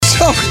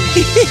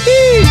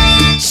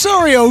Oh,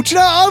 sorry, all. Do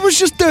you know, I was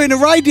just doing a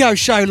radio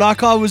show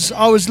like I was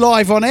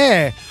live on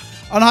air,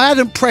 and I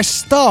hadn't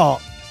pressed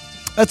start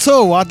at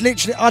all. I'd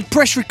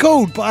pressed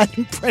record, but I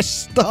hadn't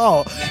pressed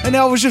start, and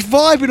I was just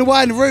vibing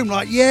away in the room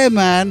like, yeah,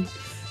 man,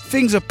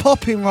 things are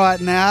popping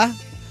right now.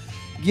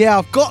 Yeah,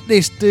 I've got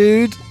this,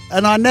 dude,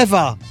 and I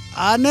never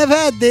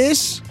had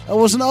this. I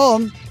wasn't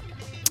on.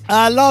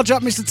 Large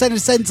up, Mr.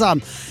 Tennis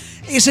Centum.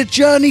 It's a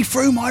journey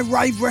through my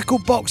rave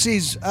record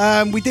boxes.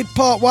 We did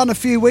part 1 a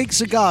few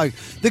weeks ago.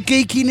 The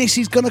geekiness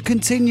is going to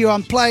continue.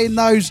 I'm playing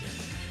those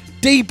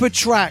deeper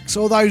tracks,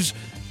 or those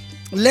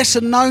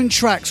lesser known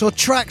tracks, or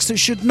tracks that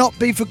should not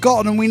be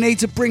forgotten and we need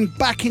to bring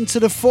back into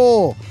the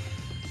fore.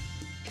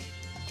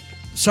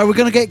 So we're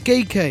going to get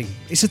geeky.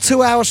 It's a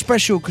 2-hour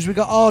special because we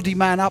got Hardy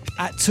Man up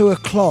at 2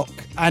 o'clock,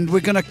 and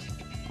we're going to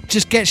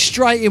just get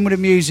straight in with the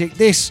music.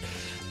 This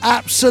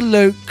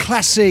absolute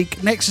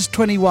classic, Nexus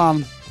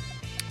 21,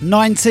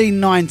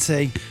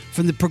 1990,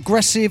 from the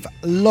Progressive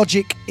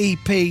Logic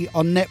EP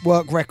on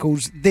Network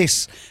Records.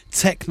 This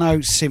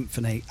Techno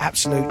Symphony,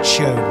 absolute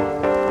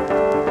tune.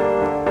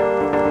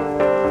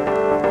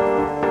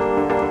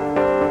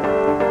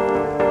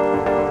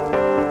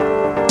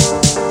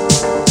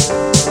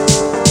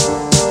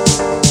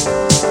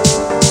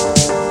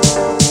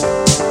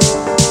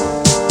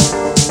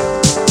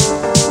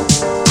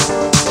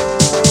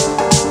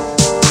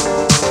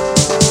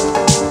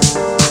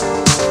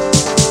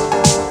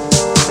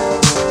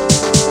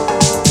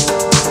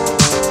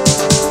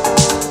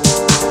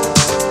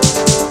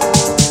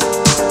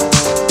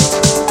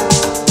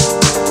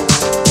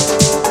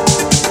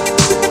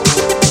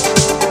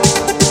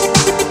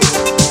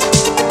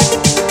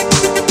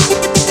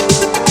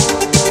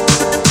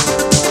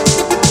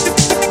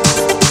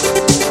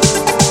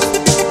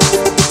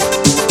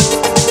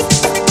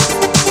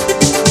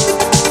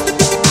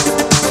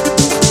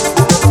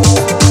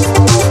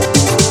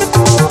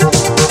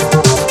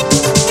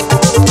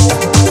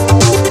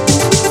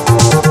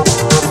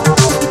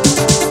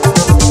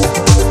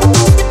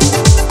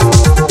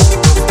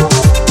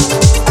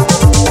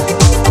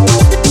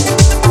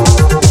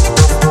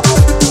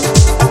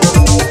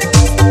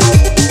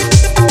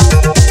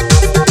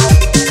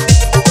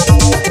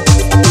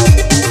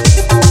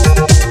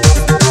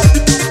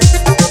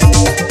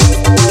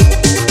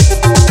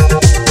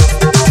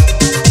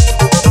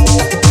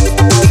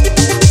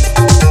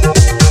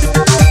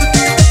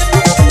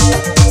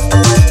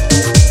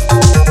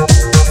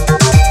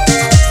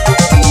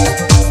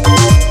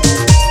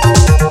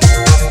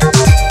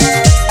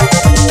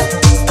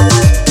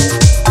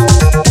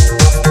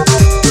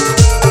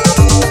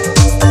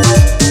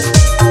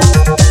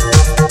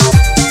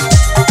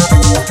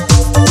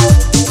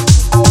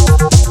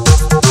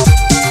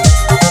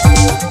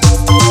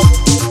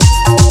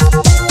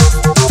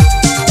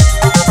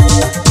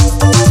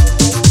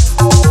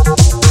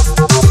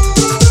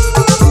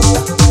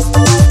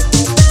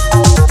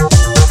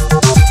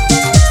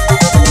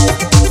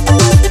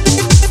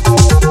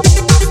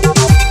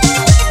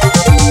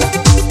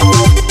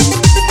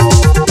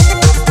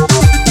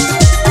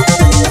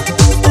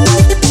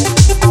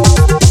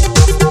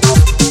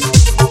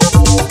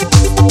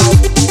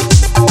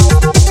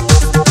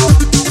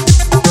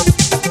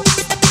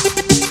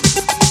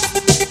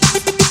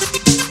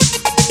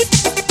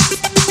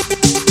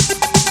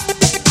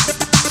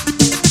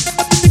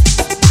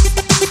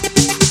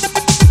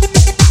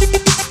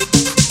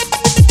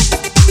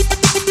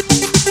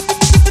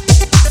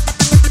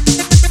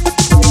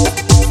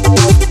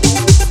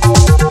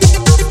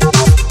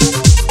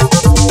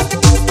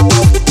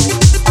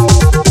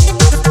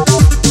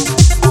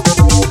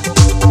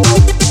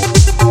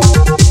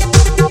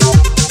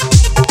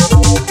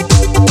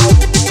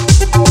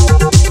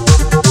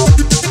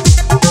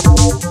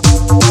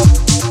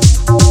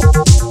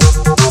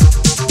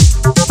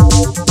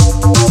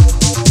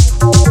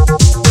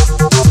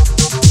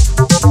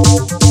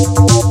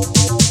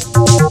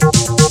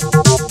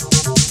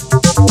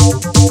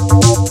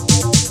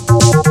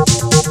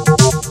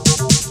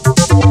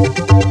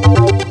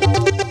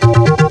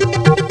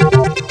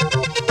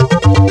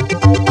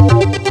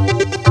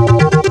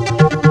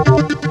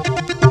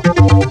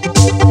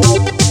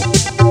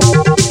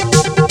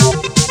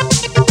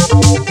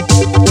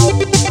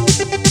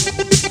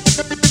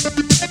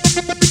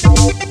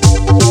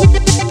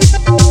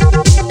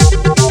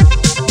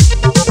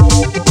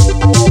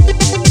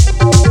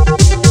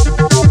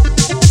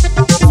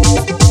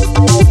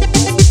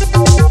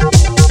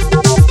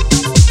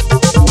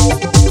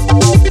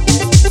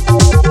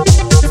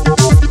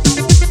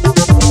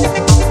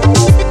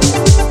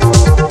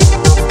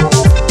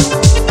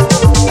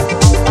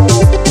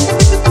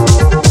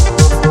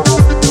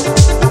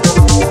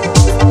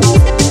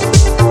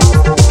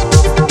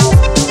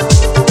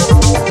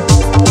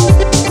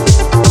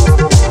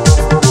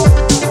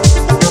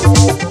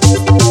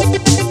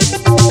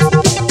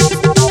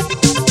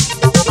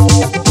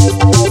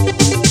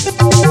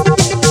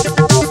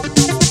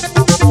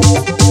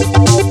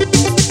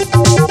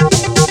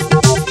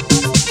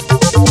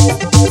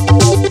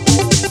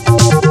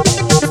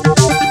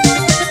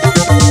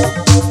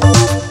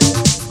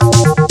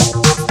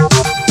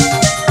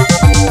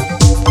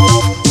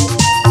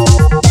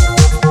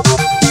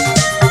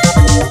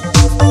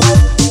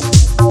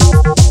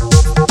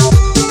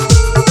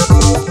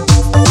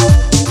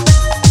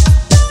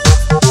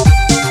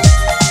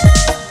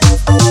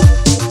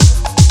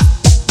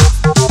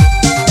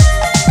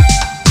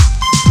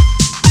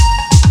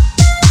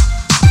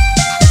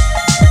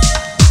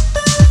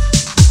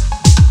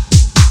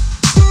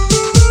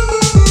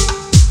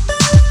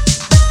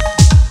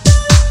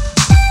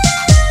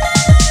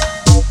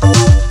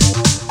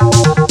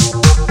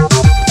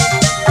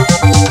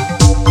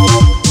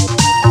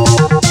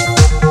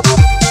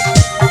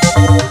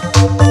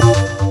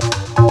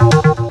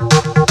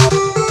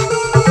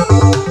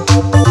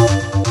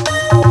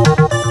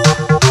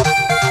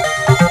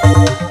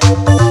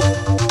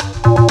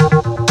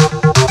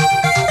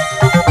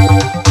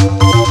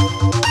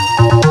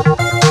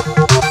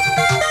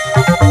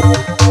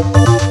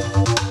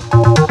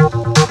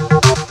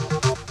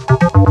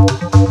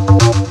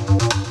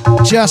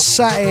 just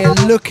sat here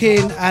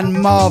looking and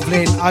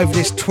marvelling over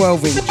this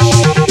 12-inch.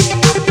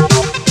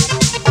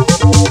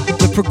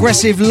 The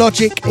Progressive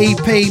Logic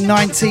EP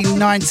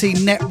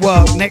 1990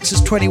 Network,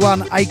 Nexus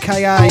 21,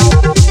 aka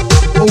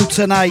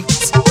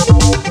Alternate,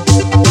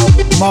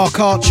 Mark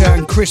Archer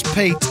and Chris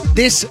Pete.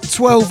 This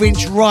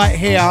 12-inch right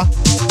here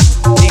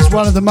is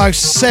one of the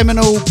most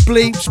seminal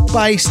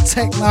bleeps-based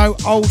techno,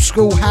 old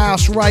school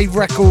house, rave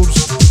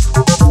records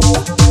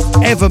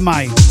ever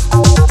made.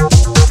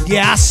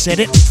 Yeah, I said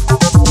it.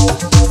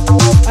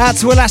 Out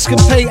to Alaskan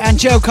Pete,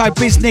 Angelco,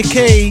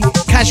 Biznicky,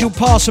 Casual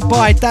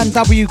Passerby, Dan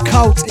W,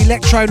 Colt,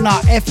 Electro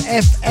Nut,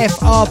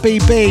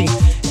 FFFRBB,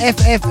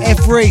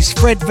 FFF Reese,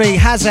 Fred V,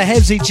 Hazza,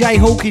 Hevsy, J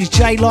Hawkins,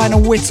 J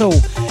Lionel Whittle,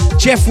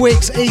 Jeff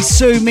Wicks, E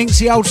Sue,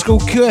 Minxie, Old School,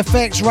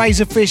 QFX,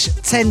 Razorfish,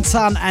 10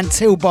 Ton and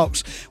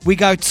Tillbox. We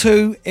go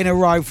 2 in a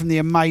row from the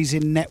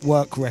amazing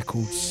Network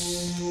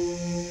Records.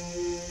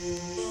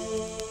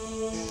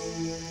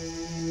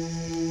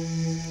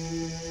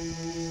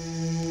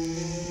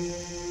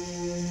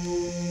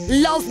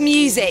 Love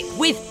Music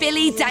with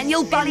Billy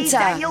Daniel Bunter.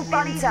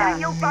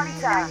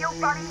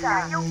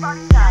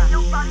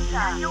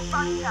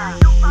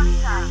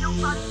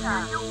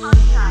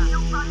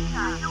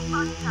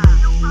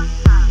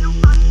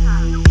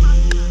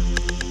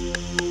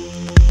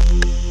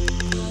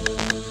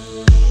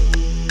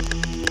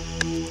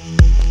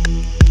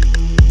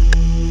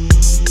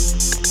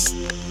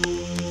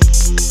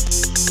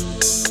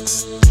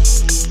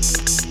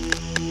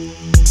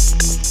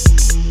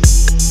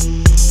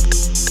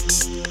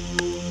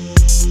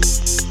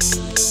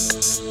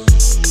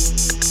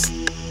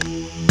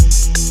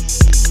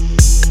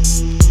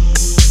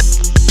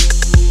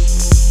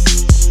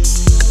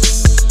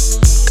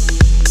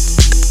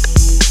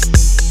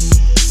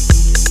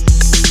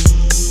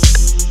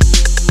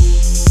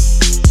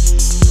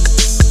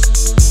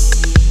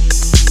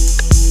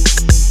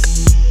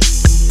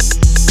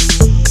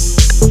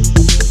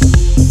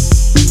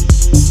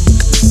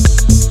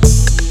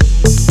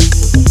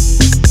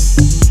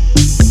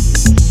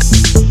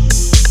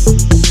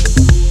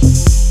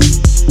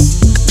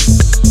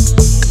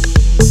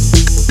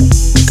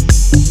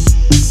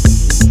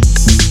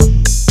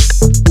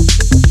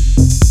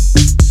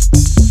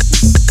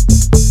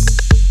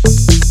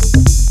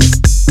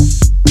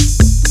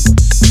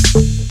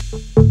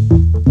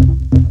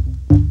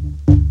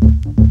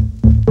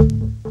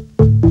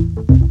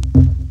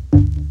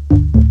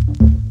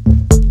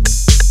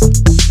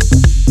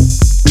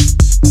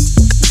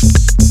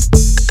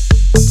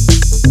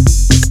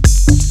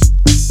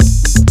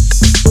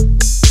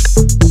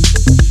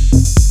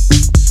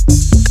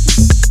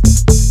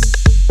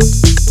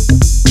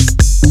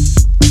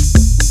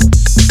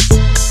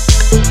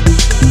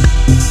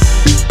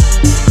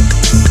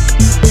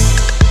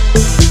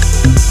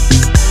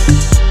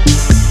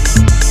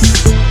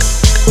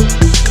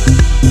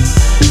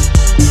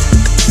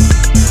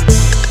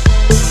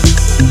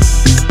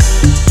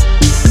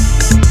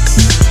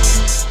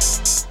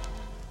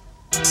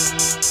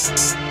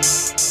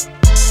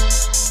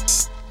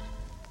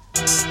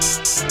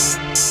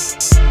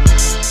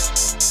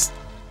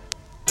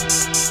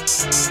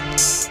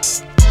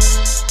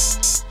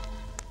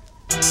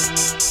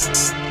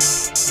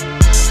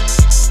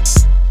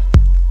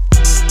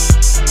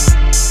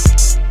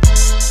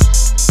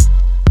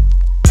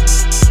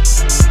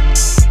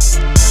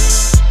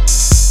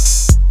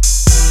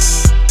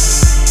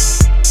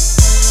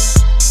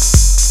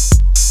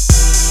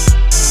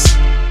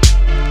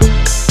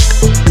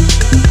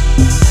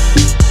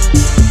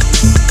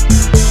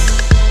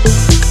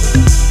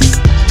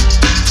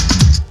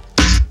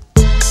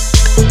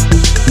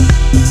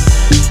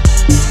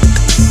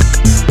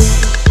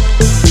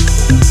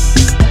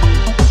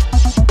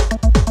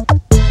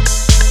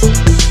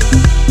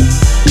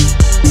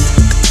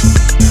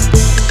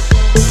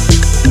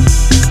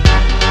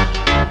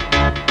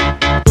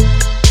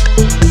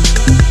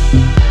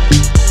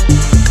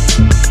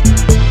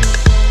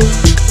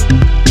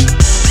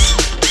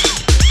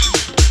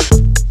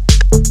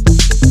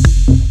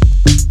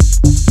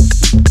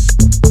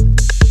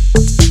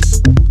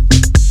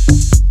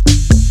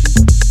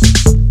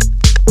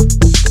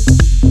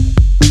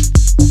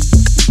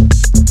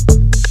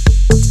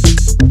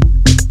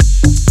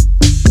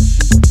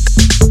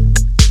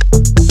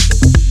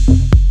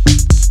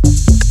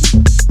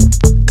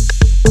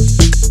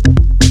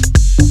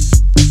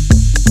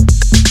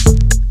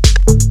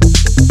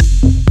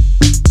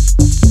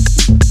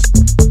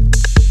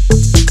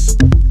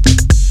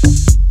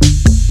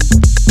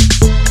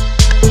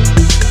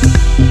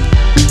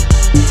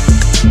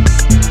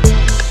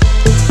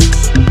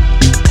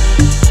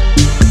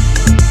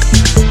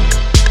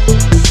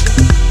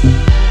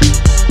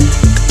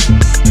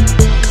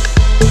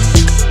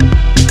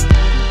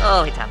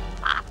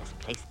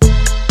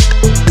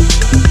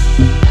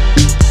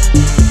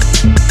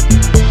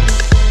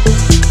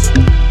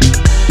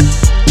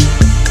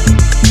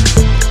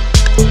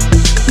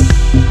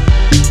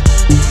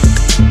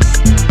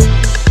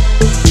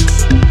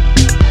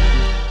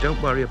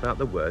 worry about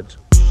the words.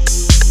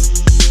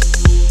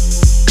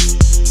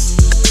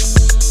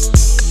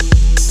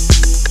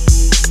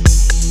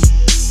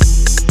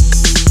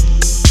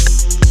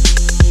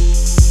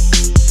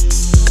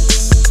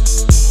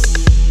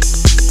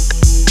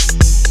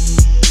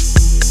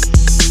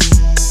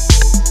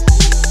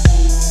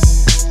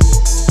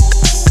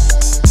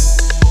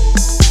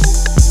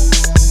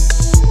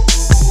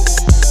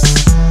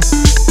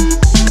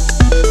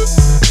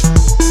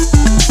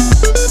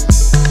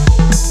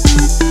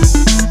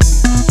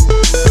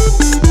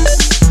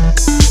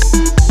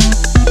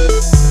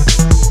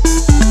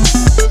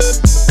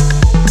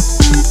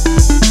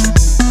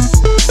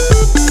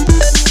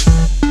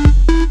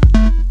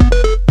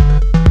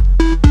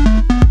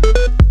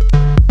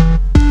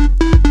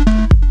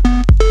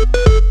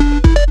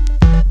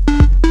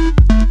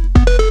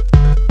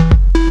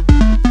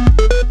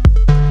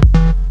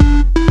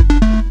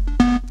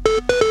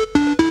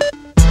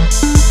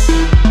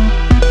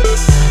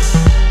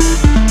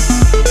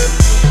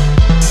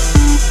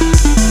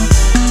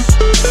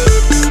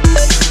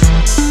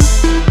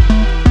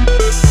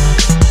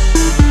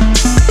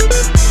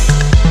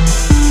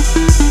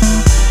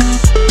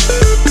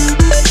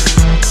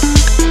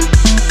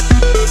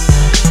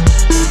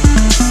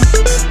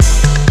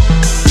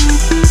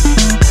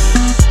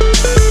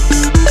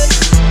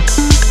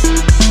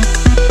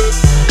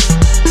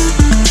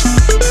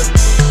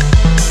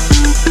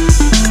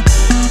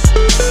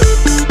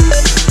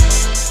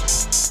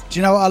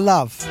 know what I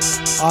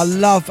love? I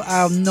love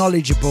how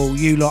knowledgeable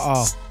you lot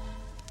are.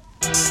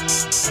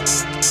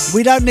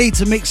 We don't need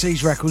to mix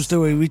these records,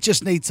 do we? We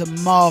just need to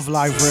marvel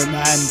over them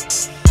and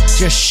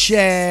just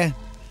share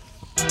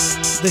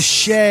the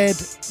shared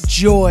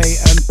joy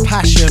and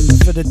passion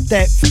for the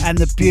depth and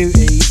the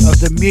beauty of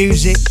the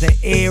music, the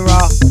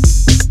era,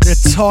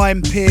 the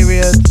time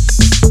period.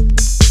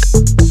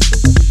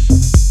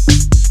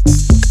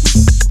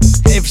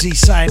 Evsy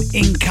saying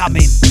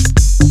incoming.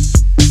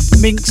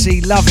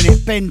 Minxie loving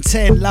it. Ben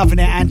 10 loving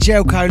it.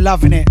 Angelco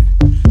loving it.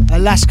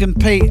 Alaskan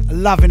Pete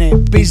loving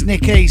it. Biz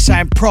Nicky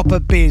saying proper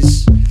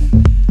biz.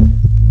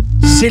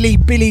 Silly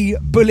Billy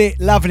Bullet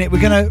loving it.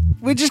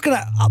 We're just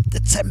gonna up the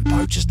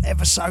tempo just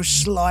ever so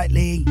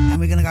slightly, and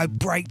we're gonna go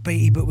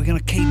breakbeaty, but we're gonna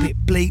keep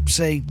it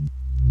bleepsy.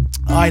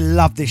 I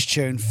love this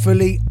tune.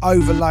 Fully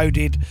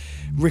overloaded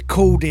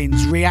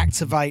recordings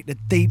reactivate the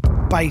deep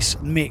bass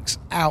mix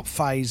out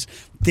phase.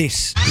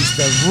 This is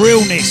the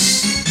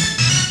realness.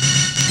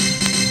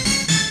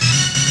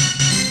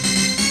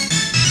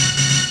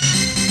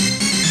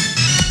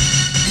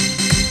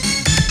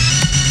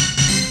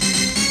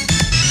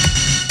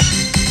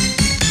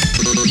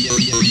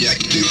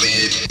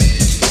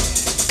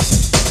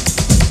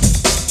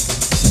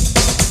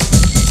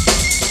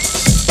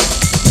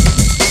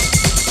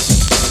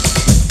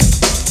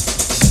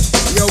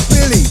 Yo,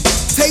 Billy,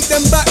 take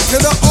them back to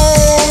the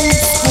old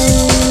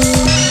school.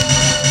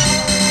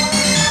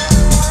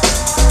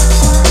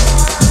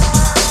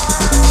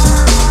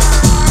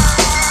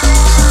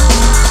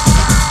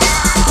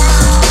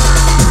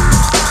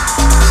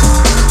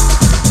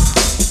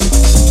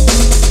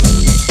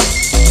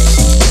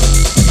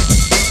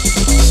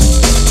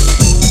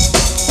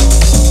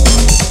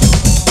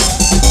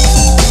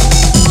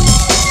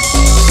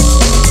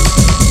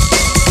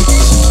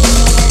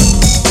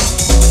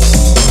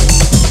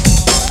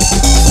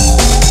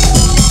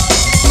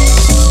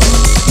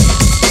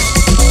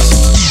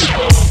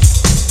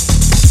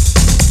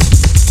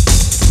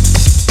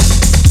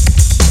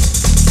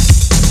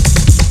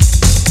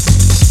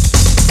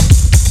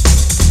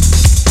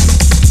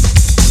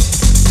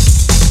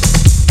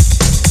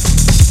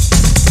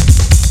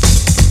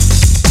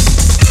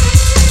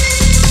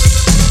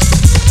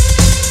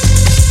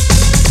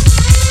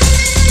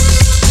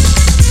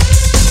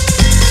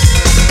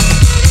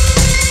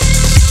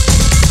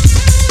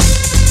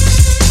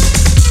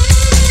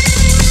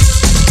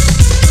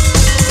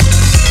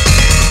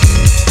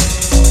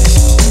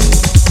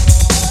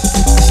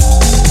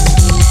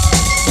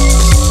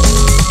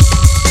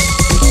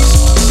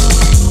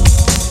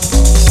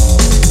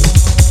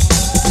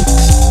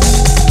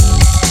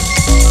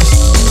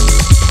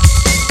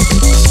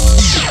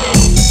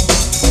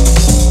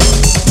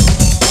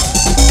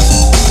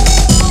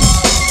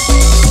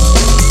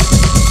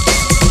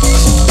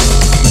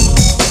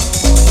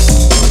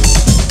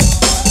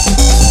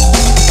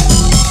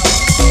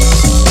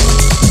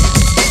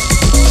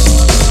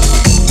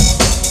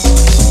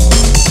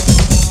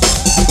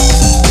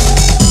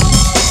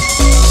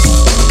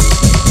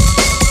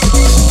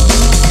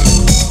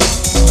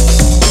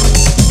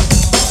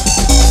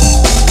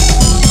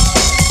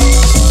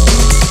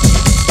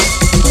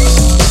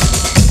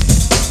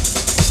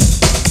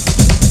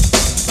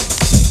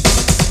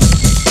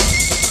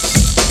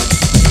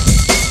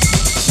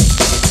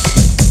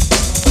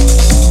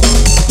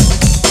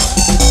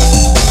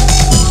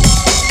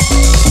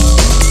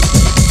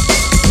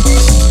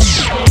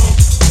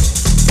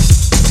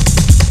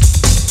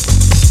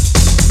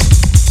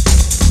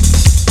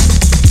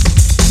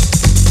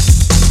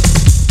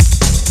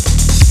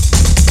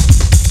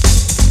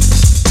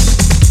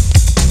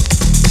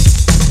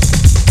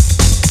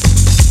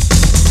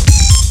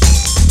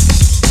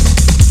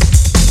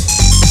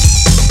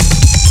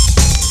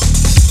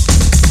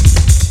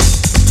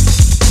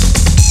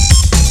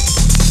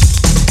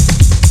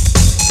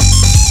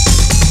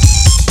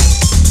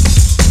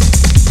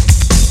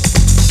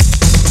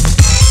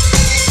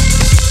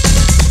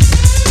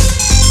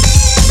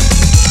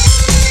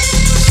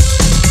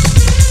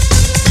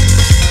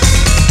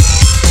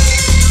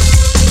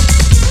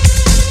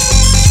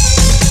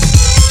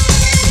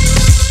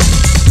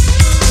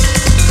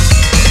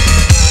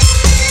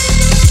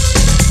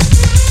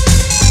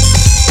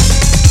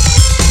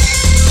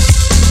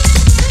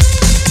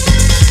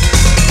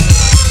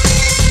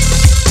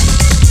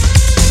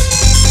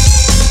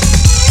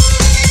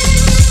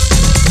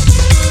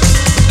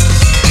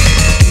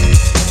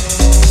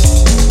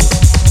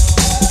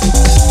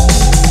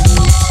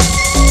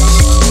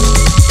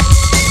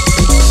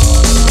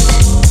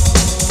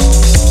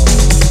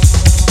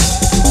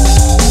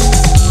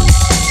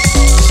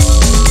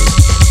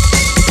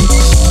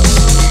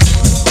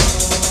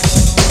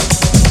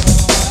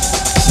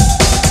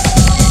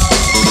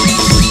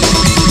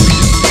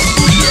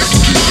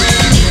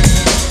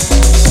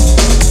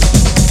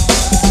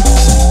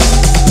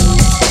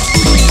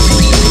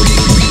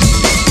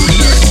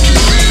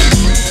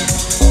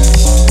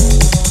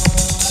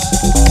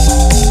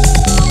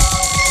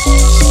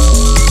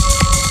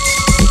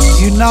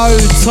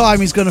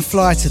 Time is going to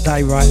fly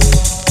today, right?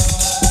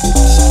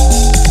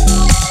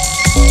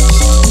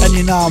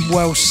 you know I'm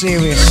well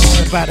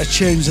serious about the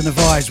tunes and the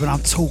vibes when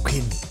I'm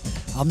talking.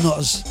 I'm not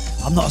as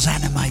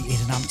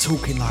animated, and I'm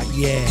talking like,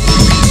 yeah,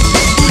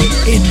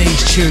 in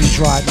these tunes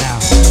right now.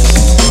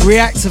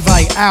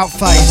 Reactivate,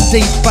 Outphase,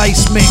 deep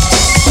bass mix.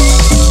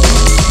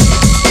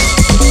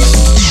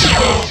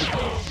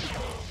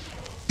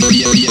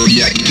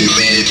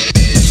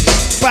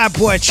 Bad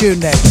boy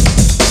tune there.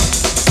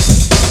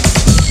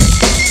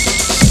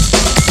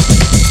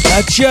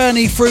 A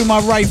journey through my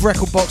rave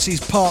record boxes,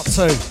 part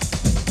 2.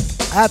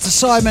 Out to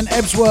Simon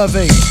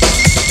Ebsworthy.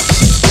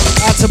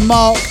 Out to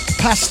Mark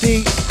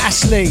Pasty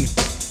Ashley.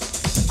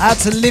 Out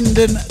to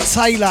Lyndon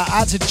Taylor.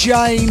 Out to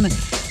Jane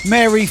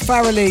Mary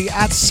Farrelly.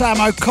 Out to Sam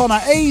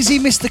O'Connor. Easy,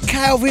 Mr.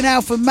 Calvin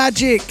Alpha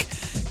Magic.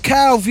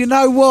 Calv, you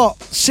know what?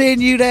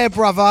 Seeing you there,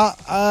 brother.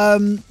 I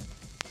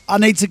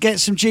need to get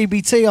some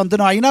GBT on,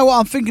 don't I? You know what?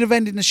 I'm thinking of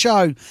ending the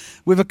show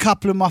with a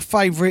couple of my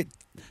favourite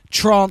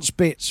trance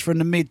bits from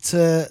the mid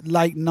to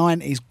late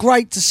 90s.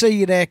 Great to see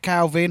you there,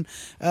 Calvin.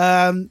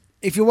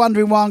 If you're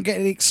wondering why I'm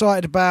getting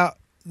excited about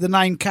the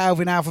name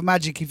Calvin Alpha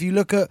Magic, if you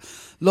look at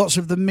lots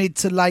of the mid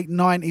to late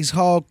 90s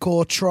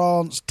hardcore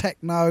trance,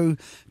 techno,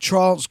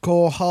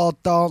 trancecore,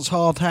 hard dance,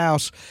 hard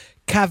house,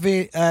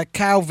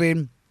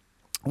 Calvin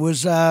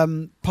was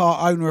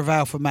part owner of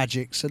Alpha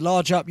Magic. So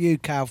large up you,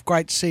 Calv.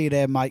 Great to see you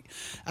there, mate.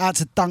 Out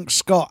to Dunk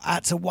Scott.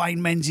 Out to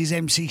Wayne Menzies,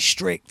 MC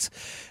Strict.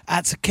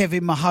 Out to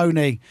Kevin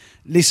Mahoney.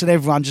 Listen,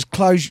 everyone, just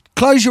close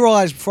your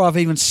eyes before I've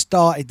even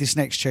started this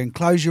next tune.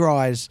 Close your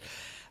eyes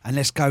and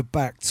let's go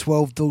back.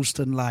 12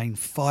 Dalston Lane,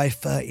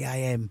 5:30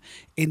 a.m.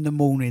 in the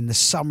morning, the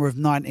summer of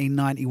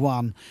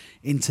 1991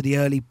 into the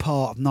early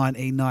part of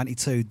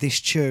 1992.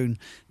 This tune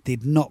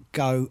did not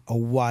go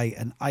away.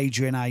 An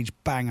Adrian Age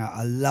banger.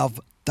 A Love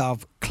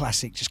Dove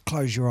classic. Just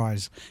close your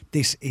eyes.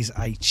 This is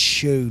a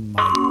tune,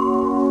 mate.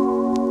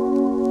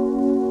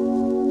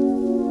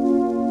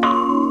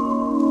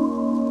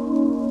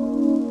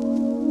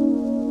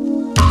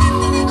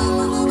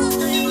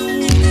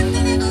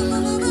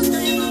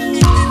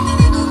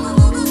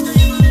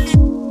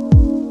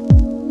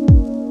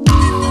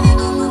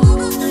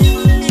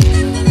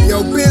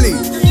 Yo, Billy,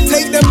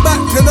 take them back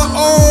to the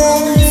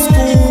old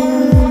school.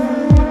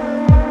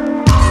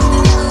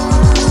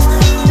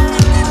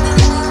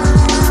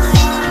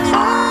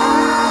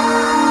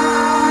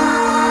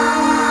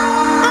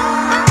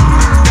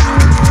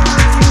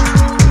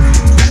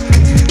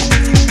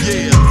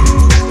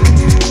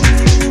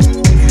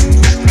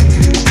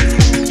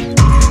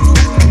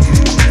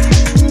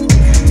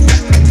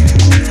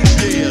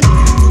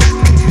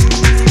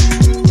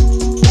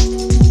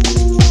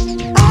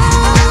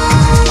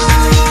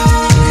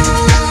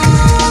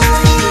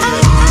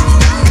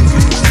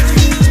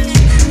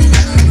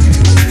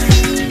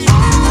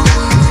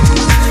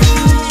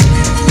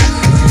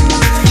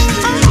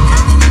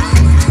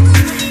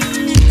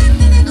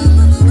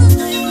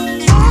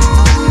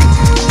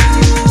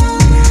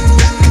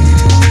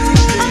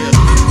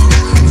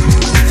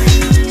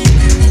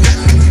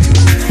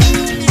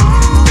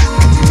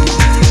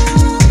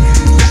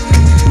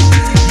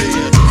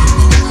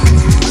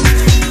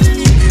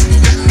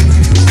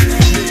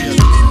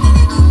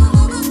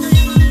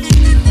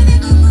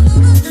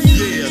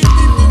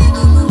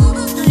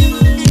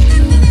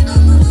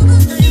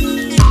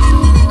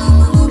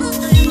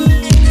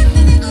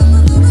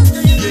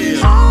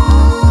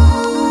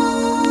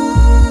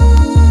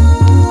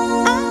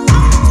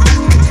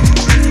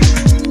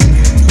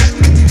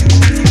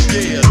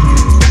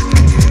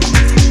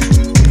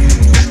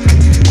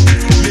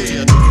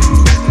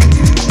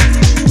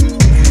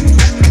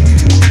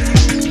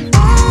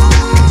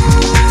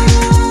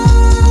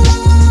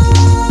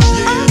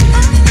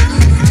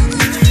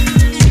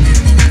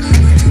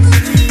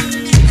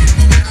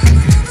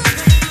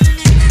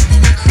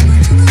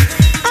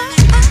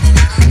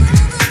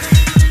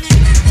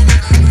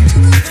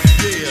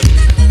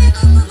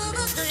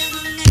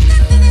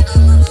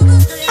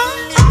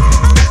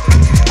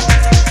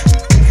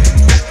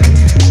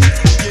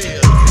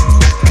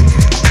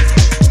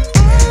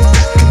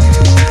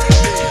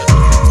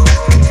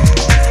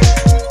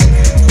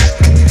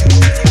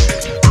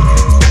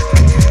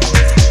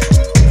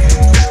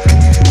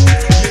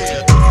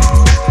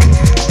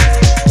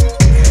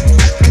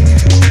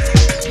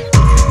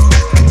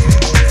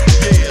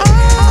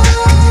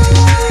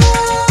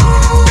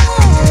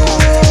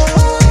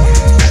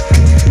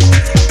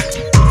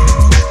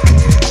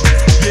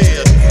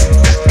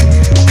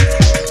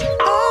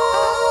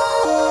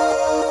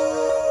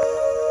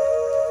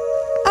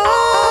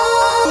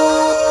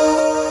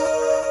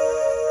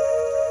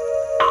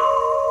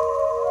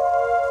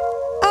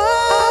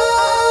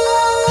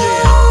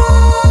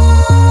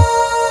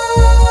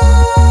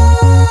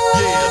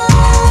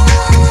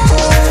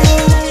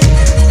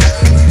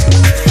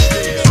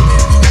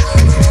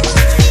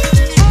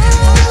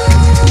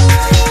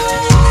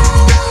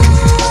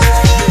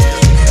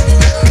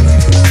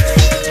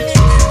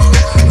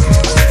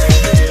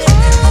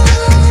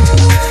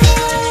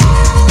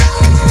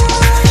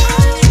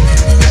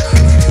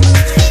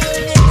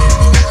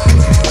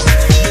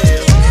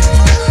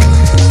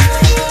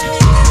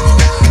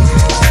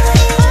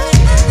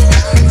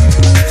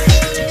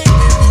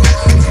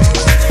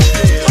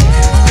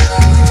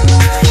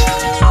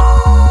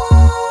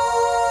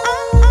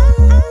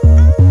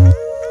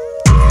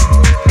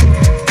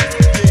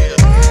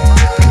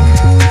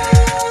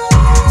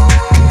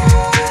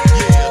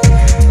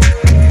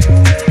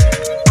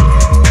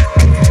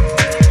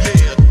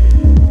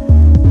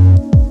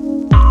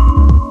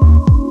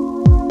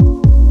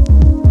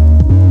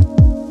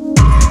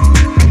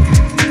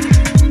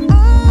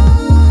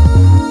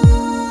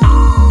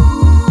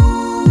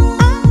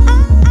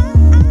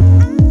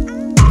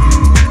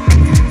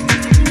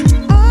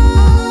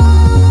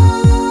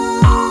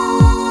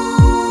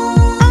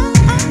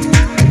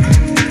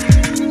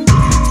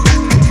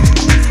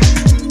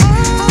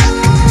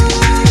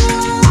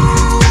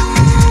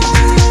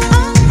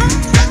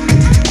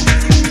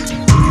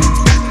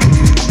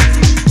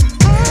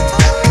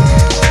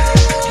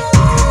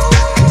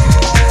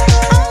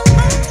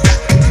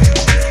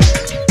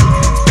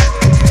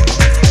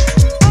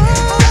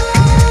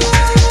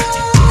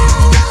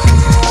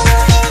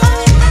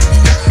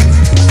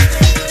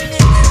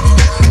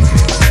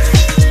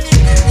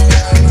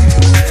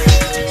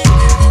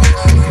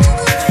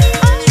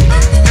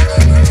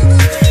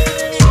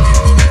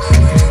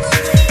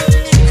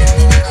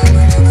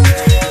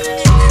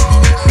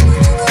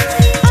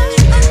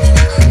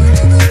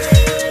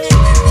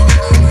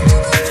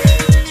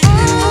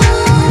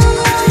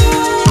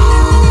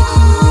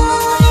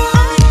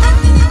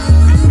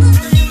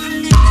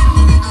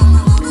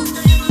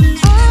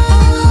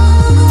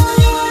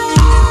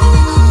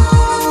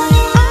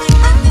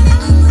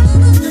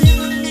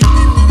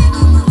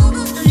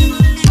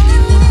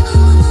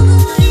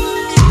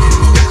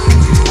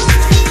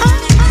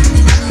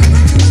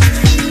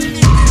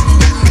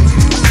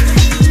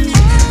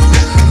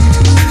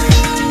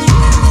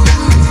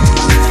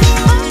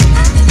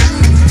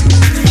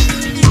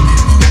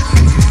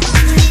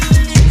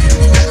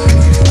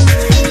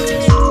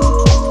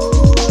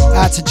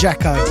 Out to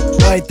Jacko.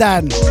 Hey,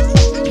 Dan,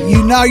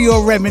 you know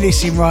you're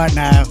reminiscing right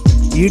now.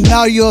 You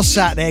know you're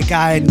sat there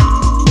going,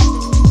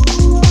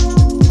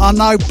 I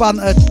know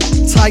Bunter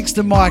takes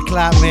the mic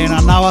out of me, and I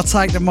know I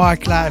take the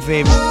mic out of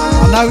him.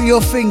 I know what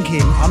you're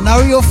thinking. I know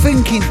what you're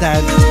thinking,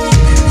 Dan.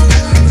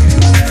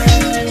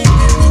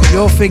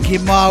 You're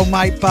thinking, my old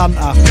mate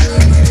Bunter,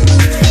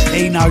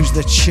 he knows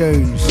the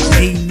tunes.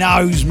 He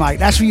knows, mate.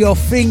 That's what you're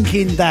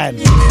thinking, Dan.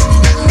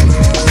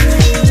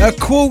 A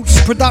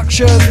Quartz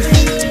production,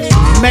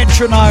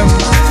 metronome,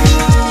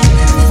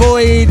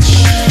 voyage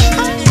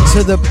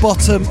to the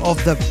bottom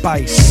of the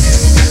bass.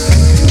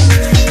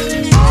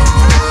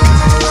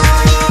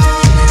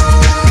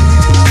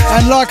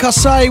 And like I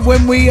say,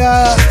 when we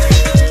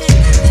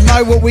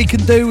know what we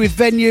can do with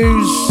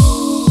venues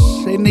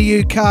in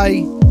the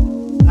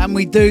UK, and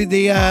we do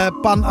the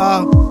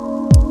Bunter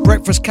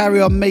Breakfast Carry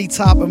On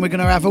meetup, and we're going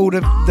to have all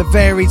the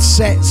varied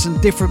sets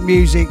and different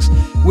musics,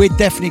 we're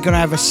definitely going to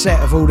have a set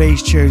of all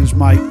these tunes,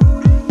 mate.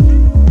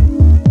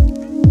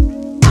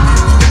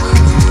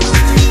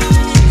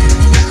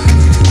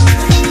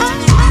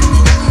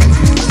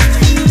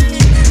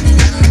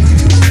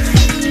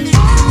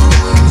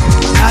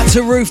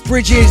 To Ruth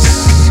Bridges,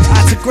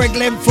 out to Greg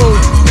Lenford,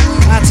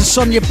 out to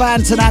Sonia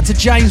Banton, out to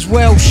James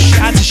Welsh,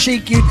 out to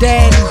Sheik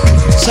Uden,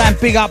 saying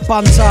big up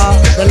Bunter,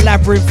 the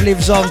labyrinth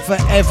lives on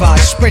forever,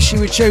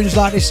 especially with tunes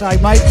like this, eh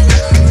mate?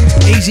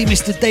 Easy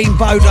Mr. Dean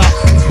Boda,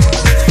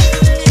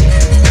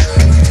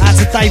 out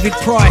to David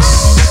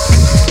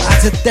Price,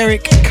 out to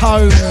Derek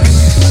Combs,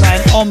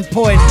 saying on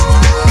point.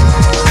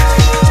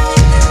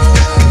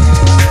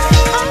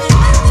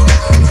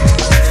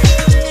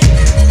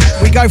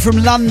 We go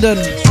from London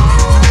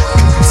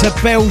to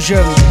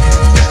Belgium,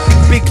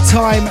 big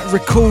time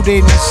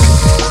recordings,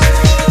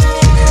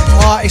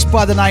 artist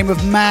by the name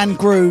of Man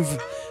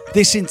Groove,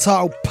 this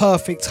entitled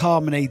Perfect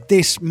Harmony.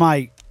 This,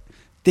 mate,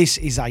 this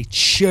is a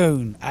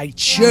tune, a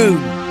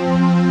tune.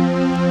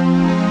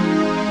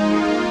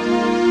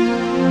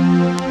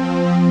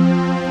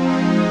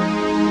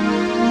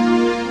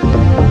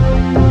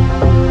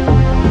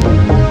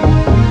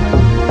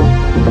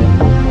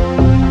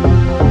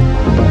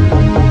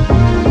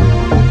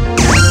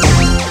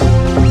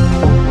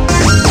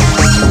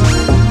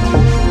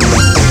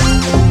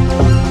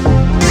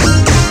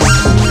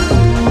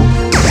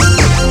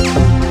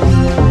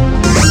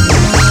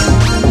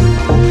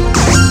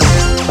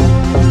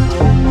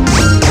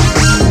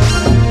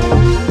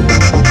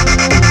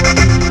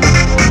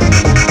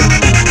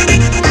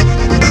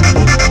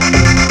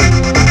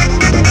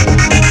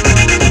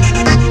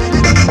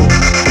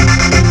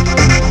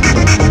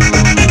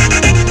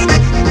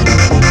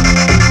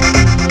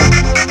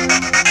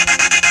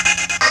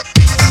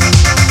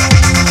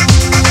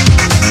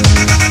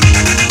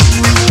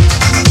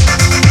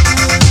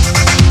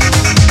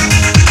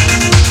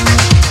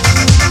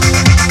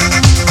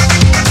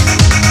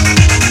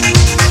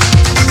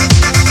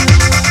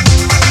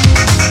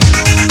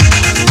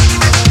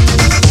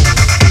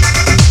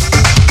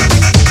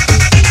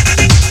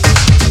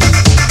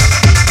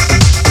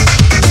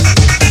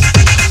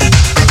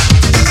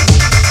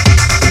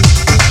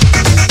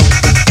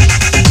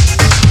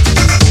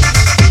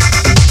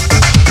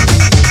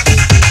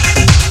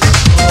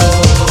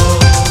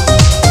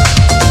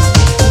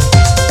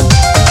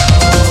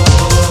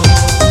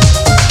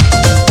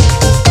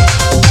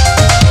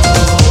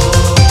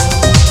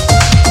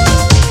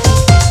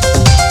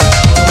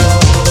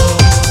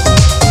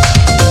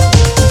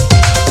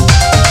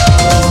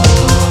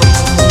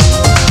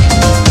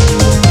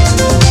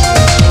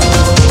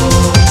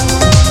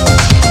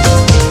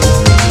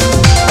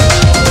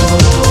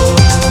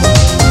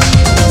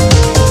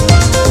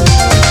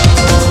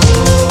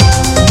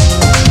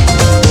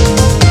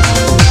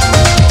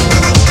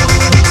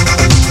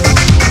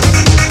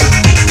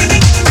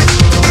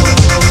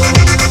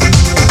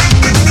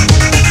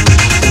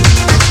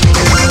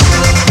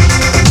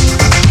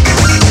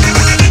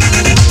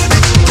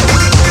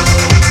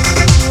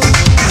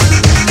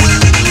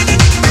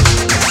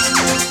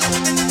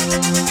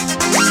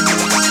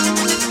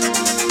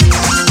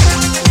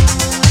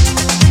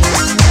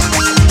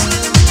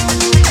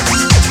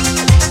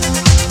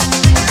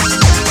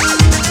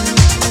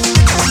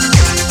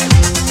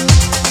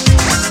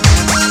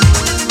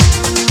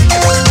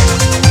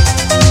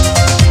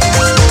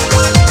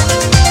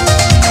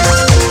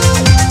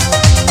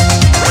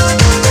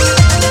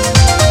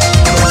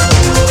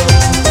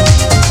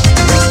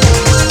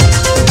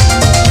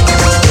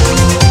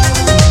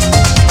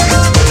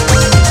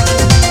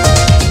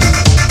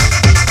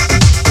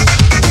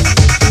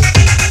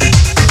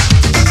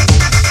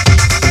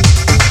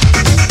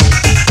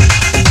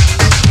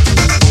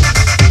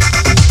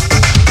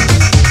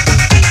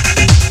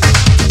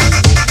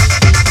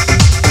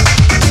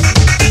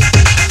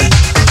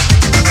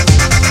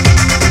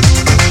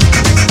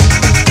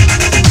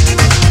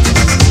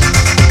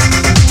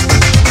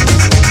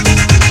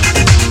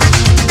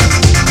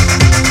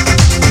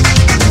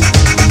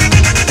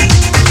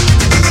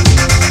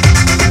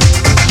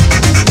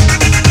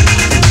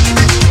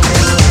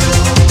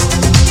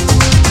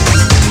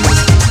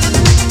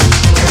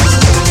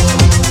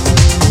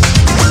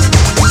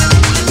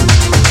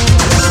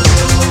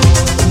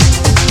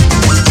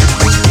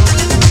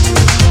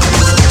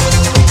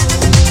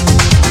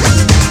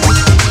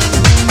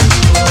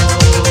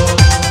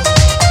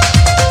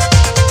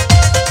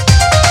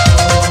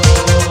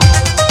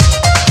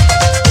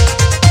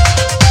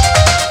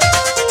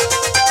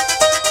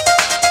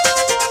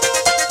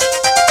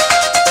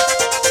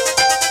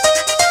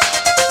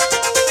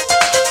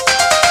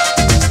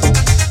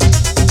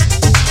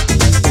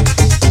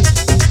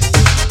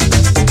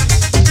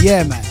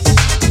 Yeah, man.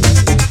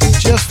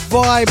 Just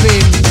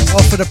vibing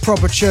off of the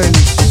proper tunes.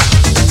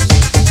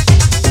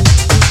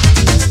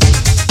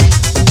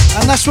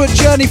 And that's what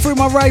Journey Through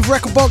My Rave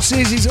record box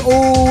is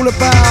all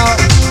about.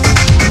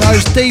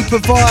 Those deeper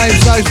vibes,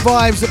 those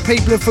vibes that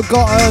people have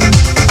forgotten,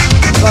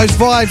 those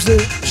vibes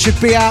that should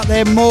be out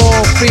there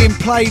more, being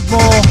played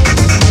more.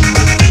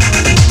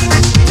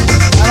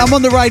 And I'm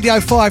on the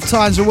radio 5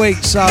 times a week,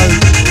 so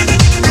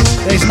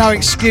there's no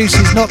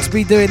excuses not to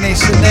be doing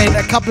this. And then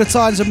a couple of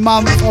times a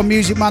month on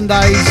Music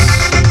Mondays,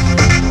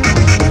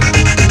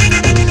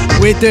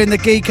 we're doing the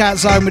Geek Out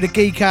Zone with the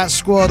Geek Out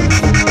Squad,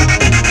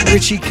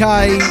 Richie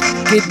K,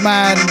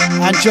 Kidman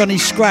and Johnny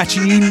Scratch.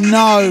 And you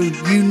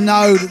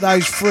know that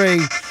those three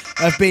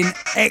have been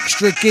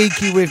extra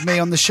geeky with me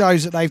on the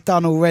shows that they've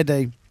done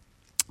already.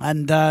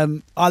 And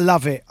I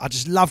love it. I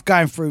just love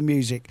going through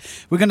music.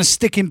 We're going to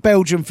stick in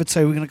Belgium for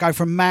 2. We're going to go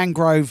from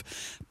Mangrove,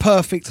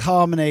 Perfect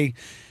Harmony,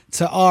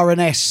 to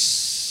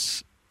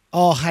R&S,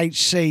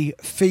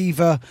 RHC,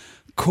 Fever,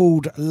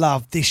 Called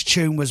Love. This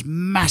tune was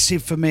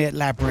massive for me at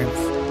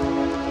Labyrinth.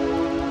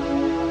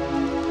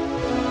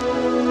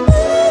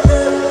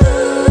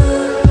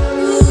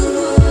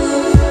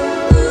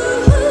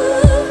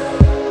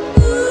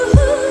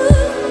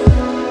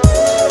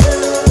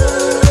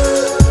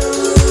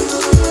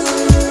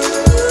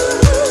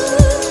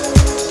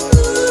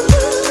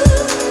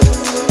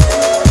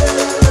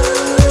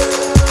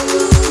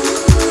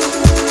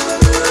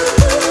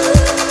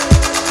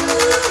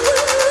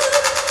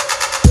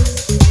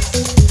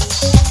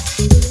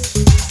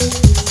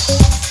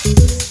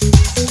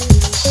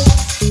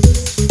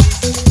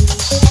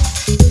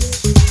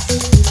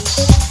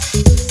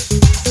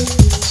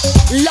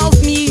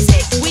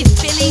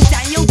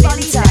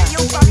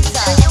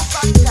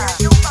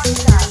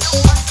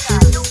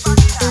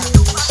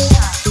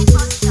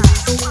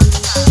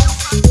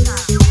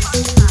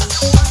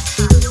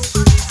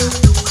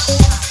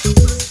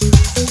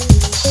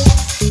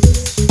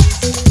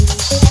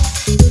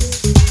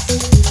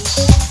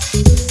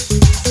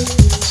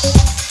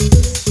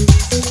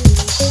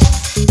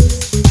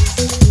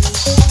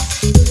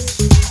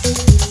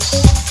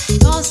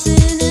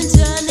 Tossing and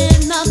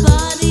turning, my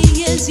body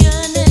is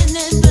yearning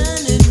and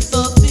burning.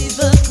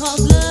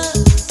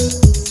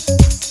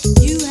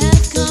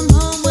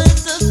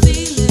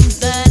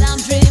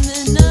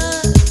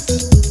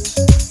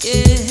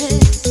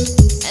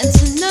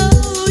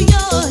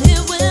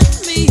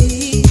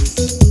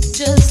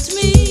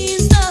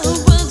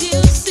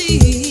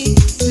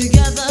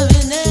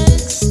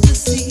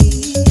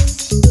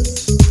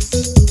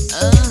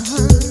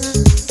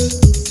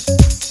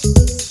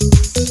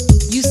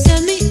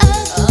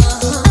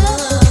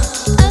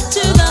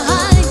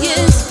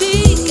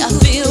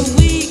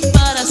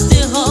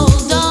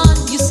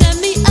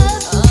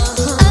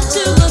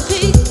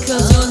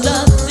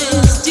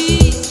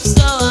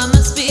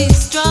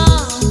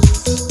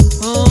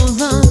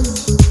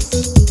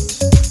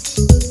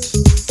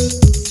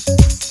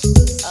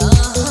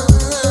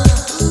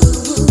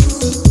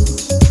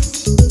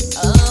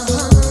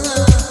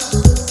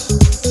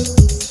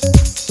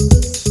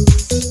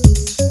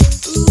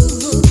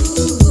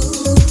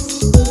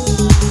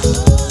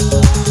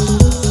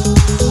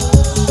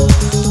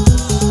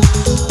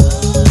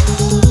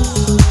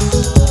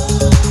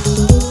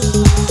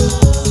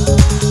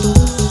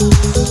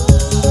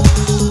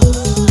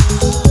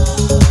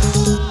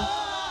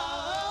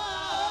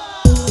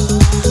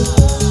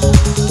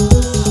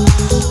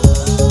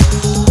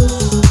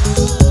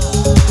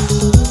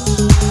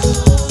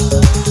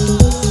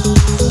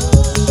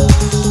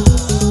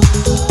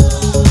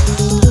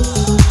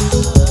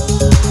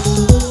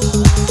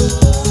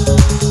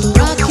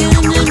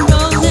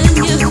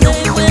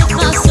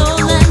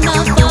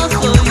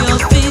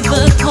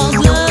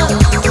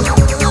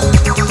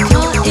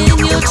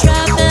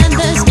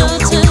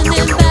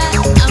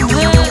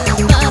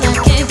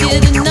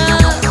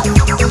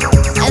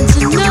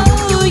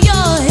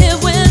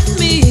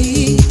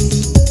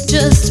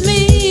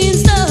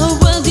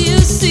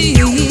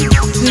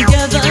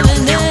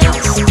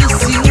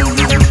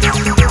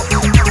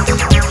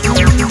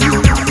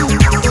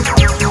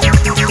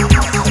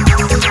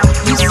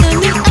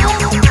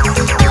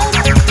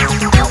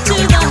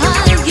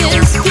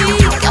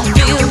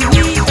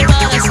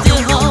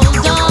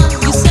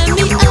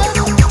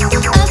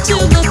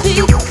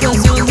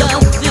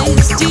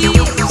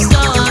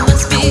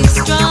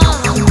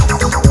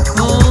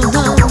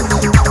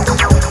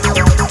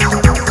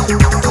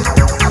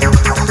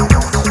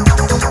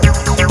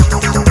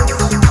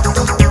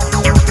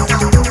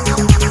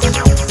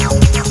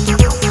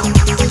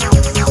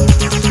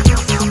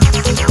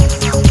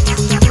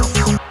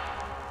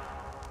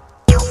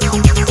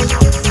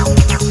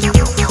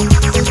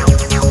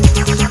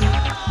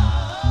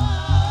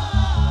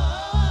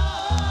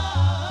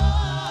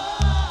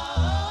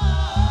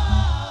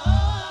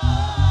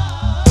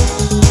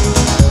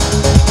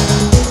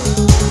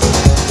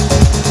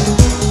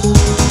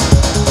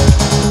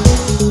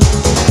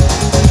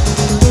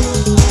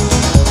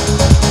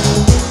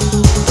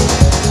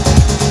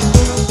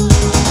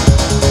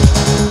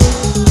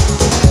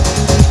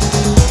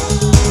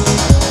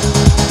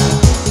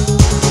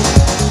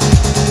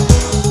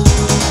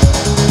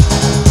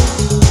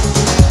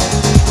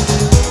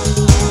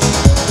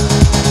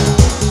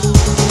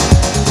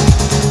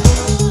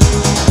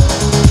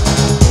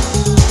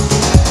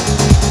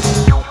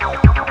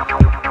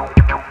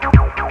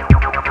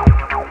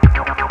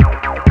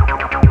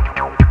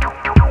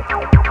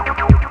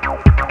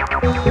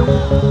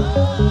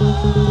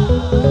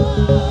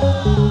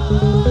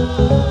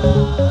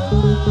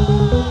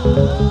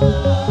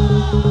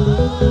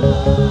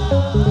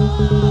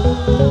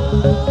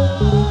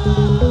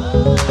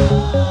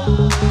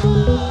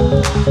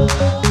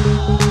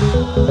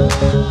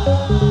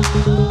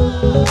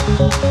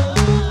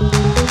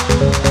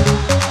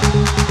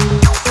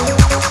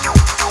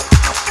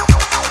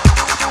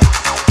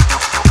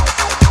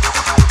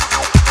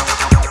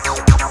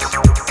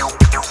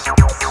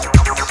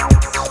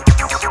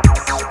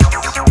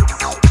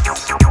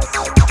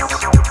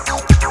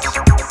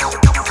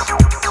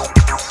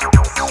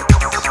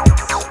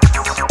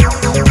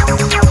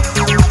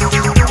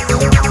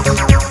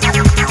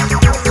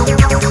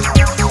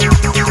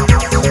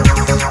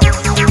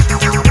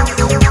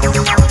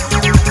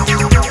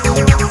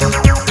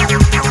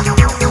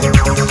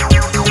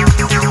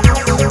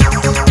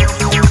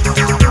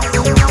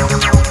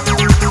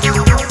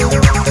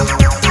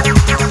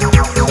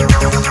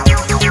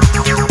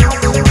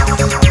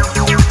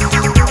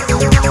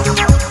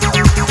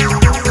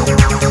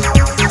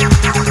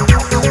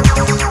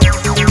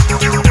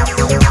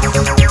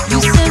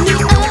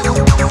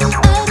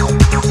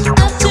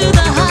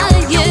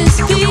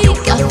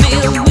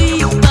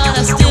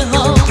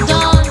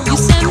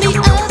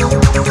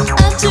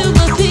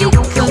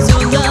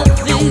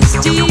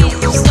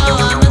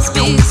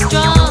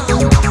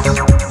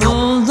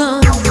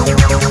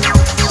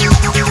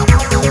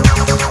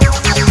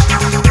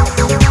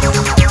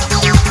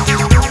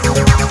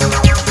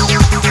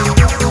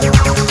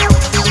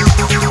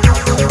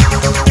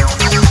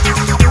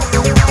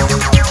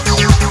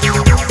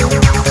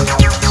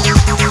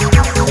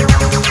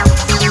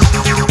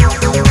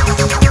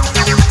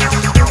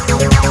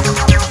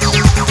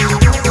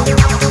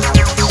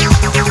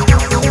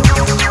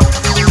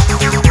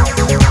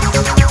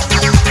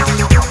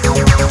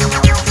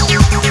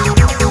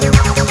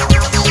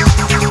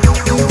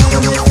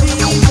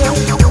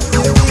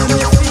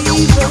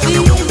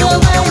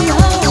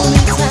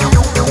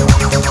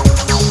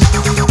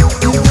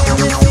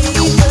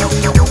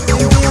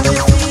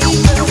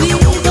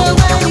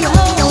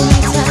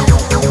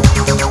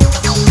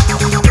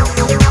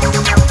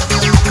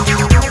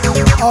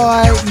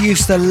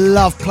 Used to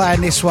love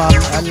playing this one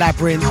at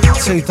Labyrinth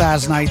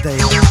 2000 AD.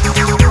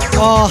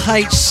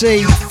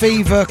 RHC,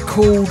 Fever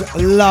Called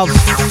Love.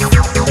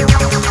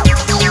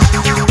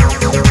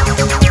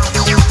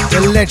 The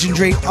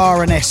legendary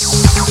RNS.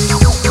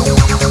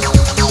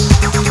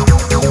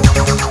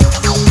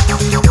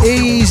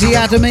 Easy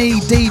Adam E,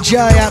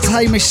 DJ, out to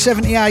Hamish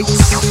 78.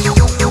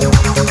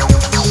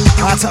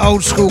 Out to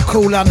Old School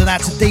Cool London,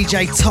 out to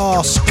DJ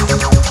Task.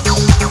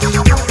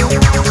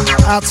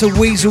 Out to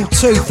Weasel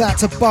Tooth, out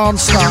to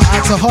Barnstar,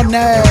 out to Honey,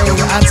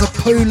 out to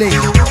Pooley.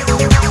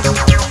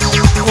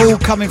 All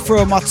coming through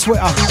on my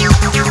Twitter.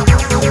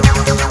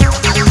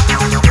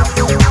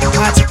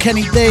 Out to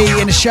Kenny D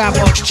in the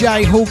shoutbox,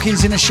 Jay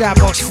Hawkins in the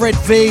shoutbox, Fred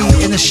V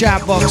in the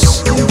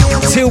shoutbox,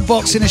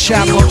 Tillbox in the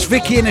shoutbox,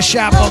 Vicky in the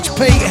shoutbox,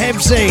 Pete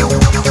Hebsey.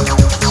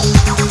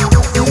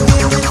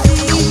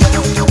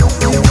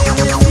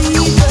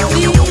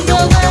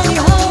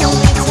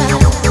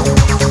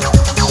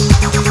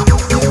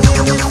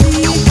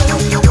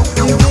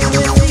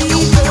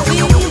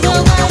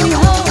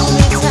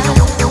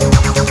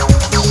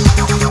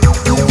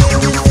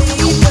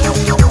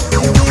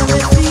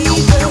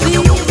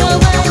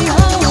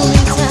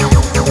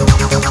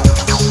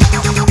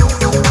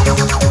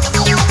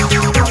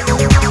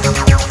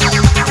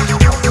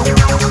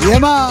 Yeah,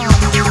 man.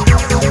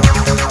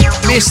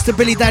 Mr.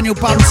 Billy Daniel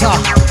Bunter.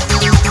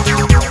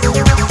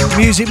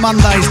 Music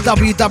Mondays,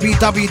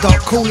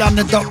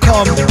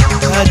 www.coollondon.com.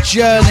 A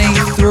journey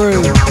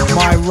through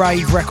my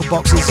rave record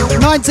boxes.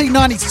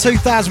 1990 to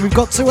 2000, we've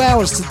got 2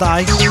 hours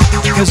today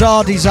because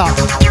Hardy's up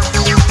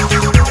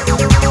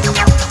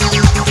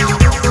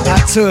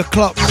at 2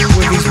 o'clock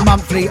with his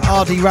monthly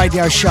Hardy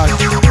radio show.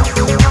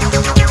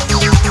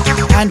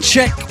 And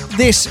check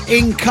this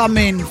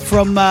incoming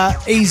from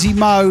Easy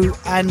Mo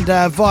and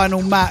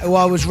Vinyl Matt, who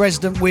I was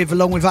resident with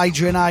along with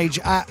Adrian Age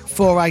at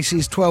 4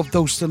 Aces 12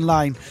 Dalston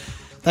Lane.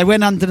 They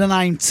went under the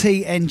name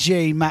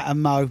TNG, Matt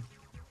and Mo.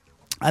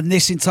 And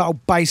this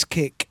entitled Bass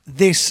Kick,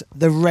 this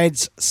the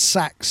Reds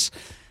Sax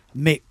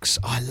mix.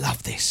 I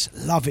love this,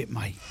 love it,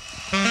 mate.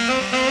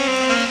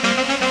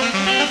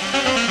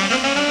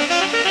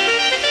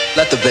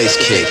 Let the bass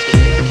kick.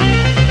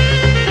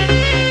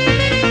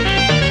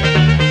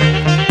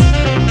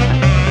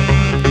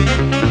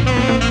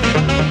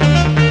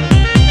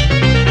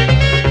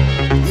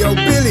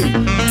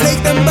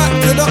 Take them back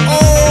to the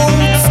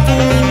old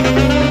school.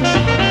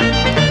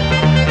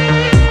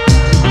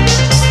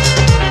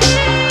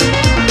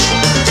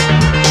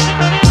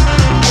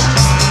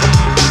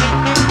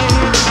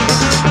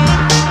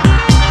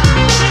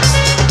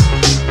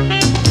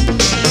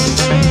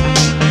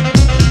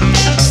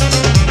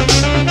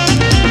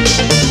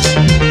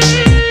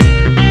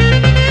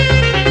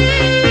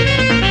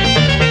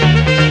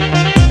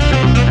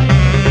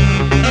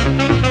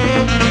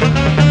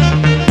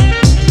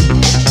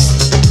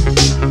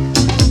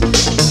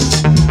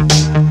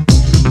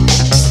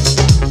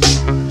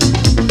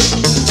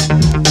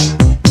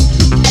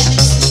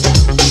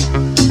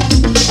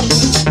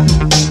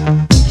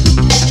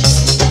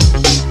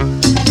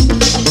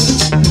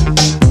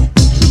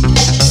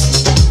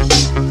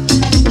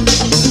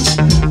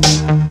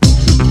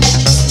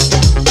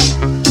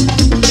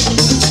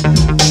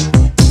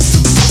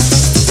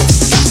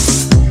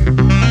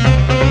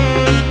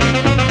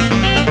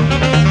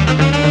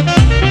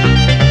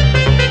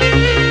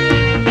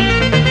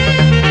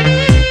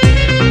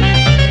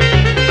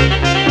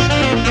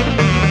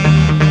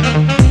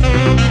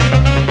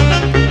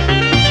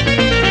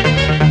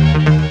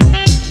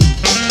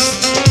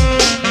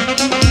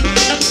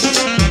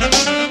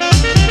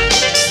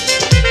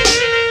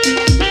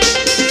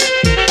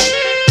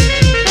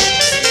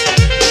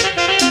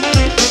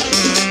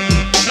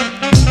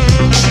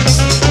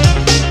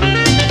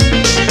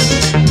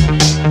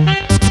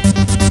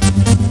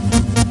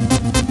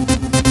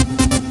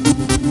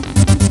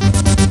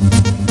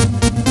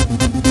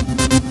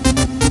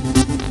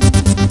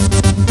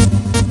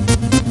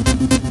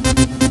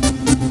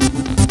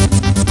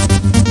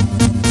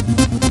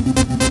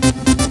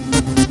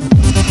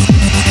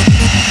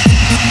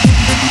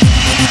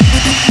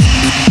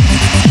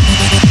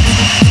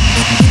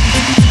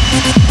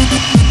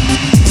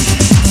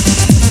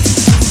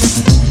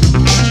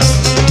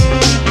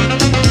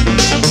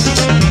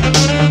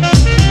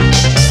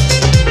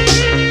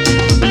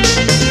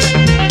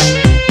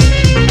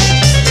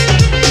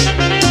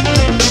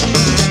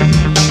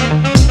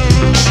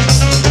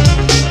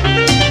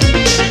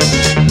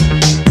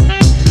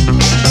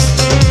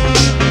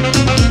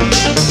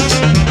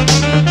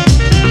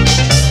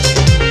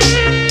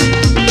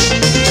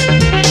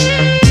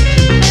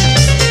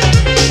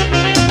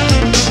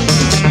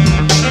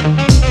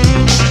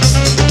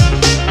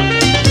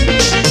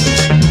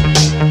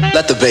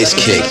 bass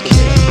kick.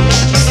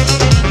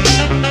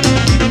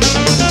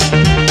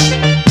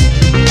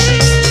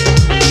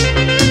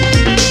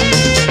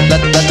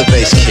 Let the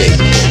bass kick.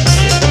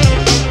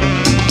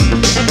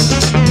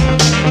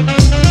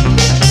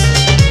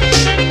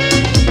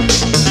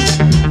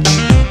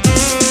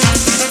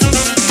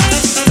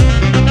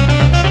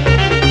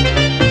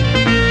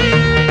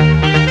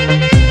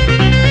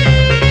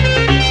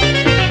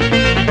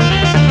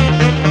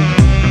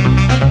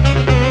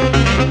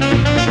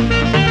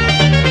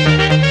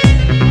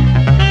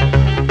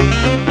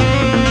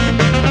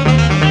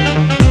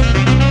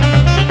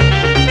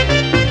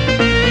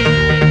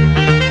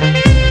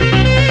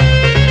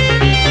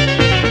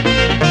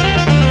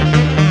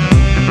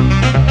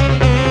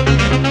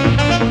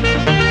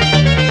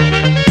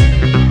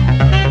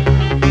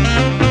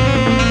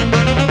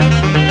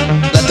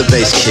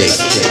 Bass kick.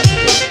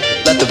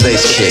 Let the bass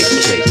kick.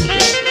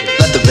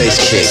 Let the bass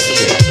kick.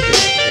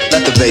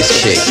 Let the bass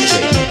kick.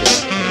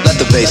 Let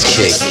the bass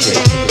kick.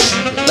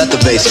 Let the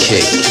bass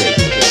kick.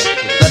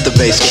 Let the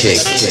bass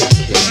kick.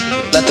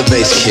 Let the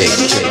bass kick.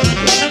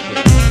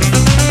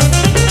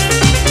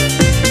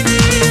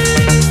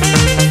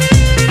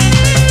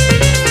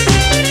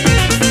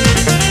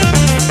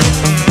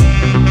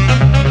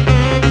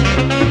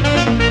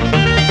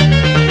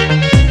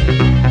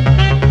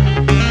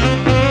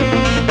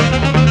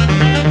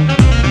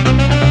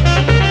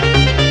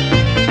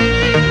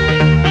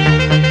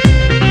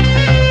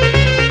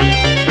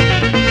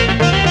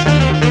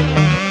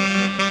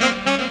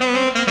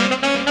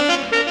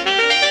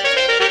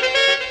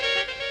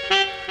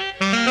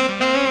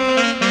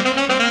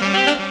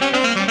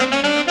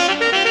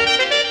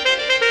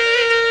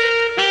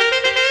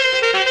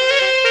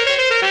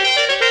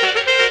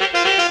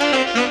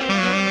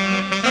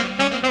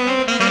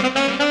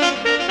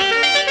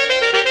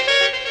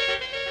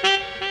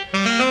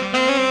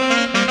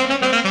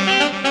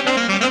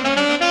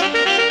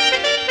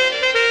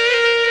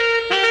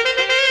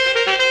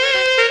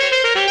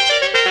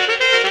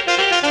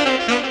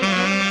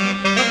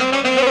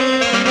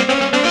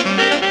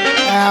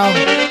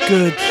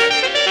 Good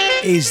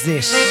is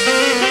this?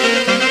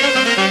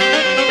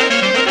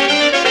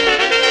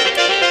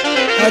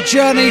 A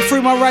journey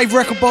through my rave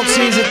record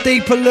boxes, a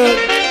deeper look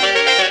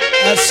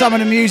at some of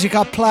the music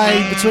I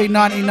played between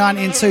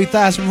 1990 and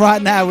 2000.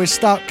 Right now we're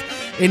stuck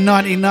in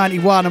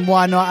 1991, and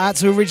why not? Out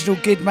to Original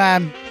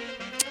Gidman,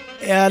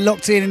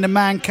 locked in the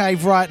man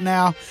cave right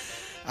now.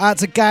 Out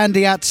to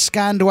Gandhi, out to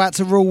Scandal, out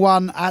to Rule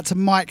One, out to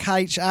Mike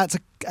H, out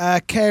to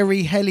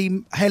Carey,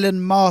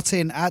 Helen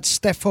Martin, out to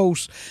Steph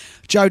Horse,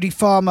 Jodie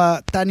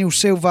Farmer, Daniel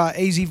Silva,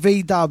 Easy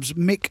V Dubs,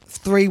 Mick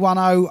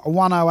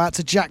 31010, out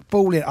to Jack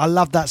Ballin. I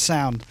love that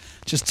sound.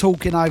 Just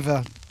talking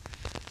over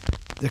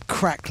the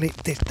crackling.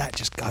 That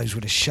just goes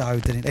with the show,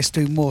 doesn't it? Let's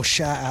do more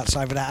shout outs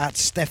over that. Out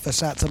to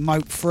Stephus, out to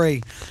Mope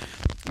 3,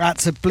 out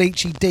to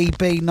Bleachy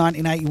DB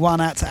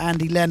 1981, out to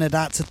Andy Leonard,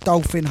 out to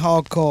Dolphin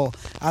Hardcore,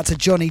 out to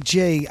Johnny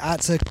G,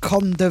 out to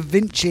Con Da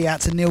Vinci,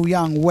 out to Neil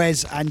Young,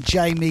 Wes and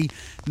Jamie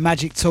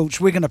Magic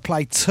Torch. We're going to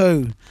play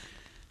two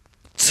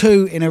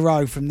in a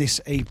row from this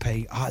EP.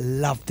 I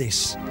love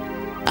this.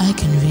 I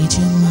can read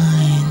your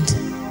mind.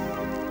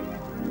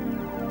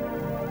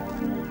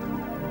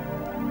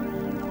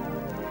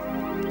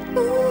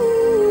 Ooh.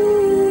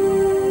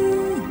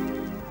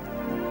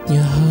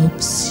 Your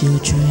hopes, your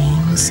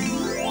dreams.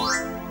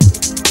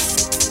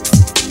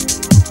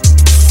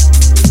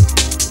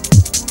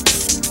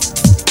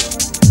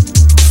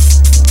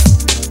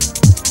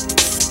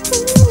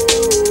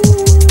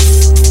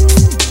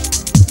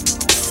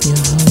 Your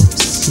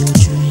hopes, your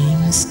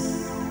dreams.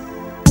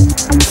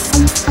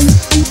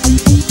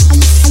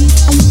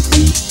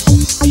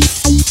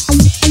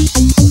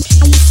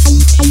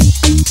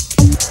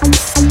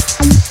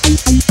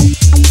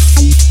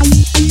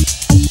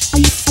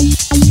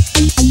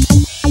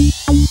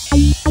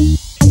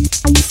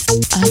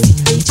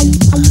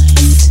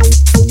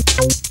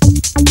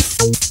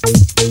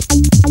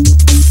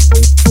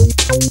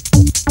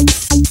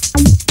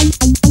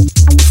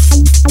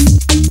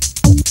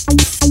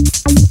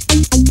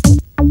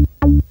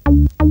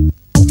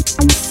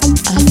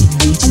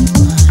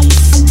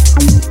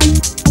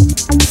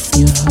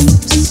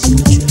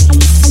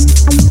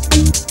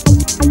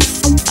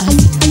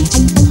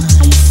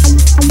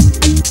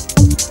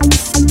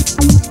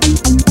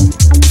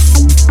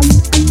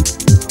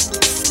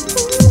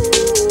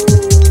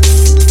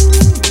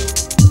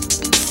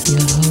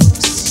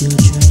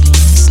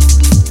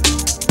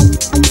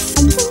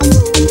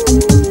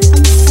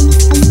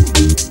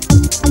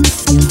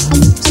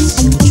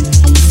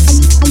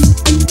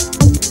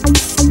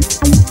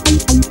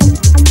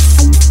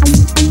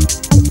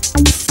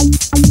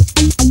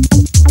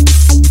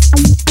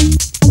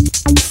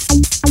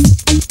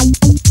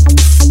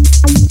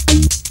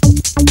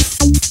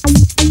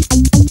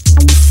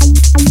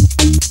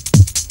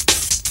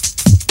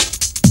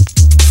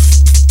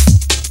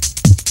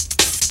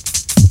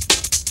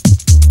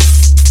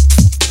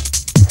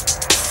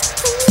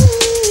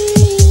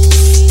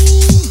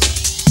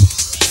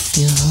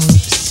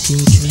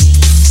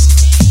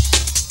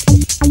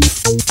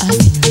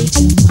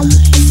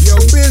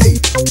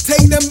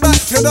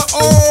 the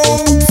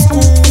old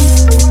school.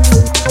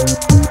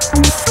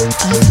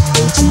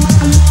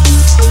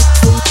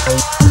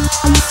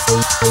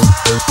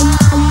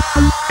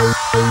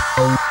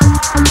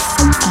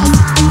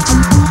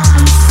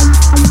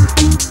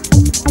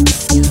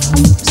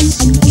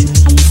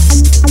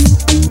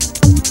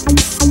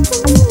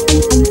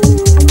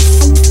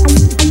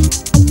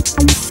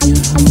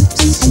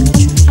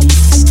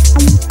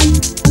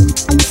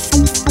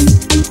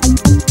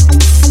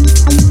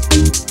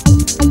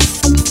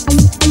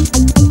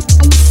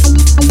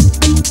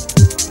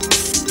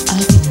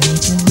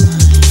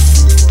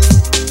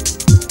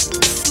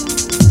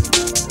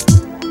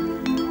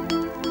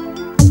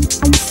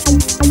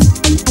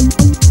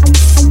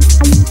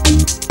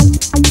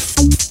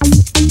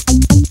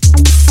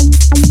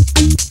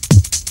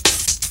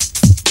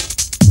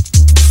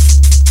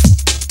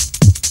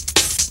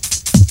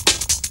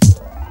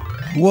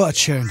 What a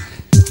tune.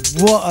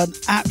 What an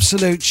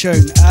absolute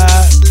tune.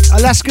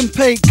 Alaskan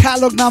Pete,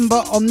 catalogue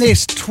number on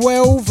this,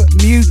 12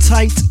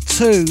 Mutate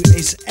 2.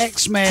 It's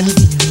X-Men.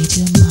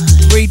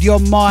 Read Your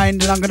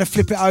Mind, and I'm going to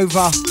flip it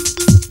over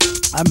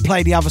and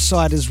play the other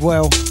side as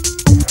well.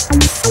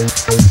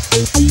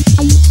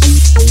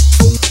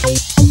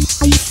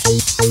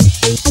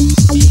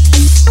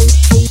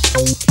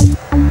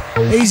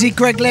 Easy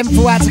Greg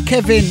Lenthal, out to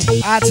Kevin,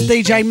 out to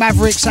DJ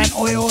Maverick saying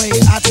oi oi,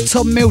 out to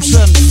Tom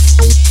Milson,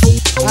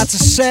 out to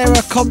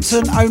Sarah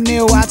Compton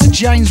O'Neill, out to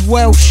James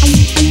Welsh,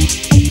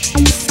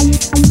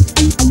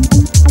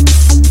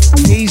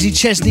 Easy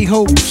Chesney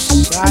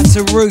Hawks, out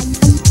to Ruth,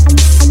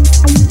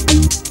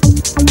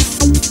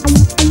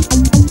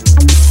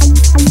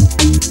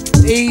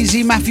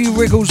 Easy Matthew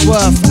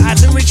Wrigglesworth, out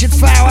to Richard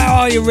Fowl,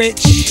 how are you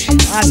Rich,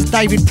 out to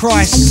David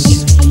Price,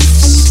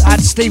 out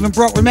to Stephen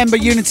Brock. Remember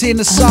Unity in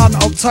the Sun,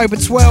 October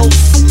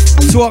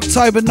 12th to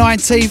October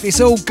 19th.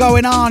 It's all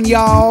going on,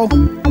 y'all.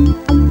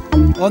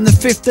 On the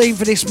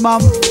 15th of this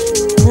month,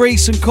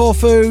 Greece and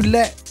Corfu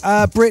let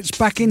Brits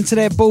back into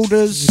their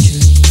borders.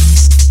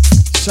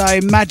 So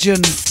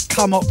imagine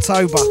come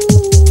October,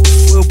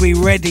 we'll be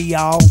ready,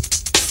 y'all.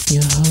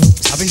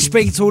 I've been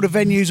speaking to all the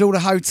venues, all the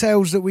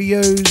hotels that we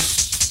use.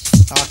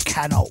 I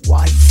cannot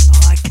wait.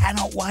 I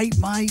cannot wait,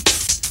 mate.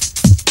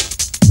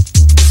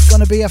 It's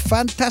going to be a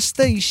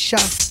fantastic show.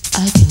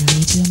 I can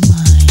read your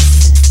mind.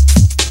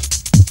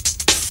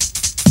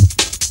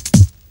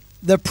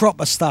 The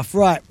proper stuff.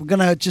 Right, we're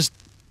going to just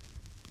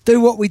do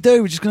what we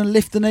do. We're just going to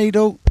lift the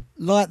needle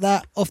like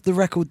that off the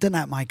record. Didn't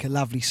that make a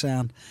lovely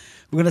sound?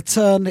 We're going to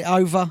turn it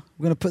over.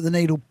 We're going to put the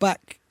needle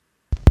back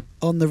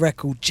on the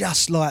record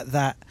just like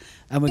that.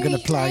 And we're going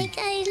to play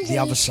the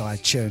other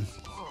side tune.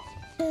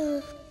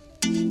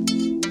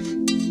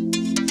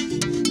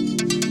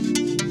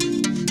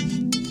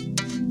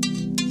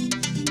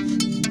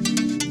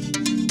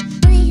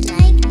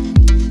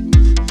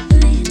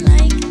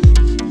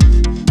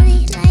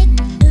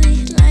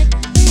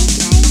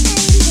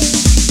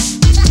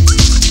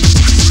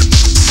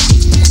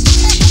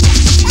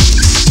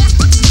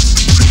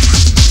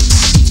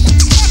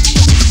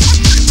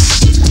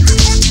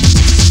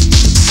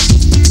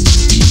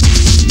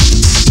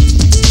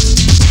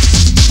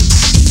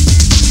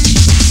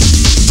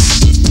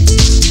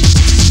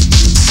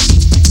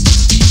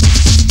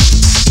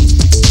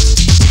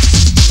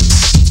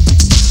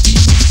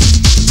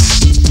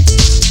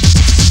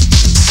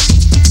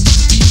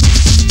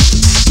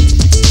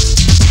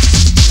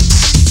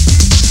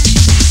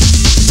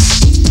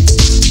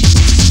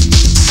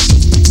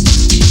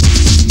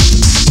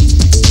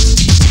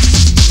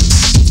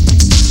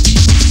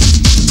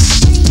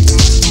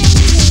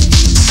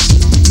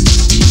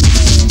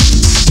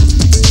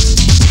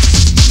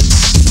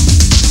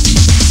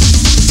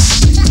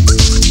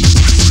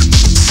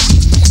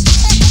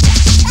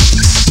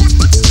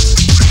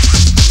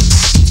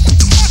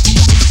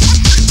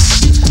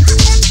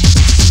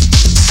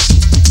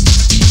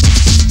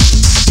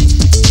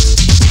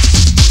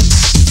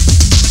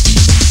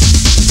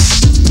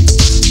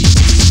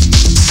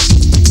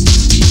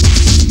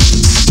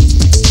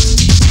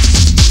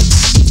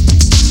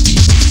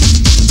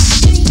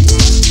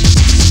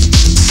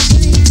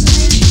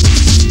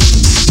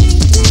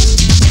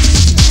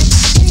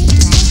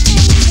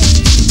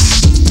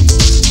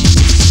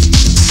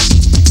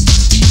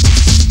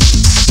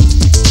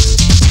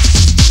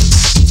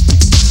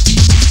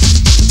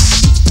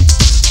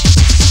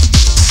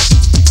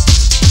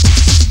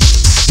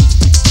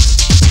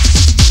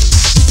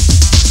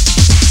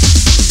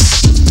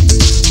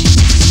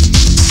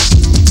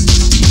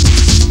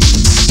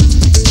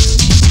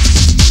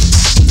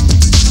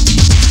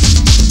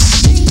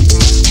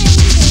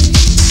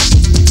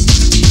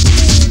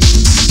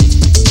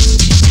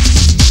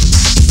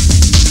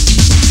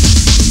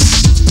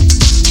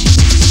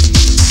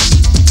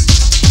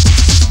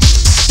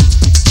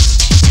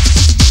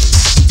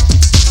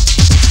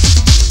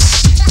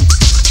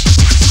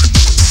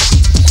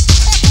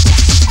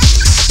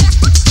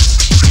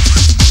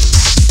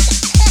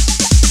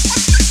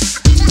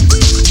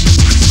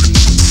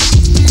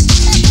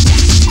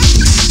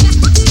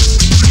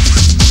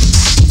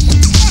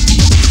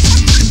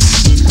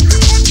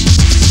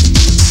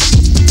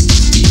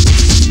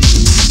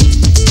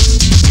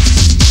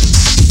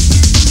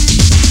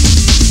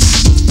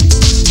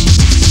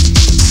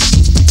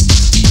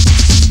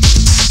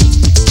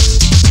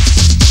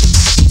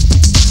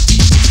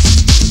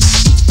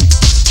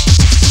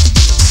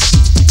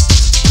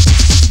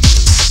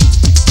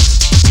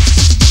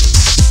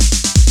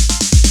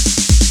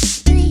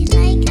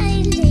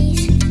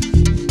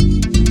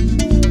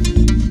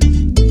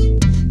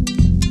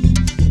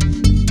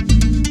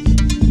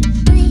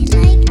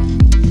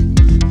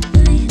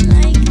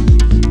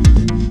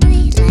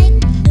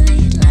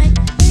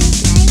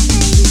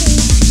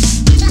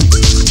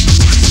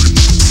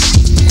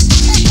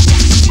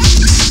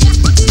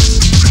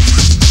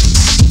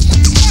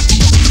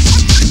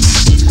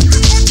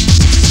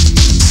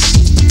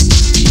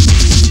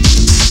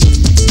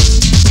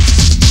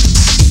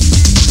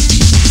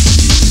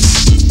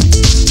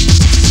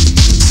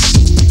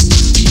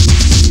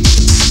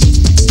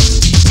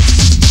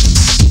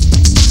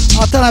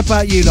 don't know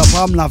about you lot,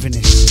 but I'm loving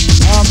this.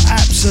 I'm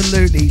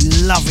absolutely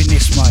loving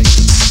this, mate.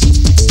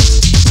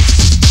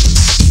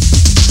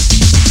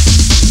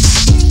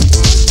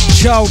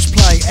 Charles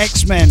Play,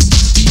 X-Men.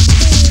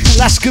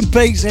 Laskin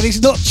Beats, and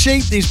it's not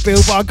cheap, this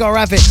bill, but I gotta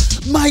have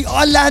it. Mate,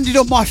 I landed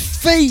on my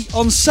feet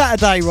on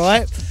Saturday,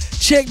 right?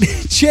 Check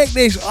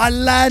this. I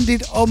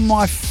landed on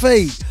my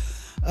feet.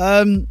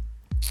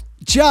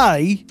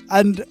 Jay,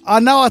 and I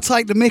know I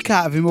take the mick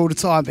out of him all the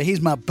time, but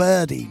he's my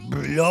birdie,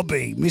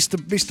 Blobby, Mr.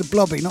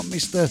 Blobby, not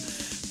Mr.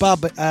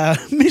 Bubby,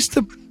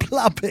 Mr.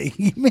 Blubby,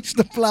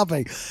 Mr.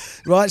 Blubby.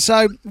 Right,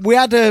 so we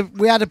had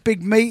a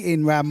big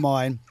meeting round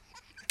mine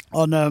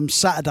on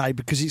Saturday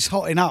because it's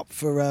hotting up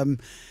for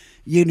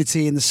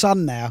Unity in the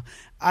Sun now,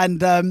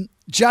 and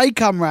Jay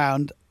come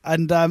round.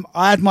 And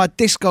I had my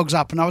Discogs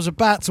up and I was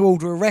about to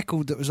order a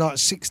record that was like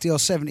 60 or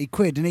 70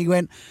 quid. And he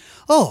went,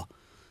 "Oh,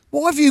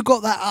 why have you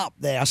got that up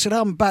there?" I said,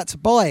 "I'm about to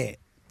buy it."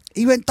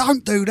 He went,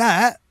 "Don't do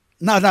that."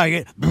 No,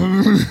 he went,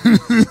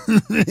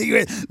 he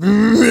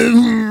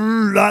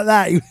went like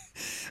that.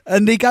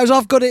 And he goes,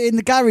 "I've got it in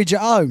the garage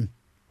at home."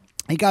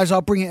 He goes, "I'll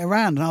bring it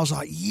around." And I was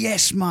like,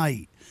 "Yes,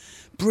 mate.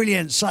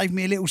 Brilliant. Saved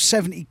me a little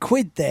 70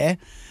 quid there."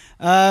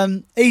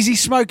 Easy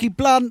Smoky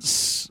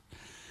Blunts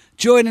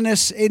joining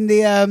us in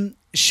the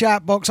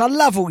shout box. I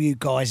love all you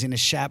guys in the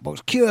shout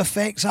box.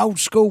 QFX, Old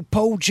School,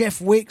 Paul,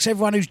 Jeff Wicks,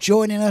 everyone who's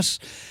joining us.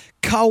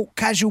 Colt,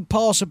 Casual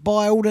Passerby,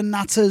 all the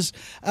nutters.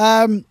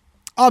 I'm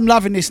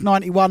loving this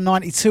 91,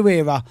 92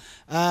 era.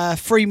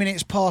 3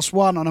 minutes past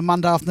 1 on a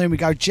Monday afternoon. We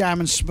go Jam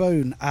and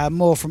Spoon.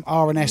 More from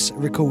R&S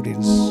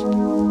Recordings.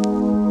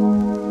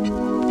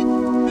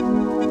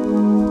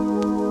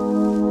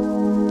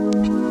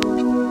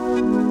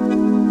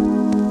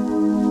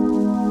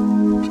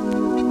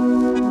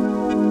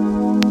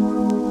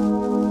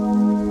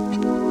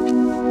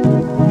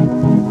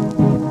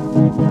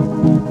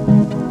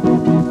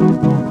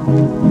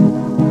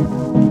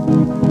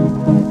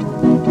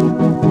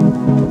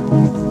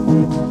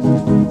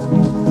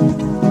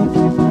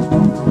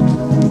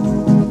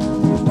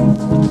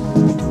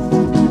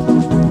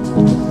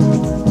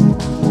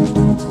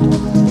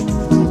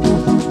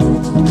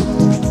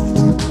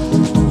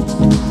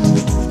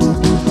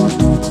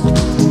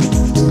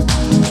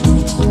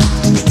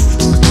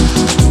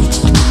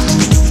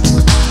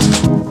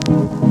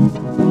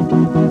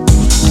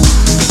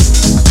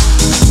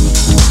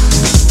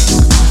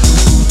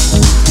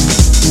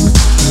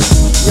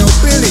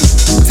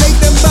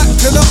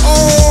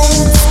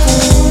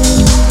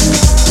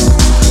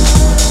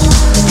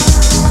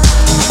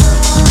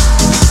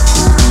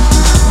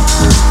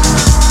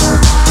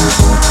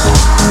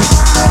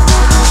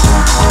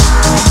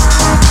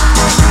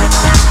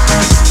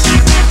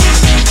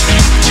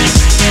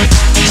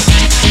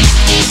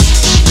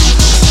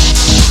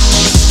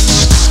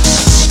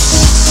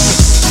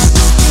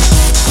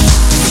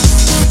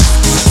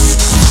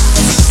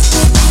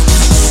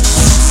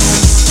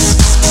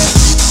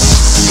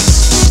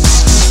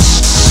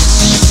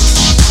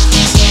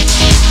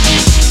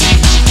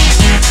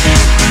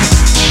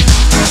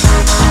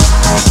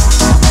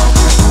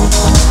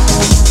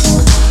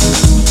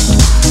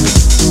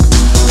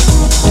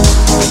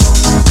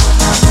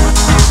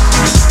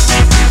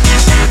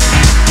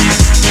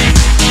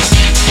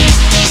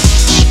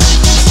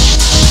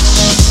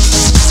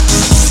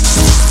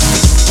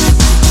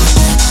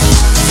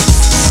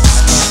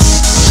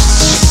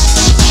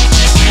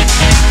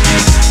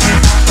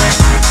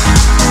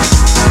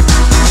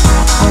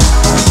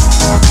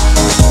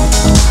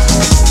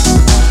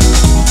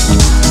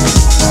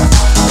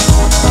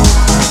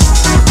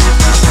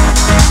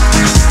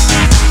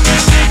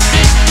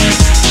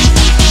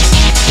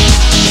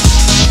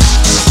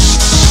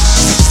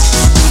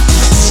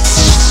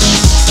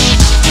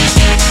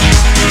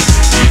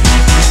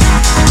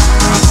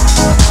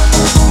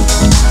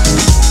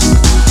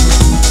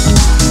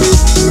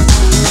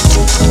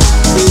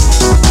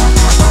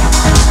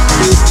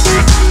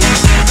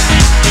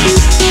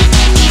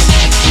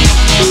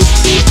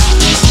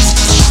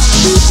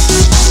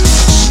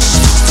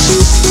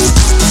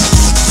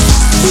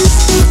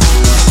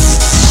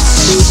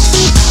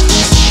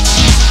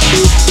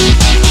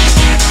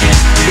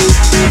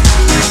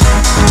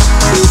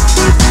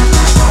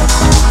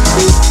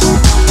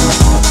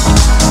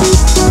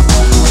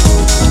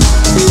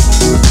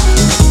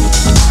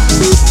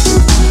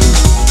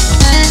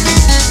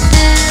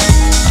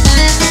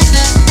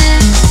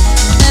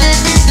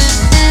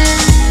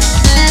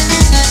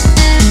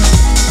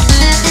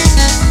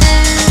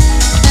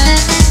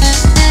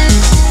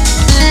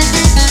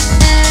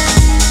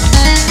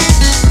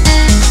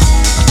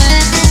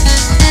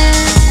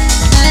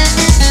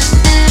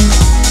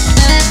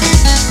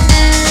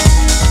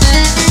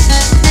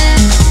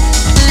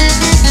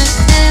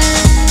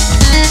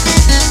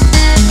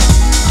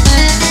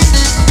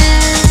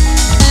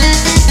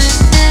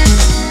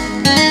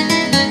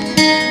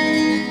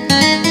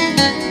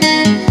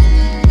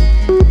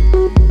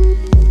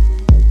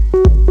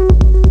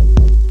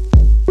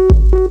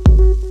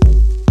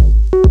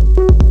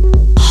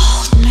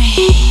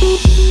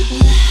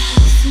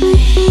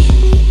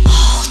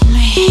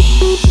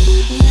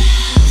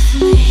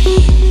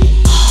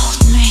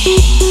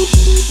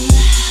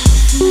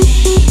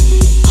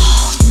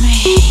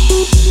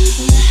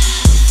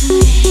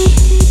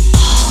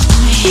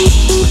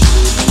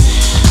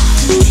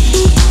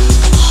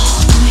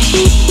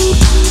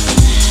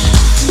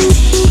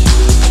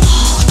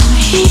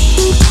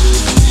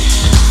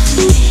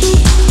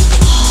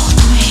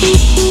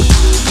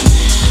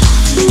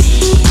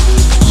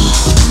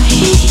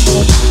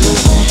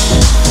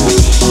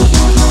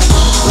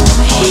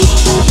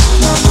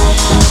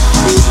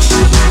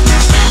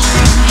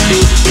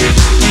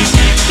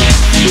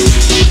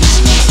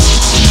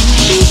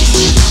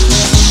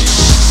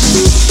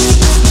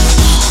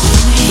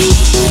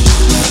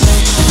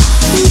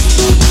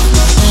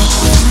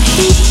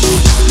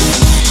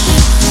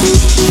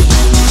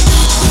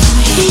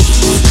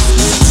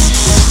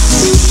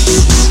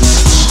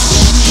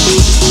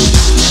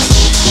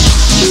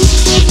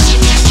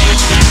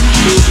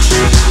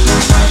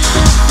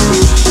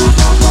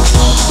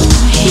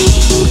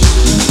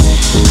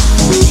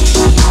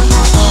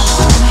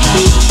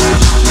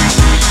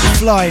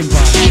 Flying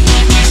Boat.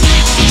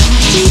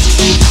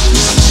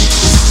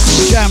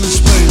 Jam and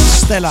Spoons,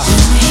 Stella.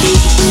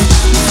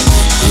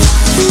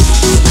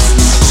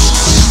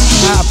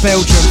 Out of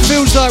Belgium.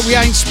 Feels like we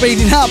ain't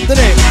speeding up, doesn't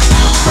it?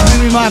 I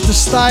think we might have to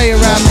stay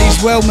around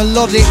these well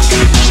melodic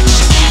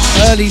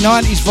early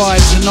 90s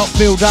vibes and not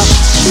build up.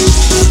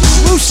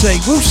 We'll see,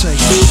 we'll see.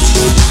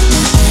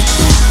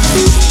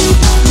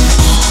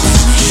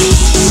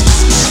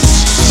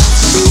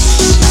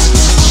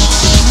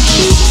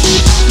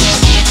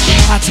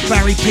 Out to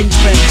Barry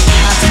Pinchbeck,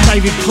 out to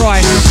David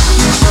Price.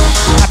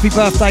 Happy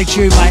birthday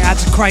to you, mate. Out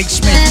to Craig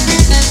Smith.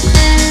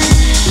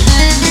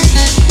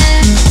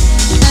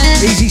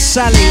 Easy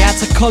Sally, out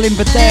to Colin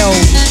Bedell.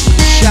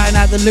 Shouting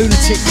out the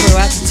Lunatic Crew,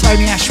 out to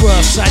Tony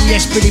Ashworth, saying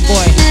yes, Billy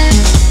Boy.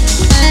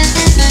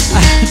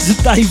 Out to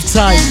Dave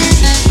Tate.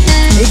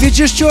 If you're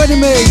just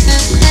joining me,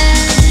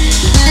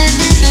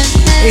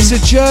 it's a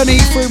journey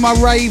through my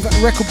rave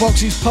record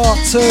boxes part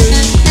 2.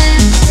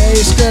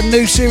 It's a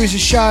new series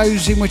of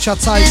shows in which I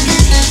take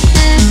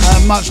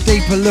a much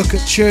deeper look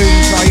at tunes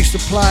I used to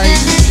play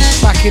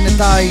back in the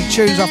day,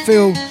 tunes I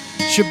feel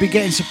should be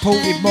getting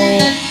supported more,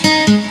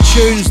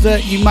 tunes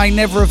that you may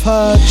never have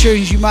heard,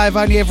 tunes you may have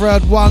only ever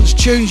heard once,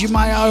 tunes you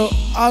may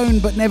own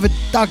but never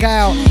dug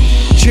out,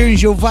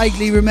 tunes you'll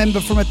vaguely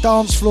remember from a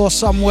dance floor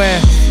somewhere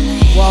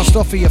whilst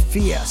off of your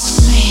fears.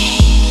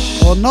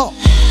 Or not.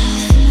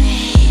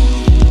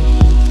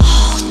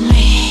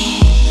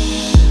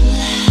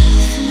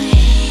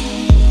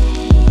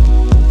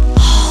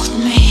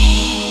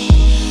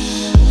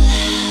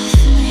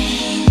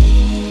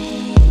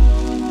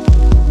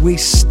 We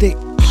stick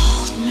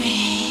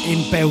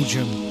in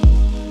Belgium.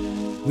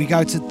 We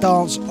go to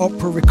Dance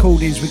Opera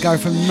Recordings. We go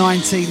from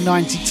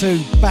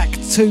 1992 back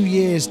 2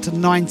 years to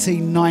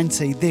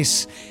 1990.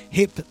 This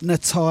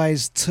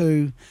hypnotised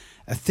to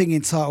a thing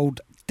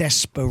entitled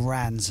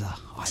Desperanza.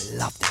 I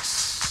love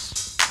this.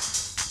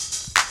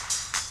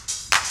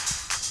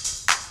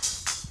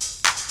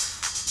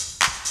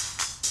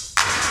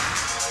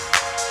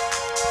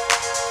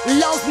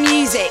 Love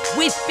Music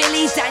with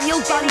Billy Daniel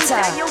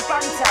Bunter.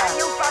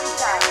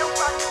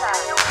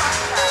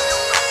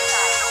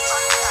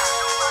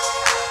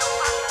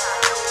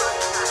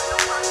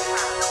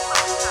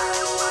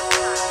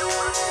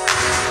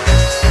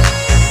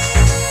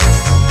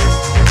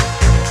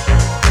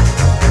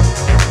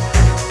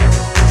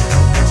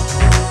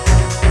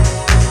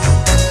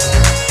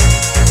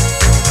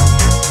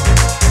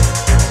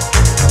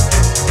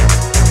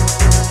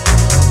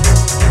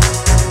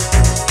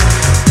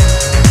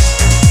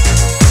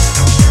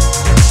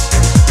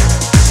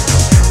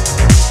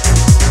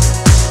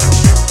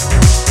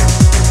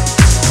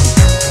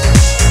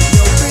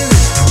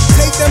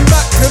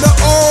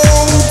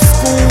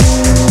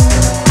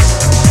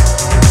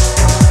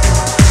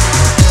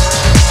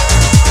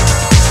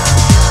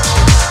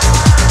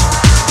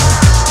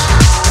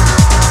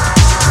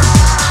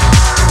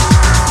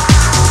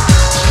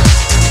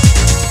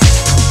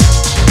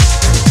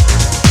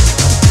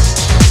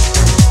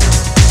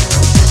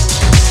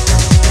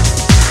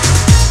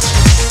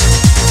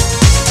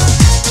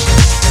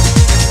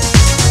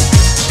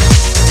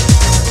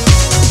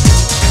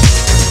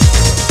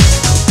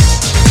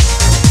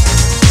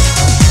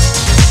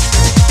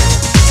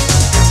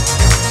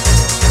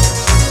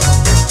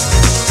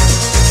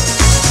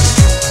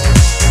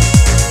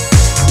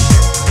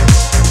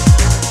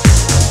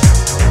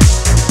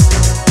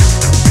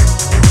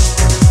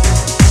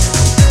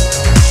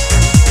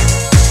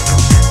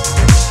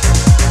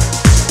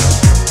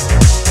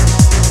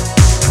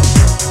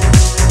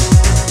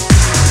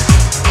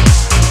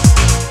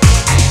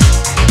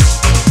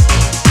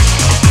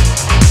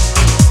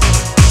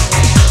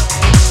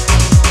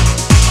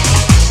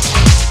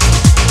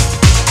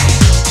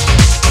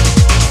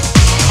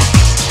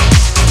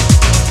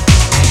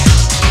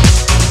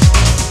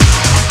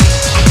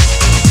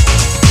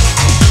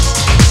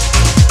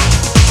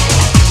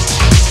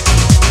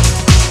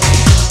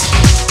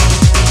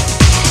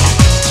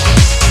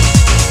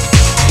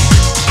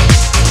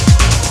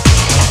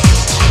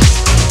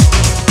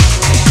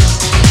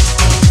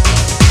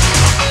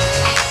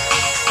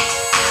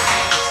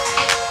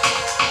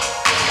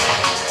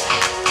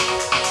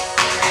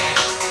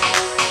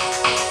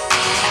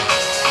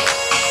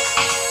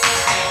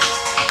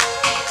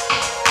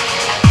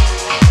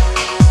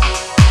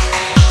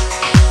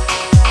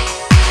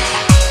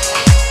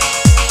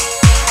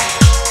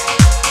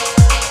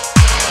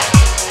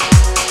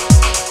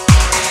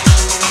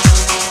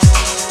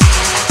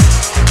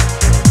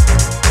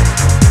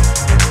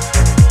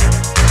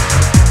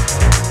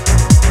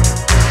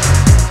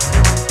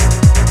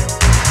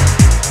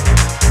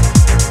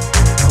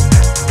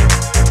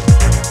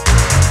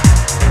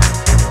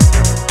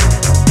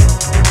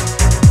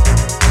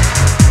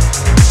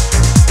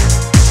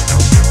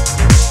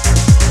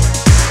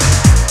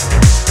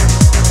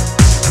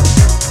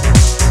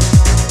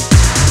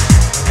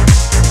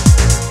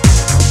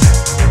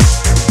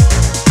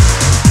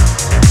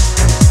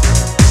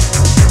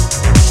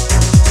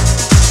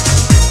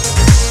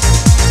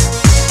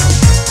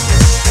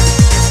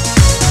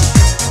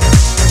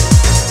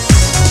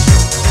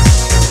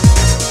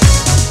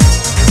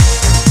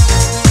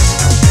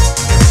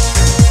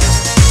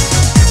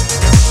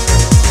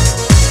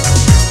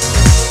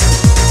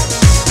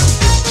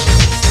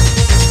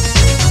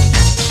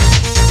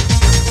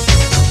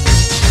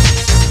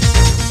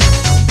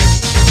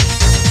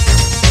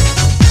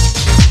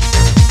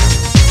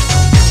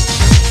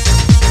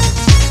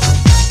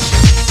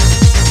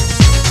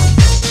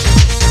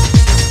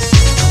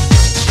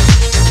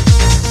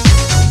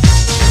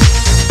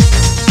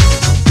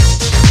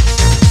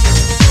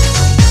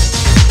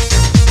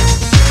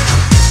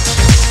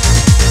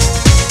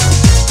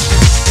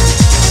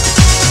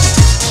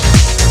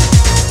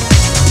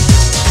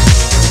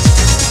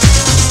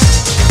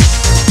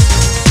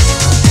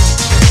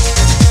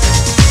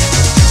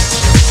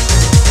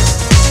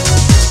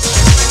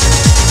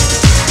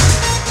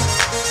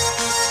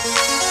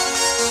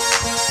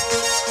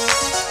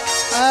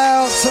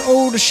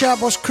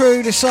 Shoutbox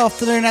crew this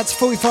afternoon. That's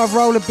 45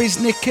 Roller,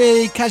 Biz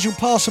Nicky, Casual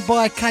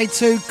Passerby,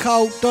 K2,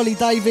 Colt, Dolly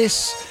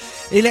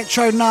Davis,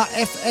 Electro Nut,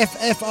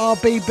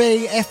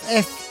 FFFRBB,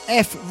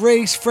 FFF,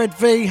 Reese, Fred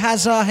V,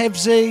 Hazard,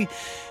 Hevzy,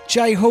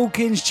 Jay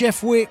Hawkins,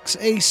 Jeff Wicks,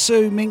 E.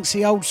 Sue,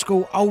 Minxie, Old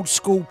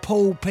School,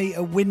 Paul, Peter,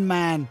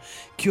 Winman,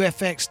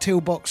 QFX,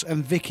 Tillbox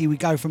and Vicky. We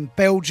go from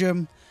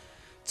Belgium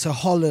to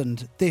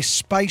Holland. This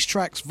Space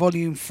Tracks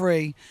Volume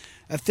 3,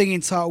 a thing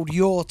entitled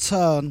Your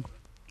Turn.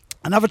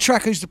 Another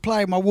track I used to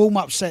play in my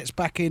warm-up sets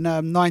back in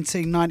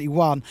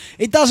 1991.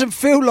 It doesn't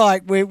feel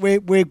like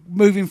we're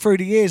moving through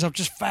the years. I've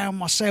just found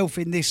myself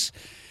in this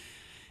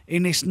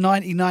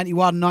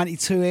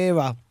 1991-92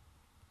 era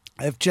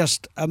of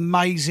just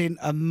amazing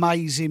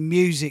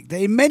music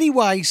that in many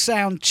ways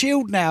sound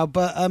chilled now,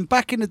 but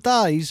back in the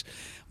days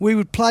we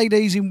would play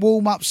these in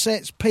warm-up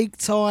sets, peak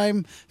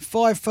time,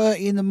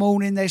 5:30 in the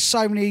morning. There's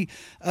so many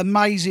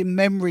amazing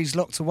memories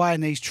locked away in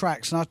these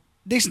tracks. And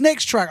this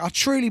next track, I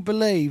truly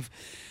believe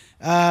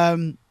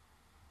that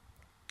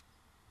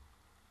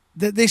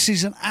this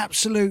is an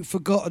absolute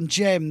forgotten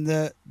gem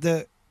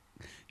that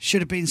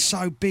should have been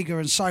so bigger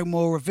and so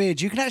more revered.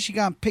 You can actually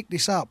go and pick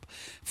this up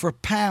for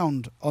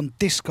 £1 on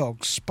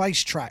Discogs.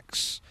 Space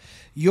Tracks,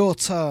 Your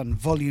Turn,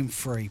 Volume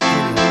 3.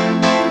 Brilliant.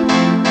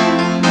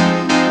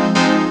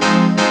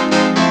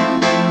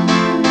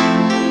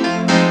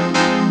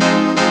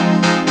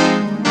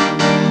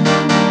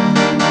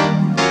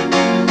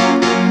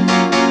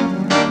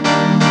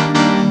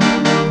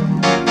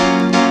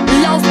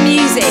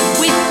 Music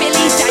with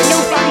Billy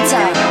Daniel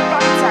Bunter.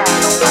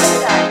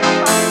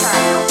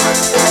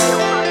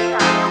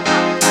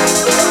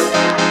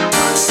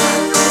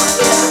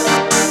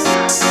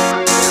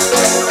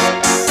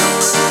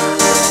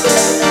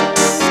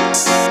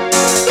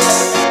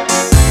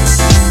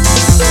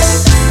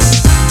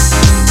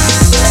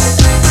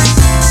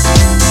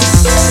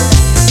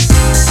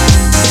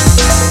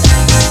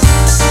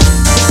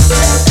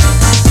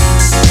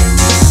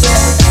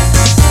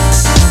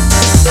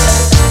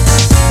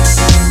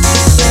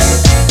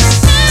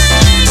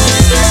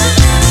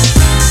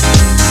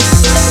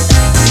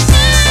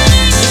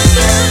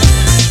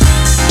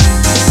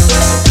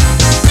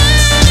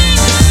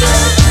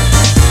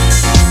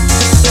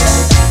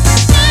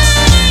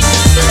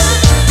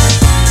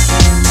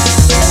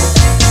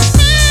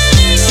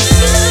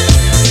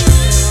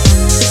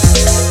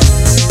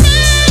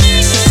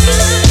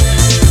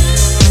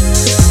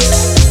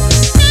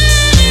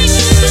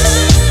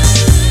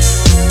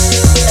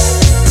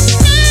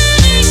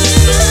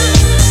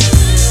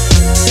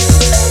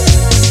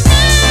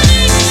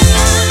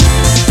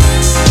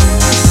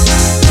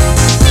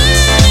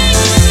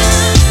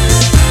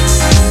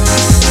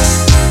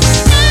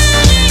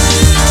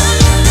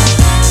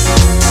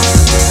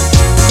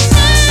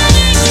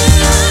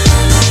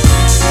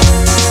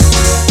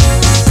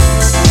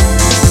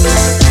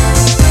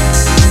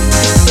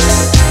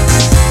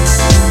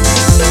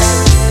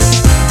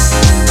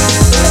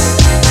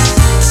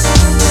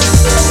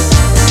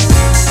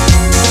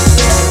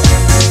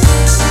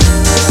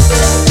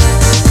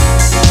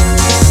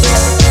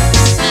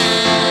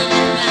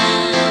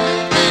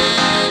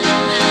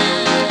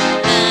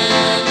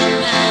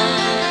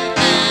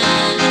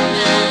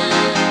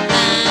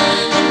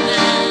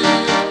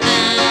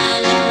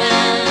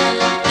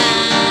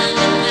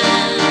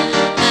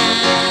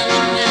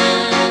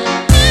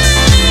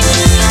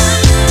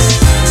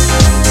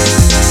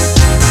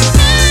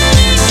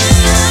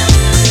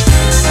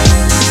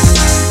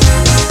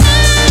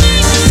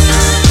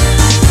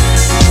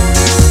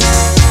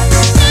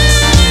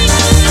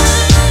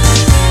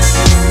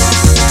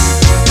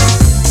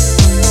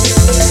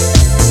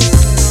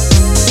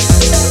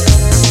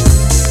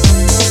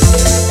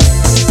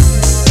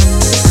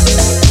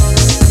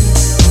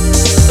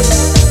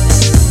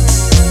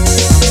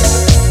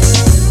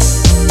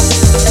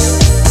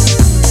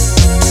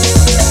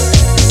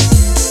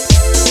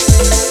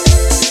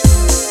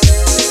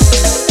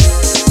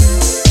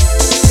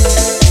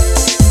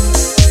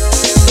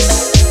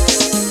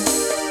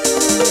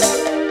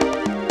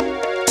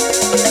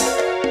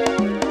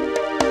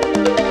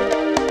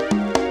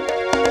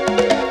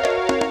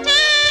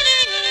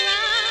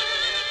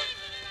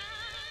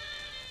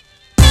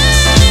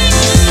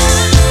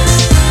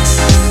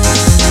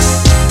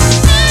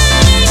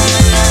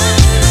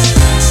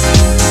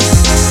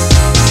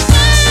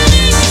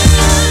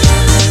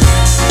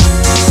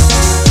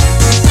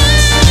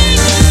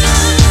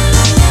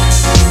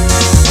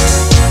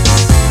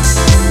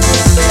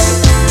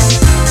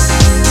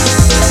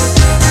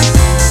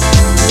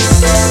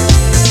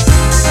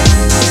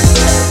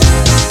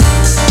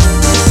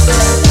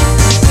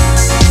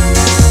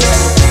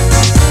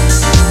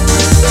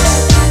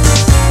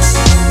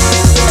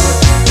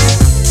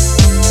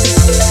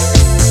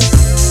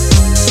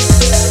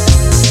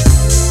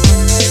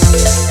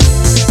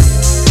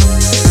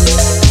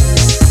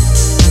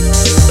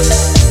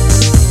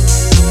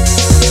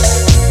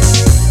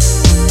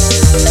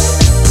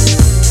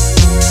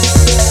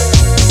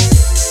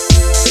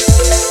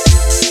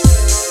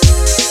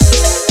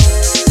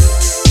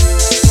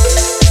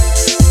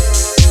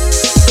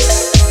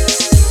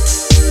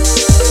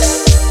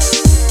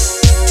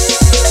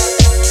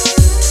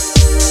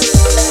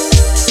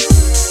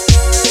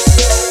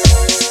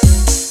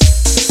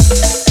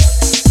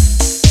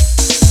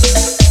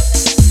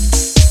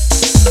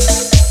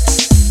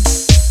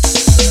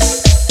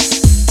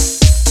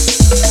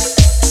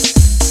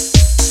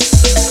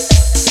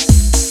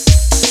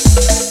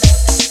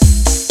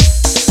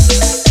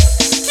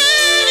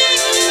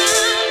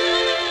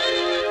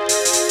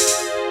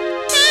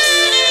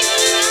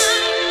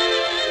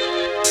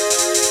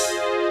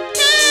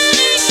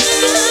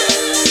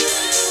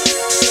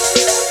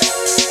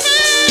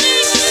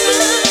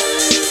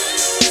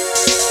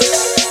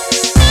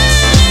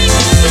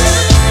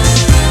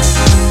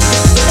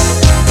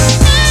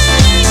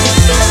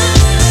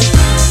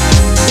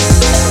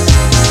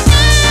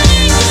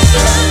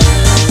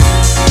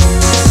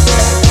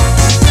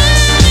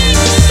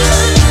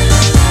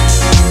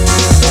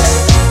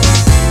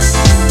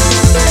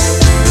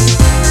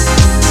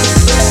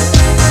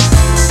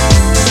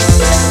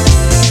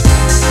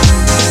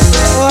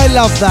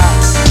 love that.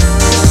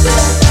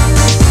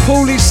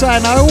 Paul is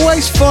saying, I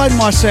always find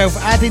myself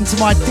adding to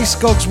my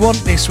Discogs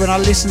want list when I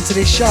listen to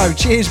this show.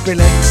 Cheers,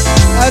 Billy.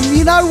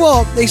 You know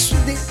what?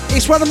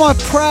 It's one of my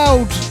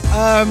proud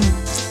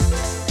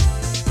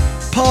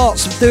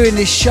parts of doing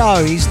this show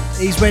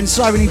is when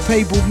so many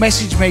people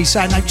message me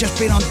saying they've just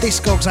been on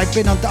Discogs, they've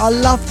been on... I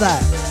love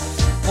that.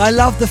 I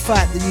love the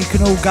fact that you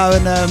can all go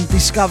and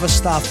discover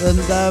stuff. And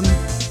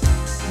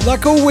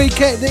like all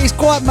weekend, it's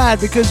quite mad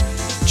because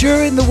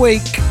during the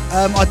week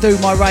I do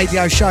my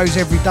radio shows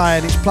every day,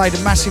 and it's played a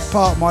massive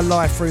part of my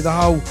life through the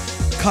whole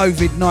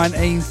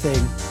COVID-19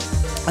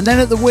 thing. And then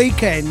at the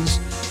weekends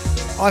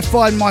I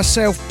find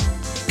myself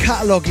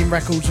cataloguing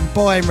records and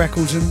buying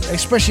records, and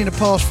especially in the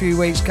past few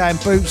weeks going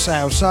boot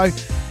sales. So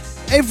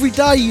every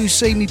day you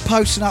see me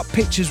posting up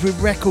pictures with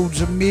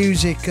records and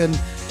music, and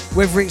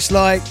whether it's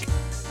like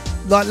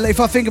if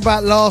I think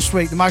about last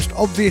week, the most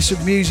obvious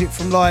of music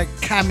from like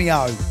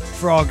Cameo,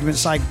 for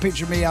argument's sake, a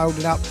picture of me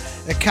holding up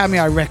a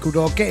Cameo record,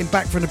 or getting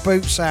back from the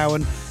boot sale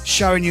and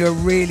showing you a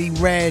really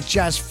rare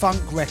jazz funk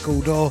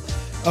record, or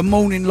a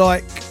morning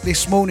like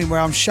this morning where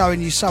I'm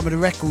showing you some of the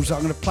records that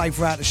I'm going to play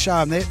throughout the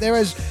show. And there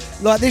is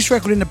like this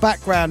record in the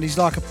background is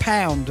like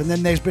 £1, and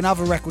then there's been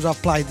other records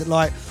I've played that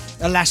like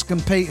Alaskan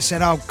Pete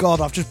said, oh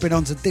God, I've just been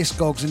onto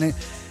Discogs, and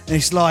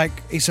it's like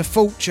it's a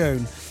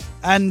fortune.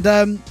 And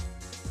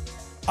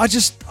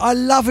I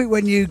love it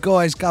when you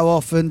guys go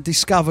off and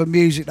discover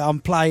music that I'm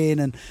playing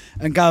and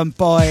go and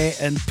buy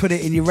it and put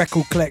it in your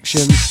record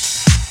collection.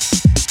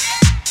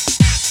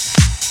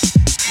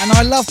 And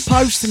I love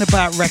posting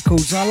about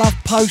records, and I love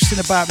posting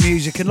about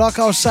music. And like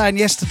I was saying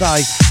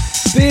yesterday,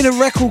 being a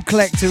record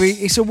collector,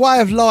 it's a way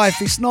of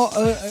life. It's not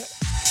a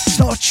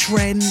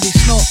trend.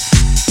 It's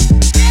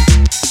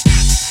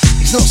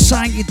not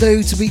something you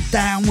do to be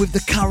down with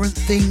the current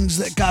things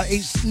that go.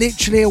 It's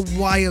literally a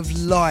way of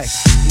life.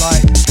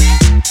 Like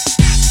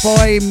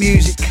buying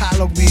music,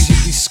 catalogue music,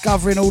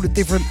 discovering all the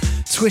different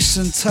twists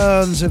and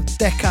turns of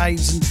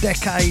decades and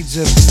decades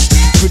of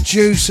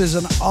producers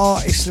and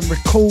artists and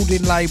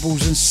recording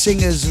labels and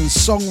singers and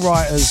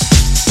songwriters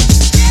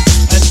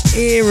and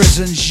eras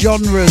and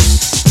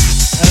genres,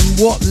 and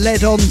what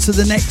led on to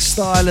the next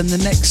style and the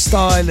next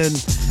style.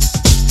 And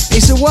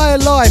it's a way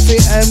of life,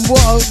 and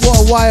what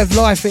a way of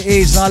life it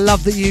is. And I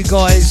love that you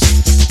guys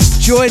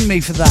join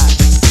me for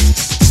that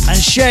and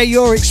share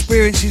your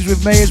experiences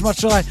with me as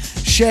much as I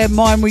share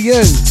mine with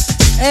you.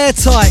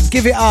 Airtight,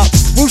 give it up.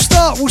 We'll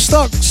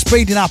start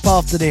speeding up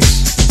after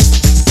this.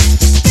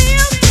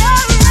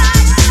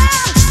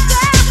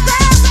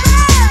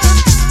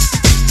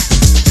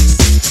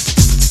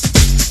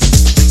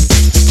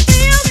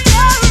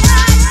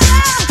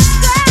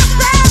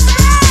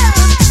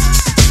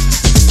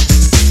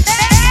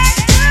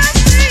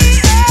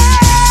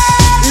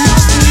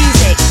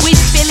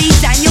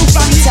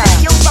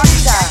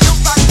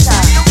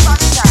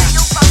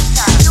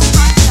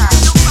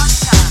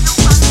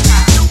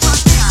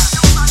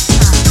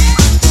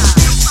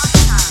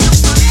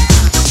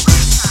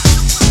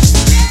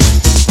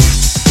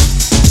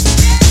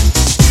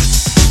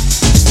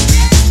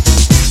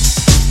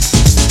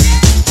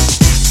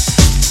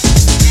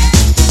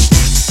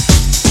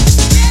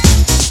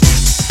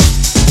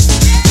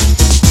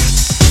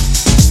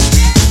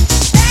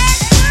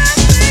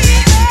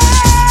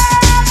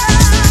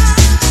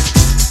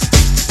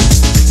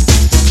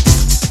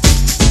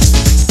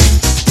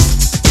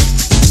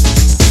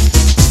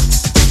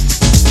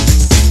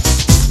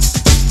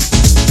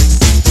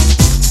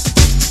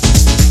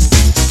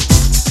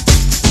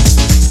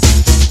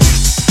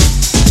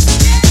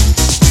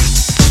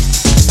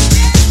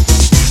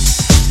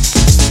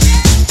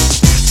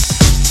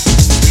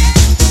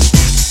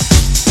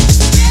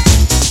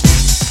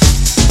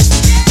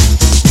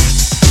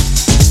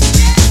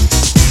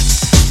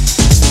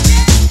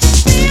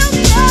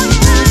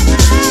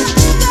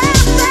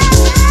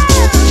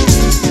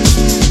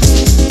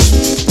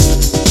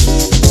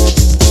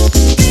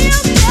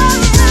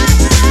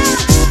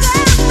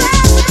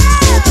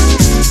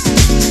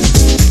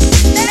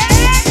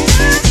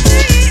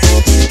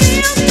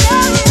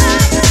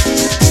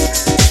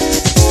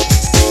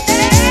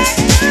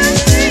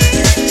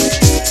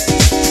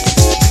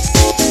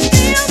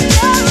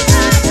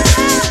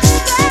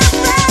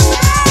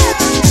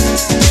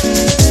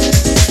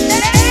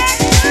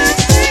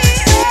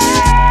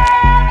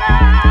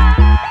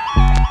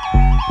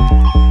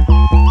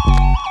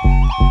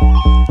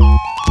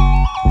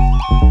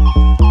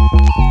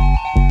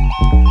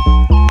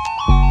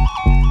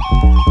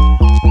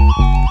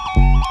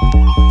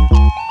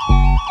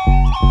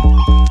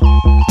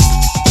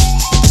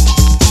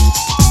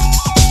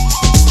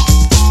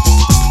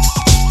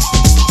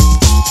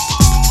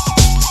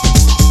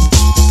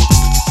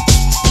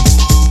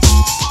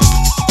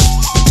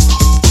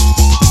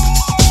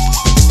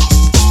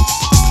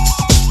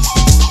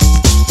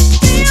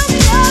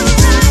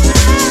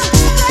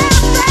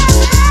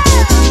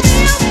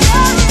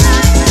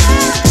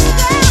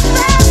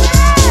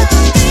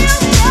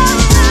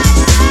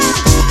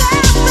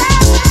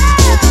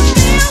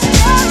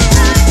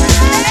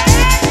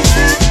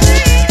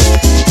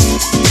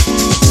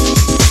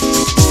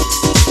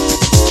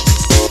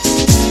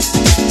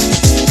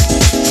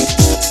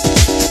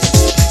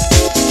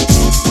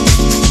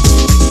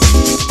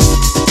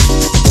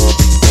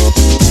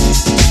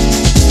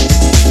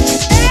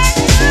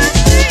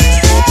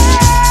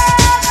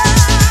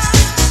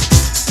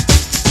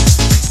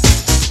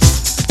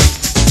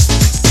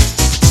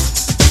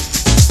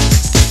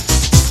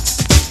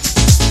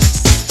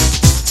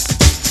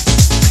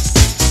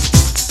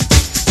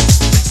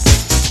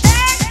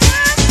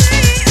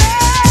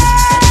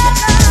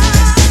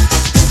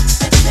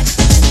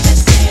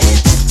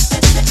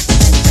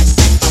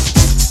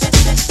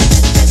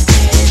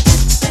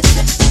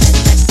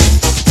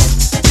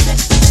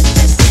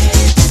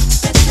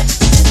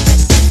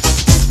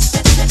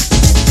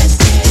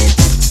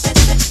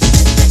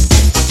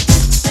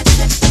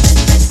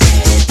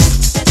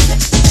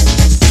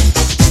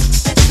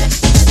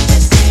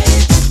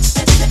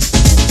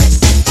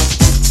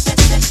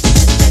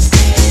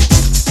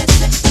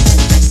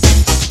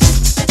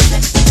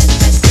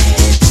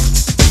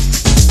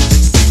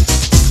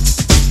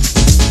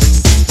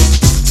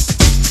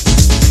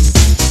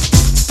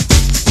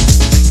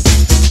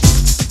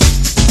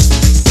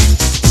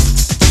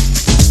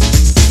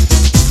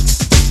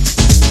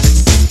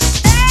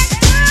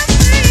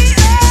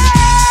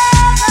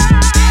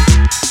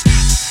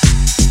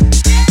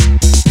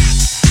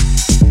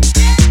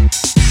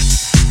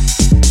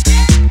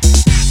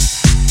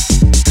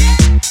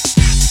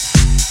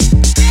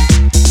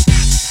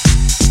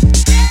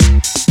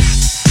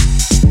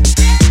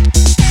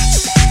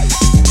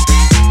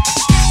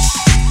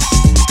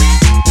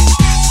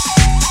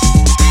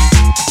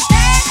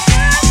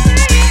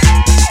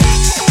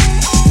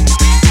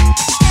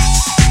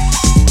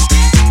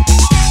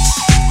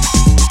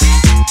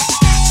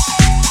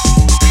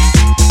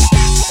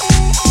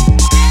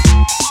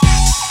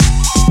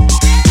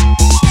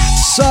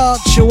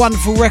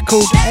 wonderful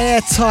record,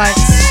 Airtight,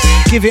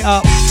 Give It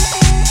Up.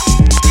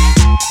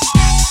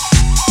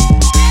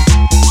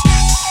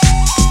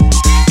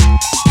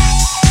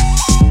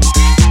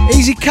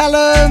 Easy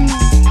Callum,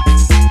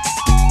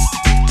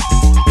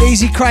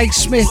 Easy Craig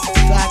Smith,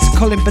 that's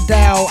Colin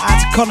Bedell,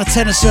 that's Connor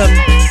Tennyson.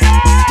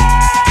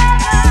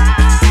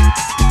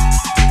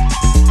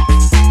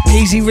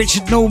 Easy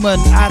Richard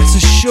Norman, that's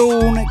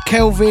Sean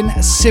Kelvin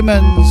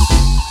Simmons.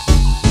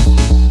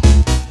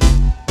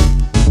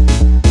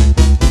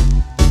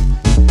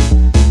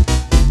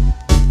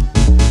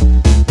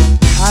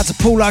 Out to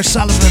Paul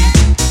O'Sullivan,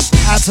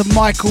 out to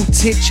Michael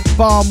Titch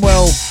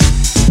Barnwell,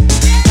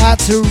 out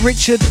to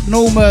Richard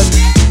Norman.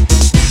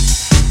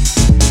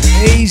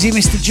 Easy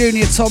Mr.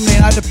 Junior Tomlin,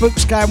 out the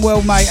book's going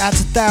well, mate. Out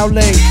to Dale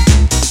Lee.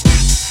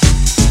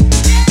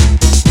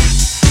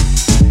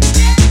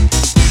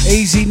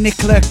 Easy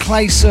Nicola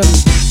Clayson,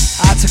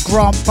 out to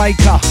Grant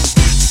Baker.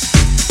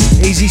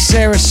 Easy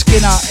Sarah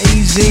Skinner,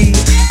 easy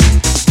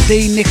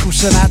Dean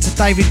Nicholson, out to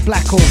David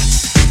Blackall.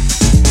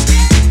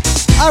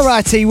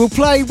 Alrighty, we'll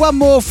play one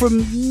more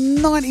from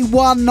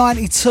 91,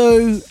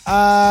 92,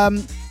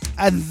 and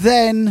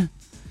then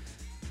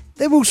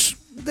we'll.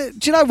 Do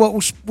you know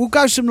what? We'll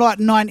go some like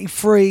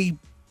 93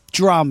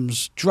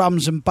 drums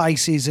and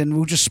basses, and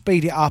we'll just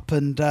speed it up,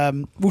 and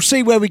we'll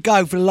see where we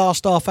go for the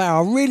last half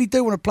hour. I really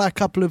do want to play a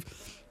couple of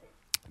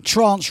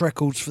trance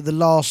records for the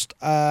last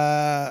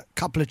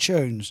couple of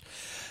tunes.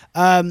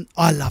 I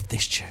love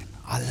this tune.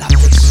 I love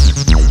this.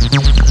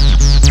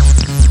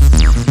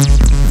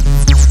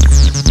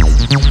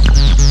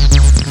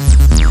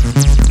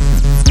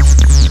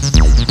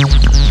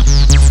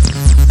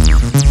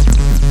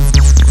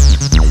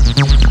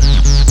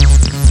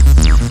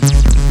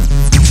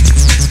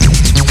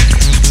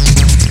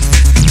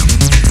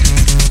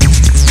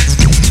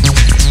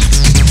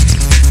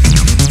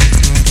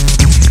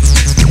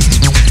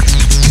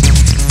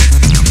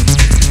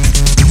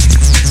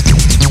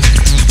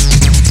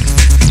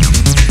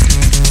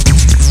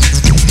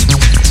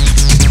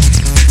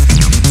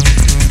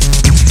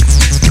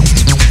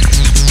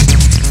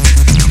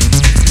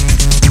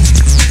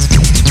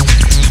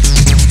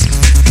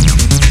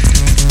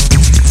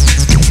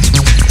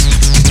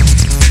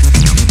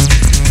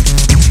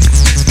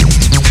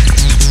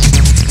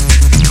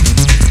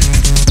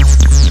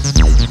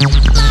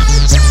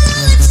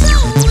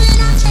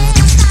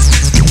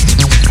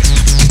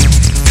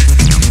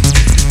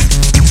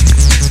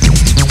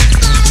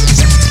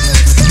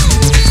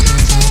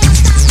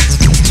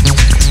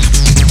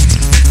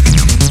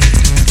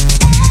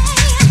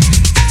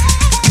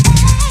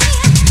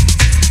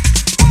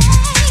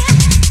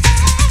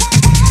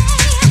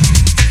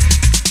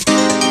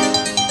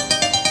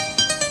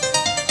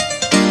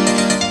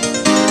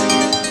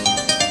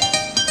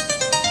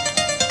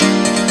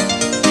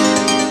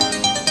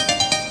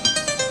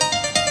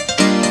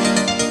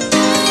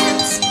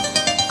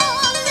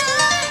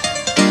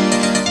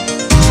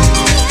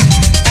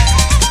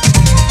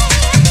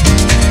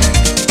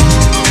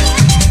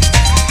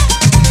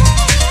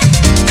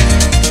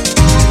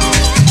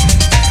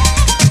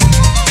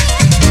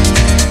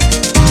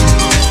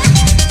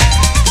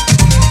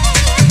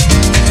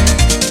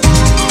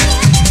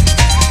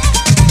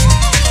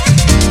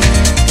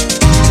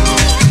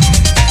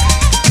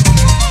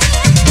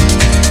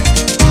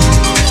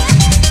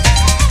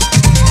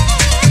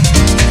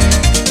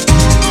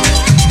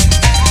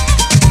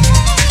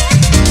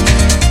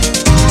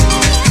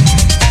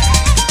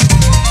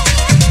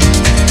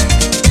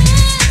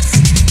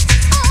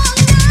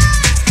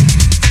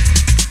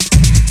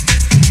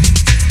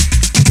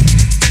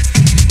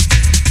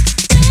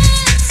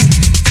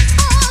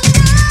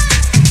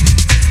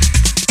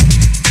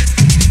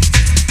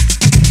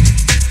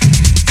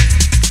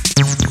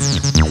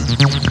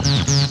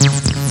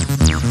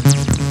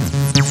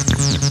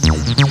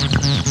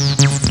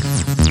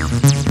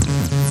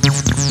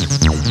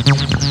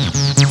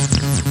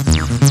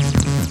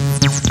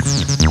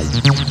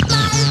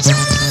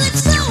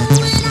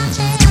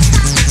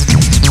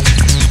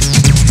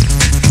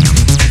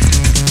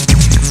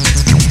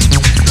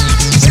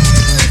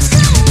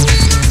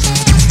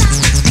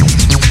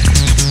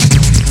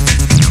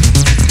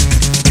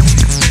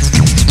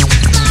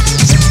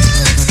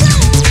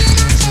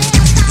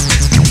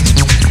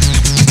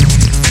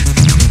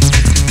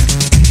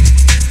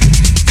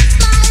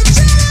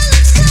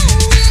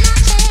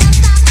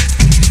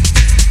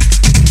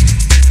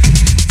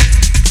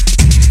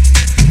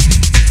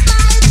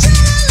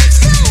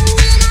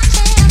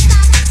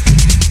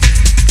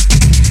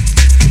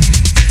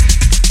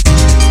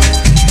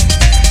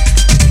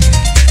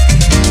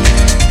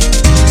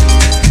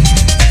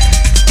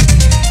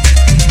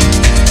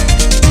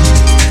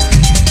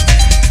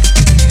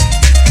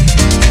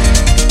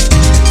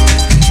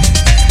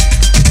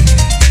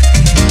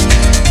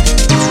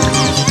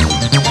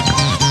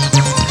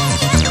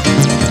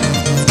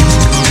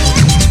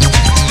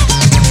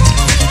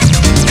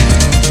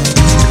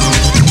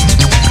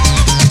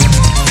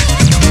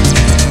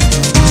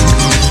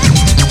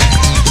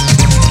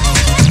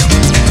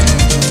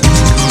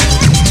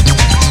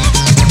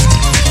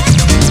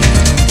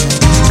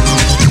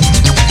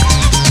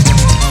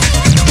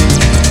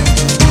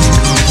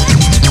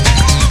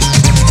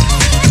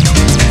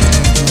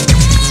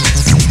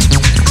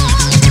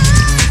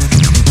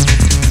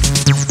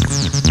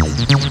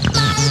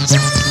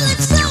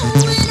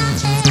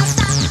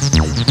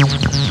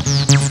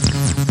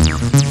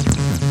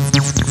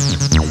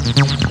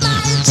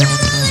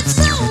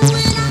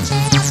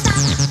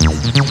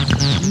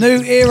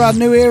 New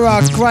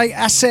era, great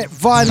asset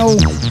vinyl.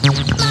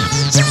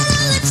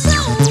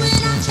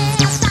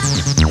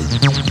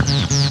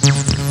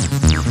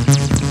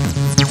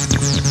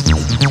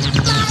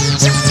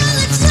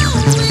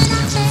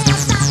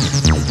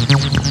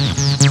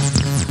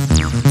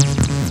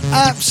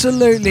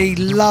 Absolutely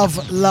love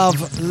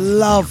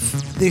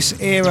this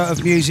era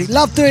of music.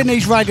 Love doing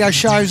these radio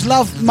shows.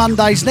 Love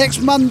Mondays. Next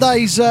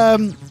Monday's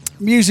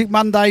Music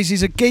Mondays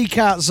is a geek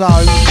out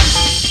zone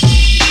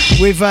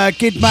with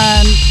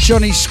Gidman,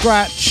 Johnny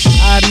Scratch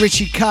and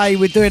Richie K.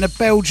 We're doing a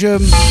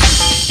Belgium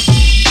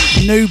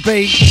new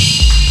beat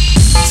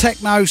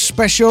techno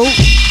special.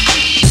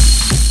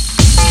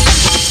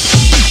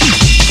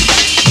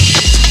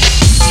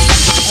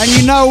 And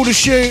you know all the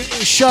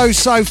shows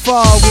so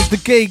far with the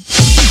geeks,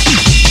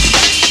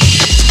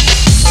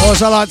 or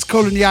as I like to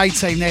call them, the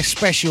A-team, they're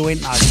special,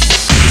 ain't they?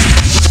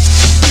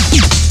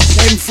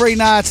 Them three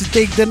know how to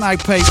dig, don't they,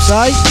 peeps,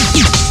 eh?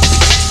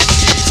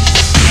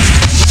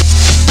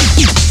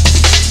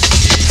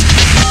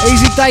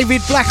 Easy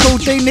David Blackall,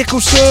 Dean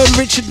Nicholson,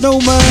 Richard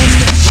Norman,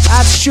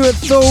 Ad Stuart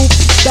Thorpe,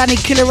 Danny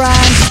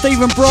Killoran,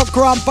 Stephen Brock,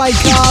 Grant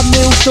Baker,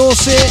 Neil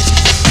Dorset,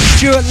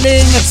 Stuart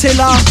Ling,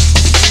 Attila.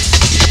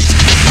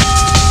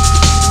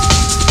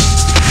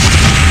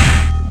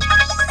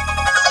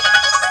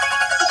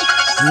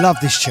 Love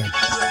this tune.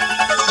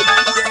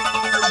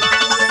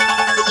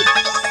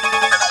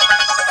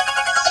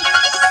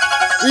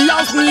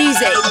 Love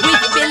music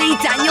with Billy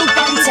Daniel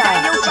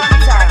Bunter.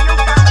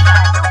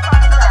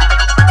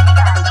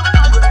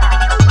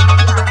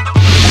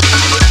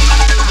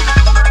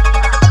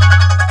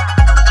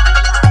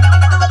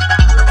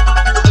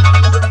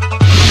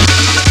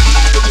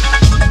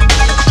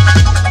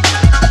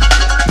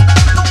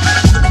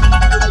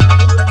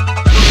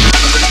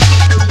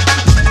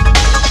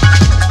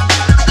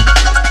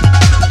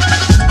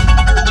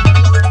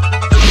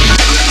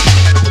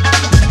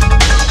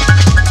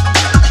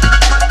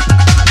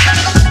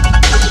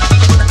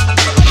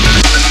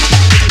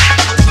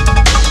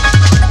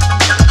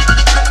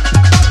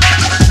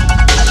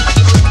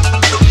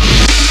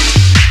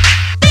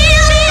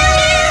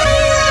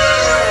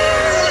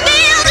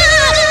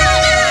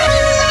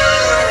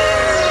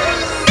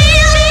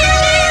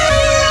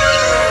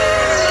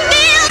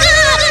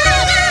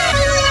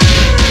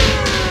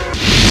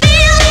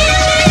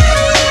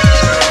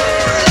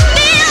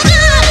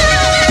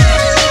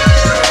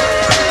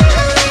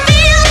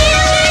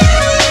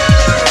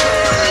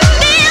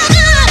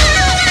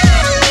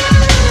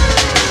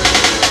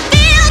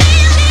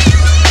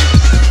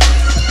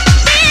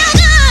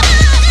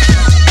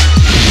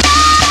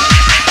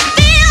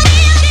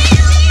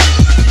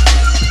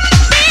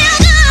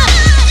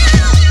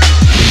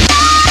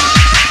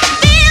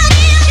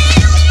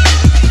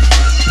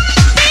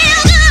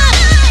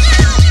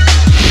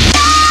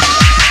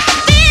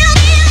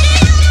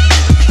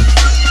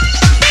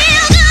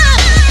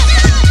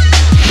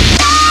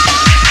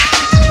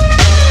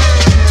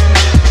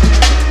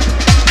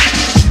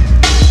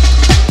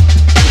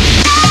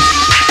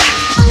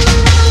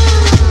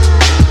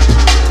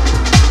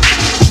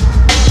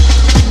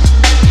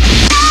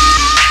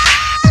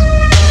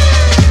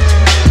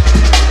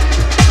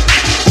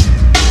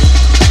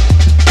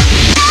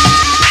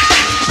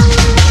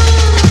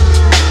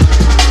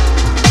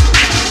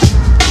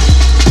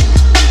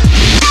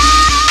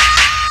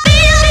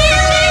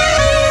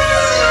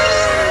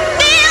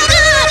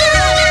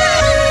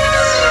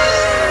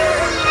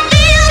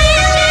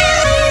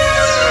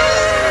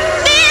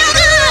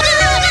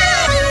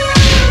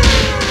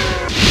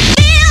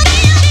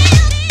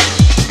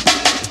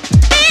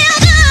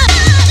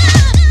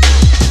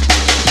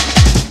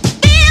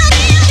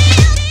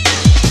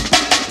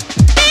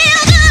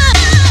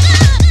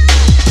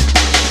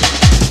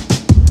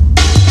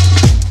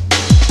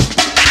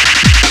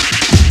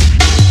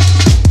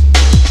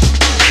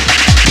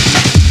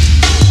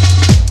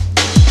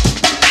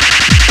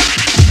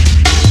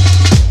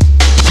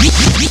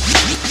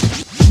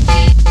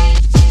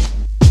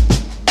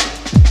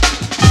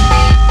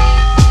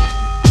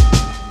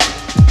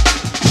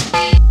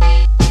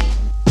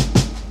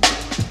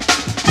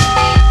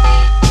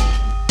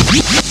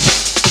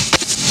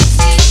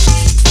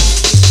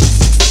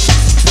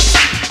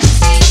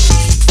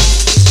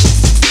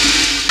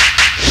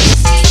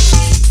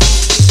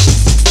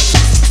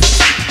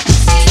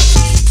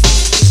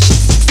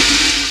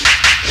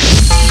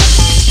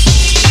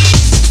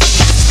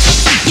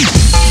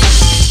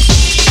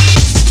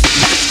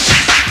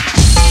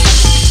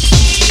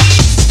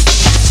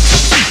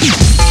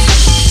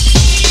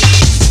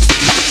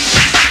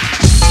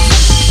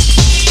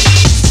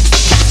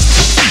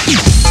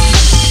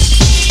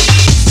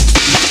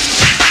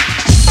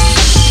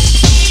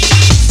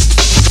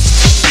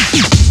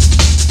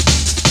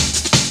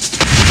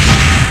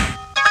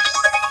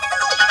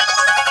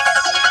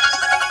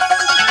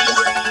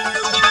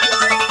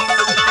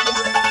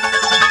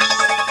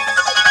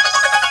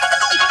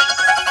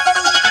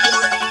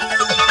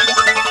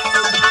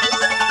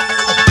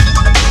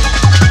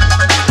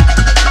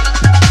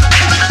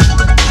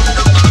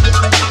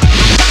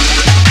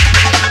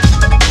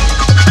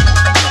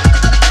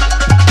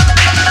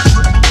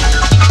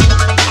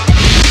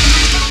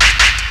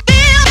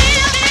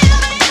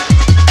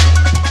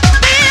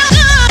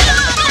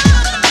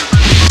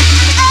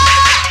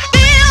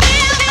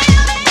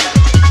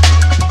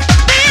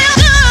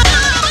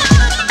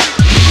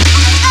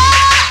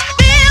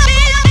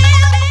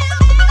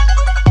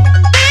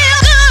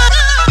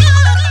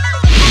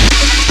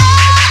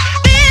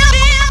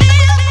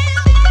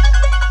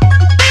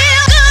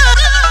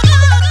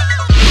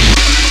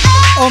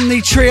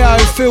 Omni Trio,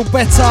 Feel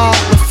Better,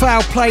 the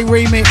Foul Play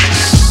remix.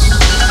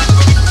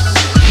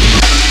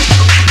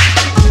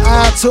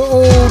 To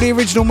all the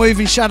original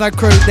Moving Shadow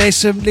crew, there's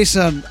some,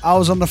 listen, I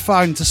was on the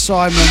phone to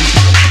Simon,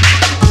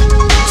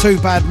 Too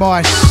Bad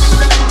Mice,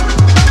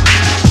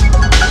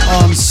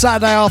 on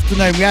Saturday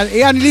afternoon.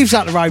 He only lives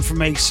up the road from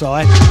me, Si,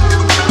 and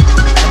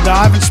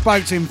I haven't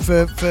spoke to him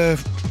for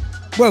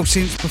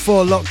since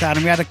before lockdown,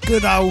 and we had a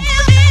good old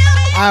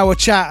hour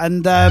chat,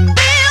 and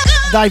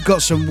they've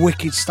got some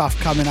wicked stuff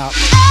coming up,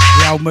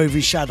 the old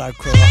Moving Shadow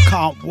crew. I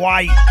can't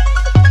wait.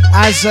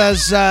 As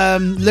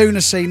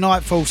Lunacy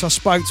Nightfalls, I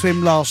spoke to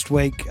him last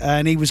week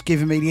and he was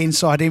giving me the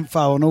inside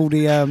info on all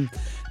the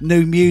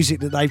new music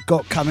that they've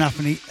got coming up,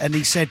 and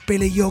he said,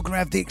 Billy, you're going to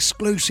have the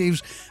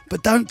exclusives,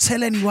 but don't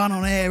tell anyone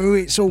on air who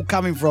it's all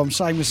coming from.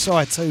 Same with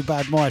Si, Too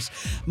Bad Mice.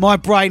 My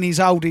brain is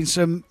holding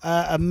some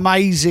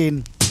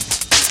amazing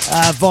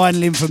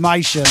vinyl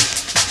information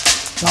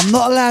that I'm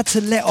not allowed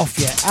to let off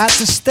yet. Out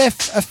to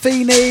Steph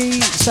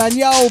Affini saying,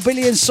 yo,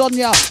 Billy and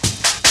Sonia.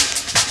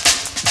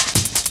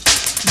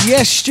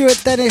 Yes,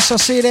 Stuart Dennis, I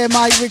see you there,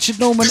 mate. Richard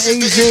Norman, this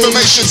easy. Is the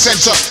Information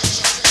Centre.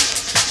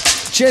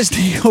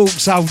 Chesney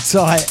Hawks, hold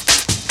tight.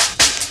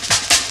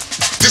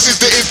 This is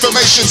the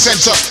Information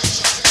Centre.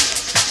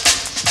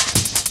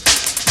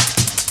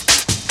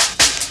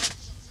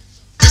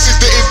 This is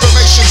the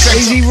Information Centre.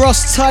 Easy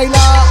Ross Taylor.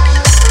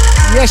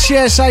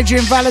 Yes,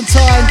 Adrian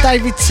Valentine,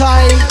 David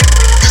Tay,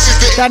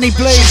 Danny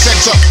Bleed.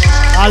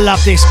 I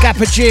love this.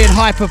 Gapper G and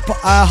Hyper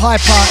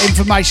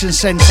Information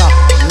Centre.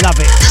 Love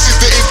it. This is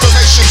the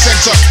Information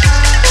Centre.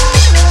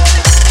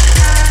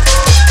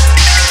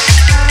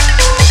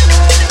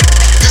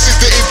 This is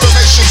the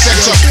Information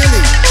Centre. Yo,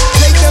 Billy,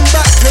 take them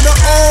back to the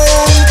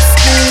old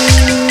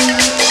school.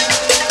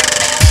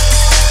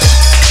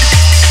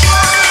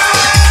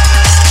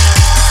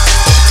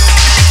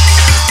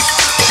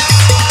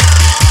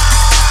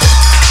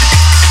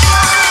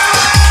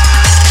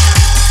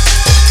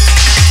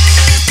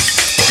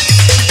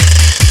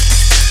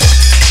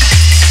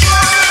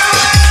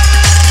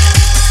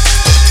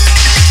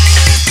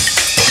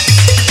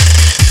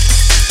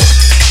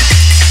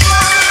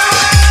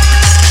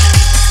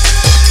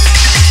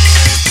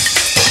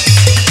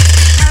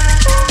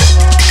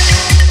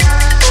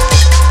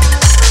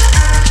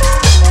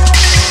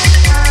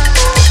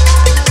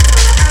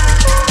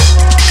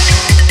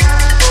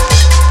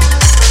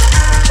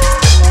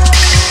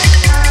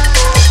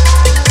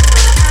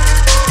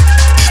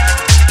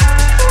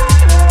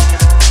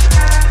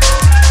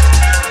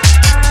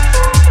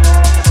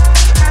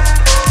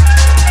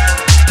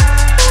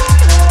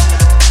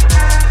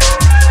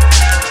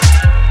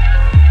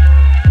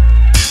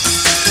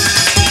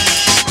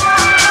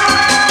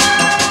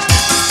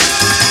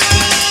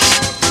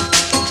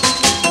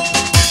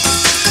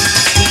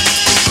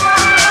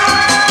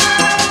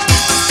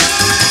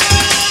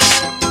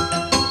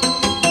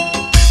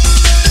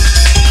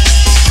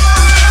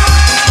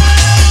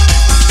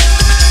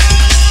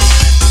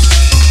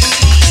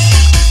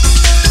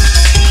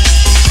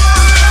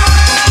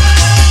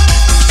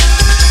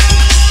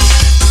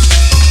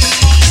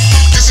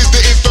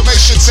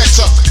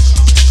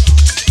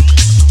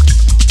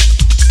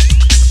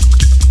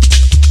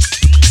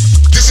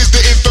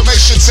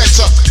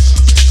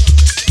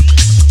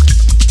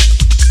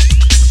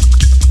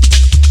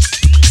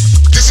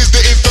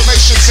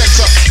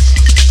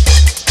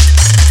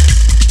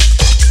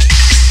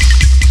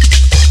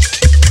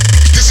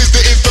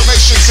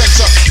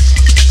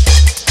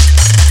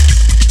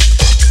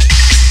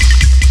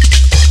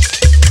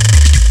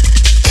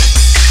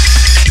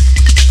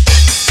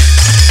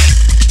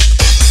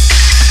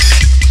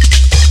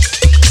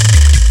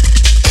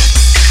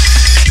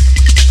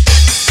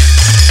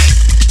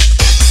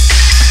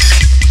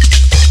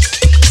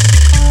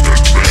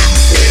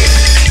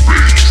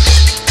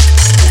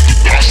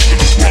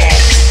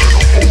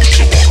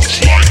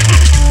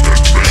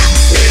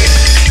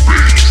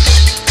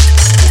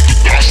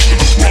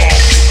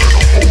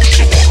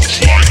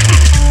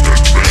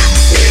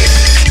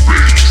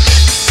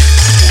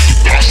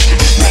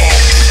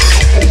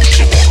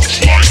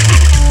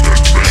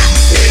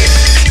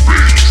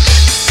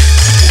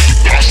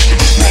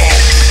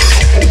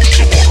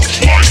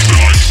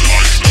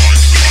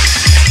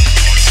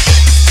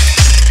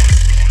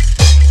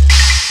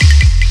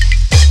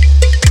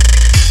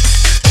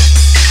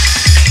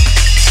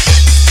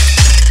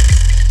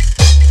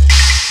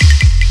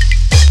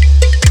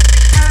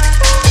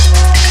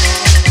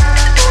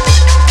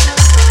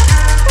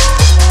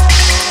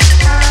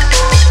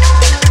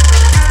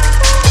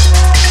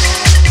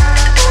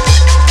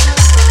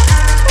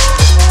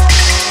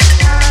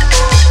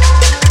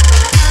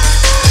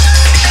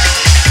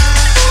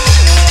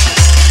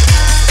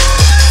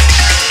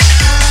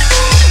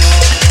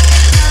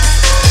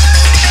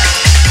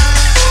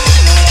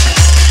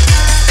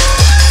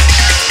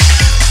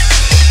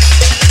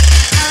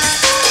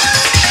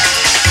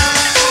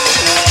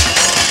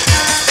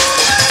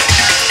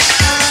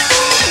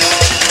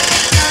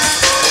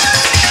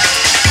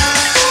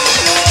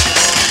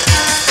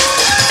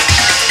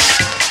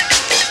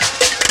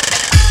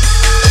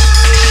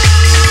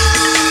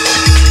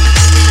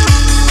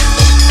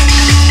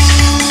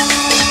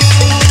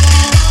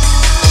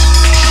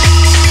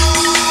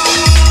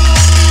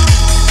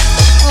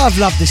 I've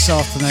loved this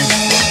afternoon.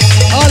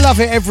 I love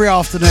it every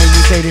afternoon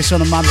we do this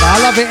on a Monday. I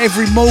love it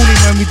every morning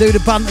when we do the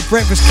Bunter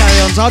Breakfast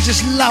Carry-Ons. I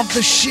just love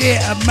the sheer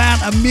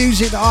amount of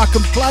music that I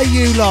can play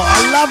you lot.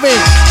 I love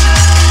it.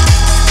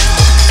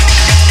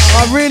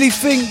 I really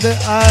think that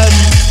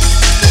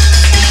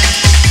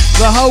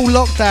the whole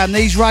lockdown,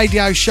 these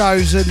radio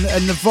shows and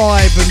the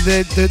vibe and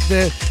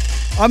the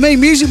I mean,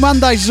 Music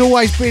Mondays has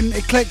always been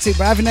eclectic,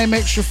 but having them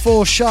extra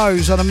 4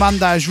 shows on a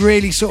Monday has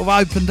really sort of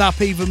opened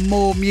up even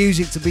more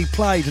music to be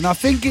played. And I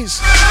think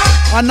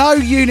I know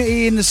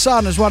Unity in the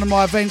Sun is one of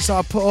my events that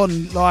I put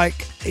on.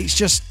 Like, there's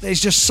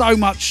just so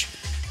much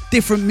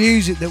different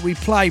music that we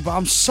play, but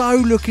I'm so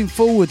looking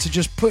forward to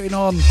just putting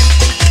on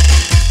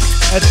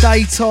a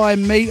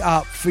daytime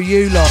meet-up for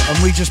you lot,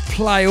 and we just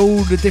play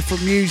all the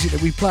different music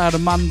that we play on a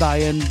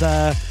Monday and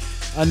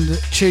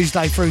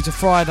Tuesday through to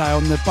Friday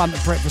on the Bunter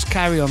Breakfast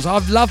Carry-Ons.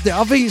 I've loved it.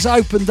 I think it's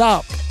opened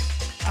up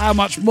how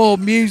much more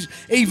music,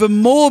 even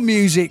more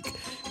music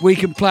we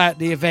can play at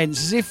the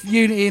events. As if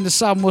Unity in the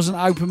Sun wasn't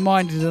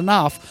open-minded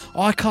enough,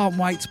 I can't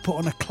wait to put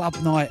on a club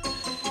night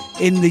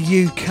in the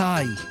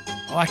UK.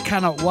 I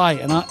cannot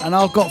wait, and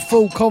I've got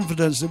full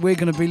confidence that we're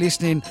going to be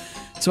listening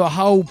to a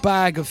whole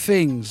bag of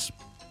things.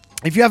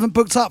 If you haven't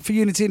booked up for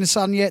Unity in the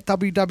Sun yet,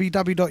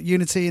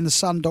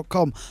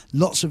 www.unityinthesun.com.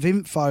 Lots of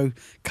info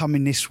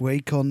coming this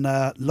week on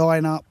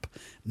lineup,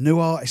 new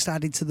artists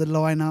added to the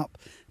lineup,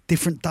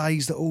 different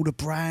days that all the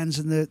brands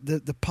and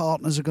the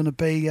partners are going to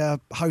be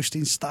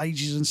hosting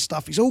stages and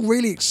stuff. It's all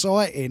really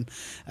exciting.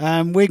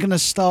 We're going to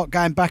start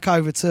going back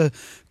over to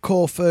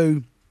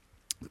Corfu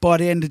by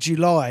the end of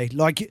July.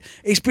 Like,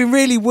 it's been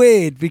really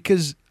weird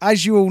because,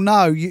 as you all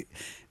know,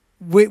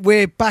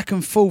 we're back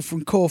and forth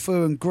from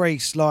Corfu and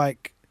Greece,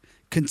 like,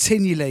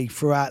 continually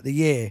throughout the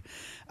year,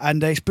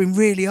 and it's been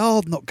really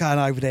hard not going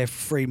over there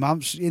for 3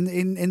 months.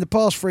 In the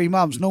past 3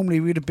 months, normally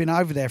we'd have been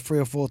over there 3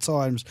 or 4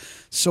 times,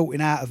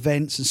 sorting out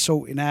events and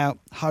sorting out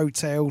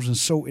hotels and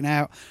sorting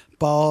out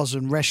bars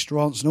and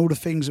restaurants and all the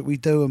things that we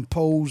do, and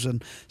pools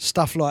and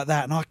stuff like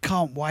that. And I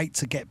can't wait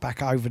to get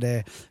back over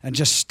there and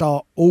just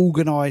start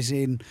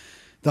organising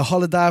the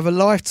holiday of a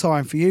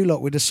lifetime for you lot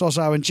with the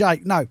Sozo and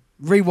Jake. No,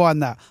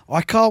 rewind that.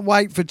 I can't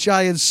wait for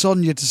Jay and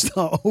Sonia to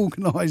start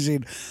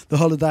organising the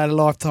holiday of a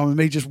lifetime, and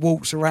me just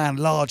walks around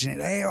larging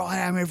it. Here I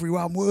am,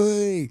 everyone.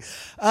 Whee!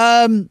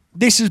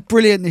 This is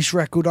brilliant, this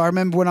record. I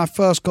remember when I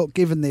first got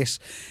given this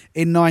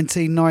in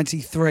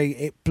 1993,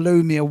 it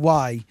blew me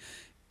away.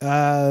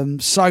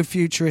 So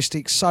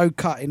futuristic, so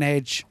cutting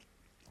edge.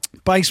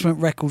 Basement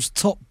Records,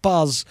 Top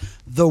Buzz,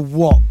 The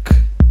Wok.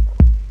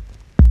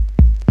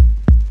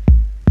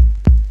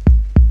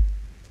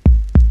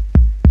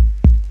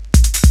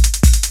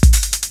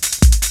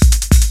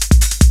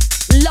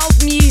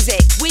 Love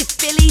music with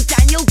Billy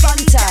Daniel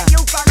Bunter.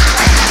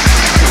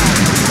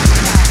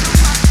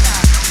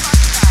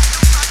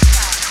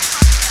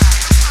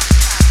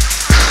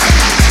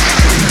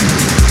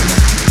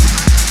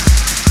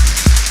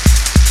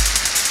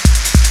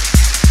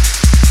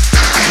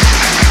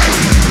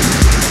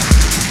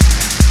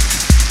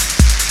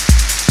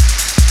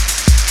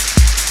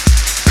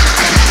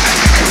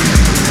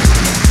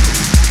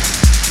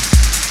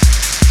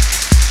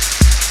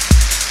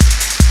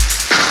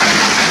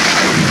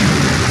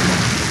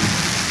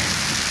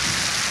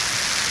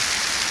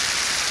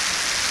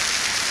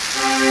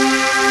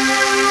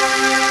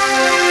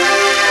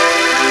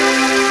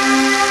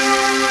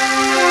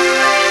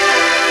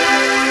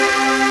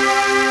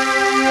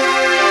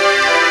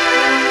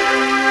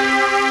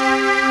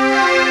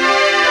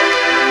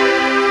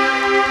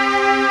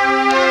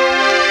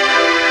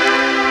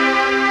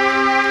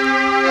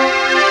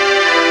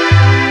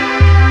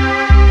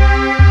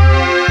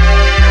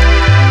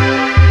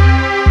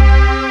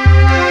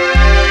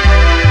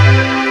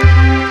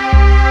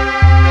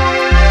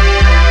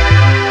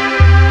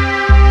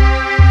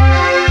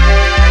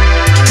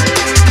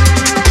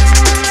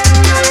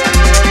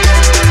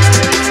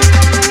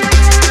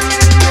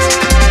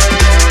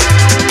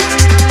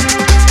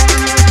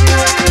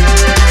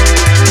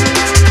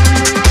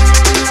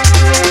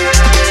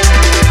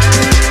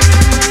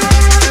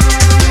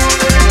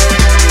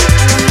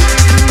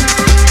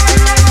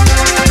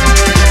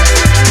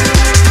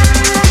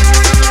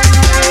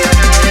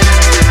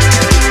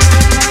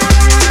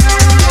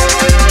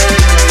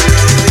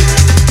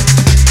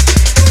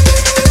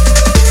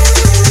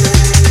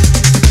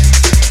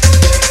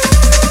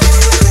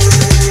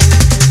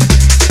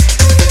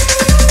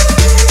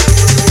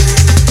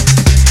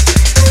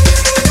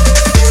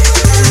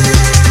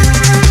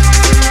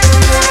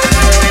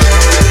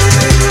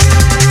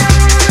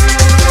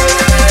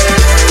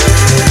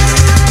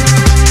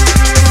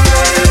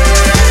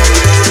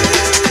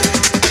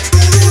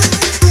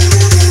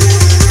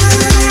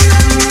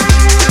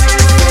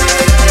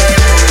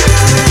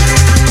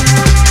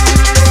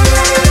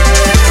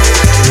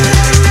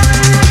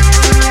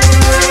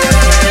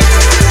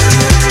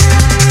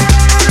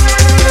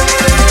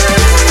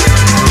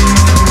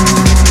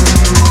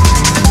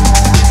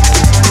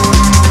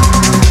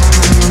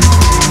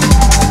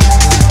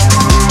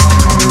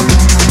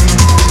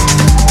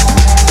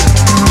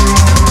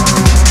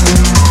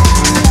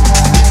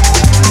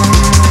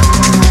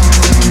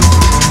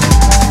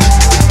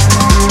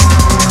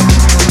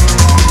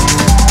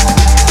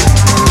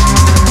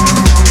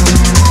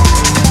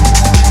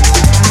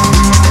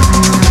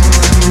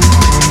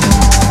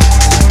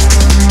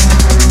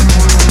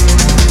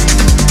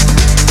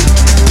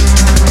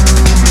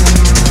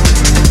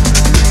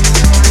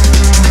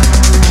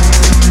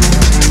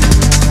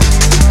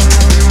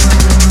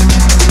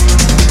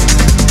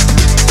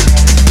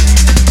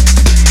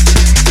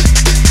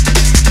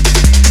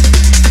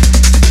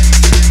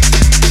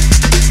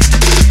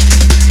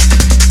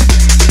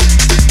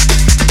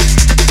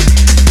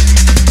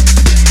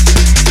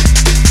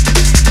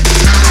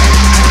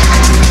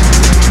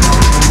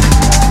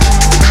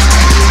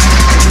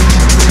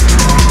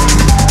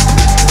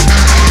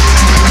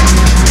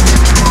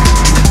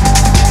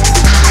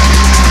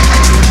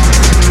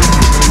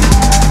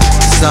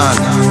 sun,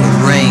 the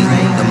rain,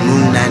 the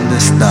moon and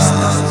the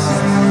stars.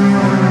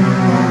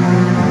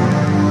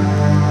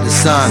 The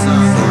sun,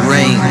 the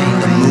rain,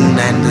 the moon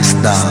and the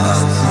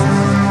stars.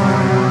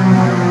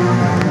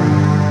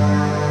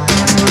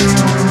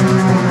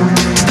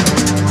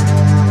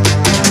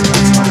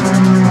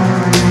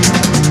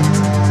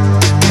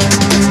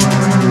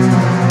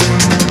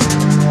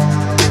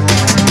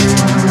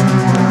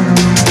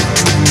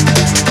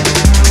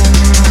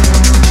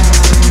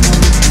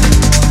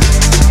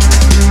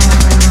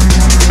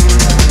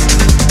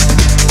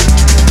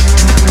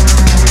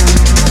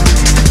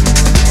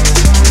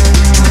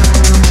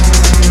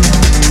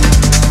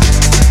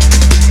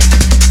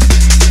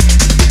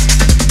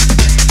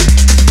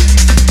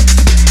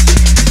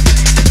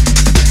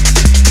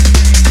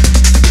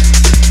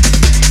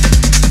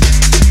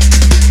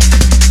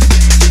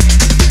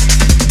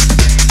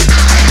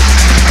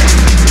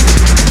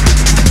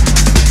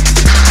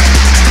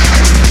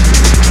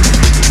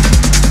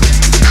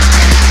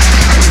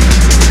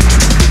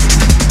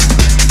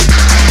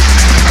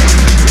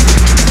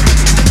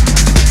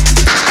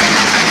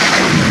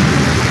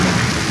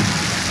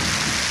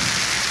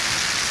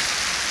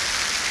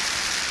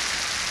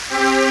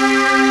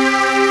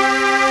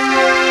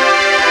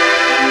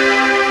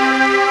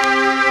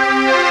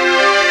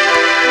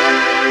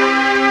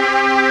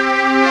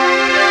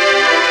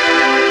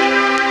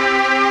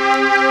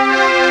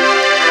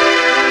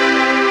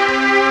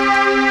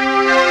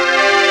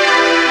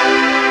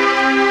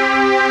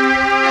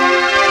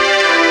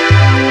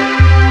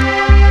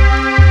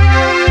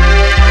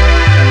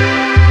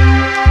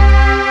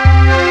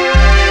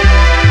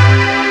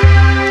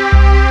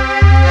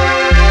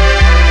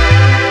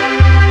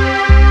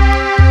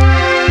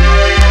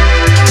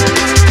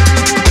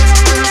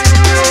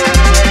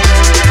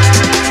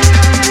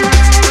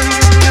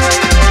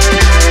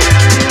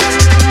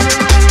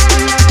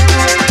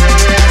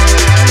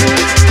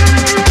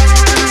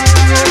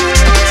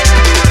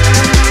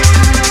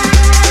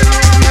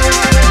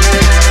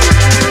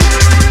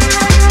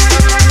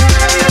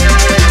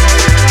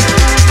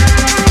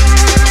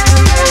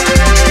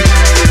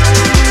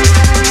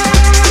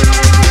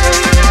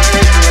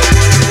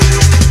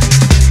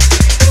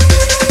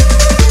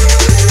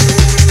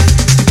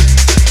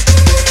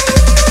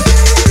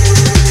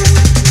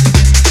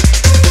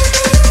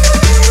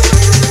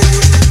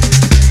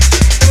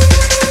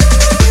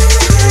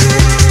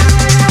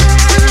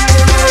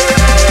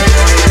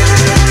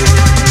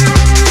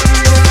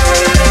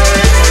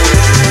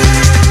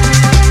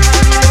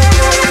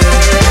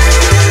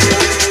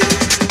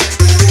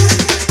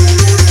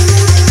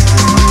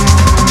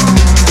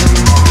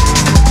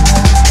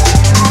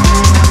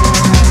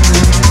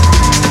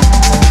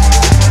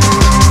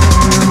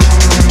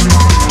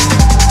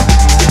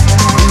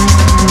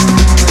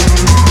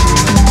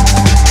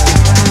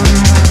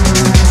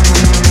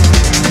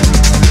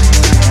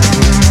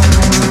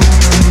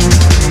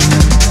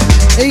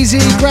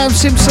 Graham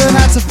Simpson,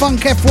 out to Funk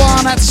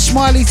F1, out to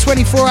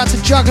Smiley24, out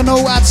to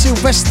Juggernaut, out to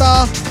Sylvester,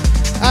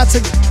 out to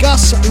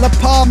Gus La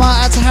Palma,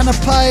 out to Hannah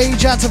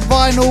Page, out to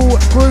Vinyl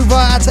Groover,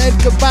 out to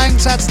Edgar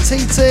Banks, out to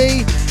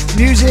TT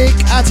Music,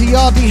 out to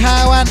Yardy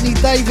Howe, Anthony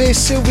Davis,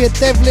 Sylvia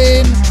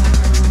Devlin,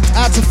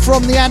 out to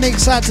From the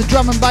Annex, out to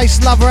Drum and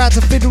Bass Lover, out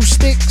to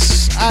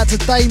Fiddlesticks, out to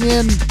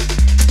Damien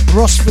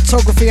Ross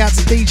Photography, out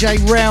to DJ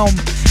Realm.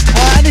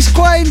 And it's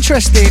quite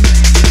interesting.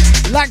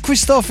 Lac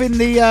Christophe in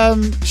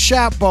the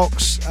shout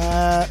box.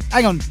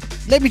 Hang on,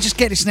 let me just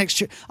get this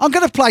next. I'm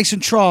going to play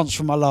some trance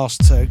from my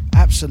last two.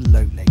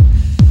 Absolutely.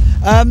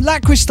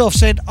 Lac Christophe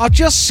said, I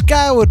just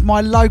scoured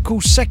my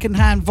local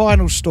second-hand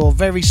vinyl store,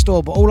 Very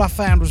Store, but all I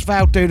found was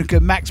Val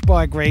Doonican, Max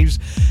Bygreaves,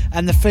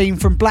 and the theme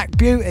from Black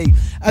Beauty.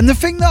 And the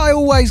thing that I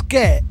always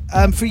get,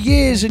 for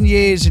years and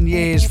years and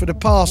years, for the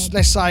past,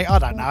 let's say, I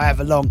don't know,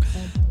 however long,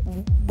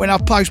 when I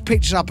post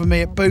pictures up of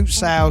me at boot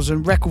sales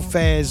and record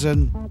fairs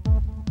and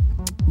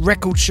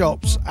record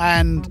shops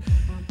and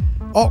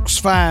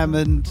Oxfam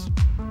and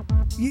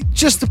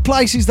just the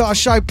places that I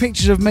show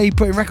pictures of me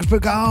putting records,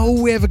 but go, oh, all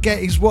we ever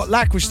get is what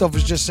Lac Christophe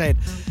has just said.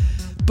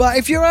 But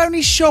if you're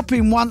only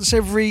shopping once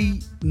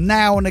every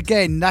now and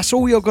again, that's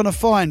all you're going to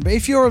find. But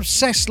if you're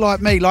obsessed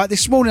like me, like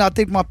this morning I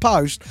did my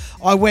post,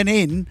 I went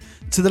in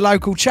to the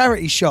local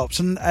charity shops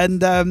and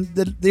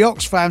the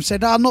Oxfam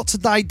said, oh, not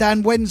today,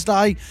 Dan,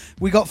 Wednesday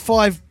we got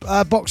 5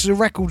 boxes of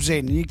records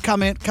in. You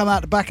come out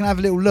the back and have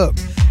a little look.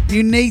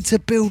 You need to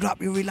build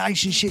up your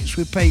relationships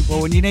with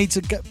people, and you need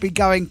to be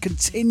going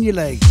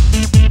continually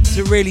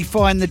to really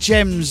find the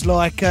gems,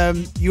 like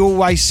you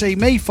always see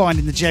me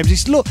finding the gems.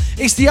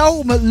 It's the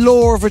ultimate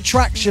law of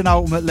attraction,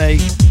 ultimately,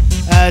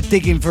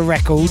 digging for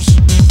records.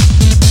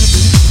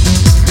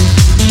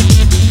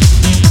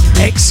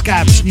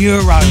 X-Scabs,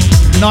 Neuro,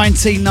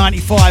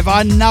 1995.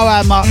 I know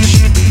how much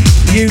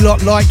you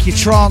lot like your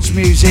trance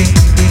music.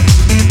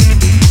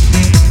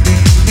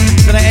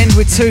 We're going to end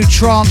with 2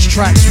 trance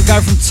tracks. We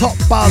go from Top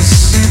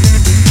Buzz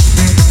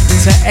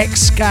to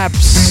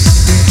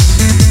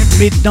X-Scabs,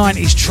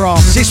 mid-90s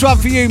trance. This one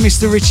for you,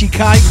 Mr. Richie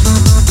K.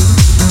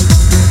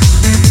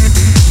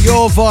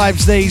 Your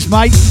vibes these,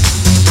 mate.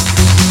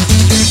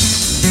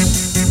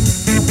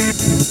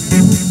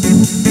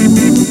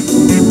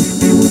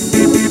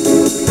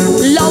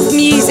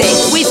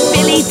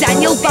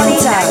 Daniel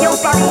Bunter.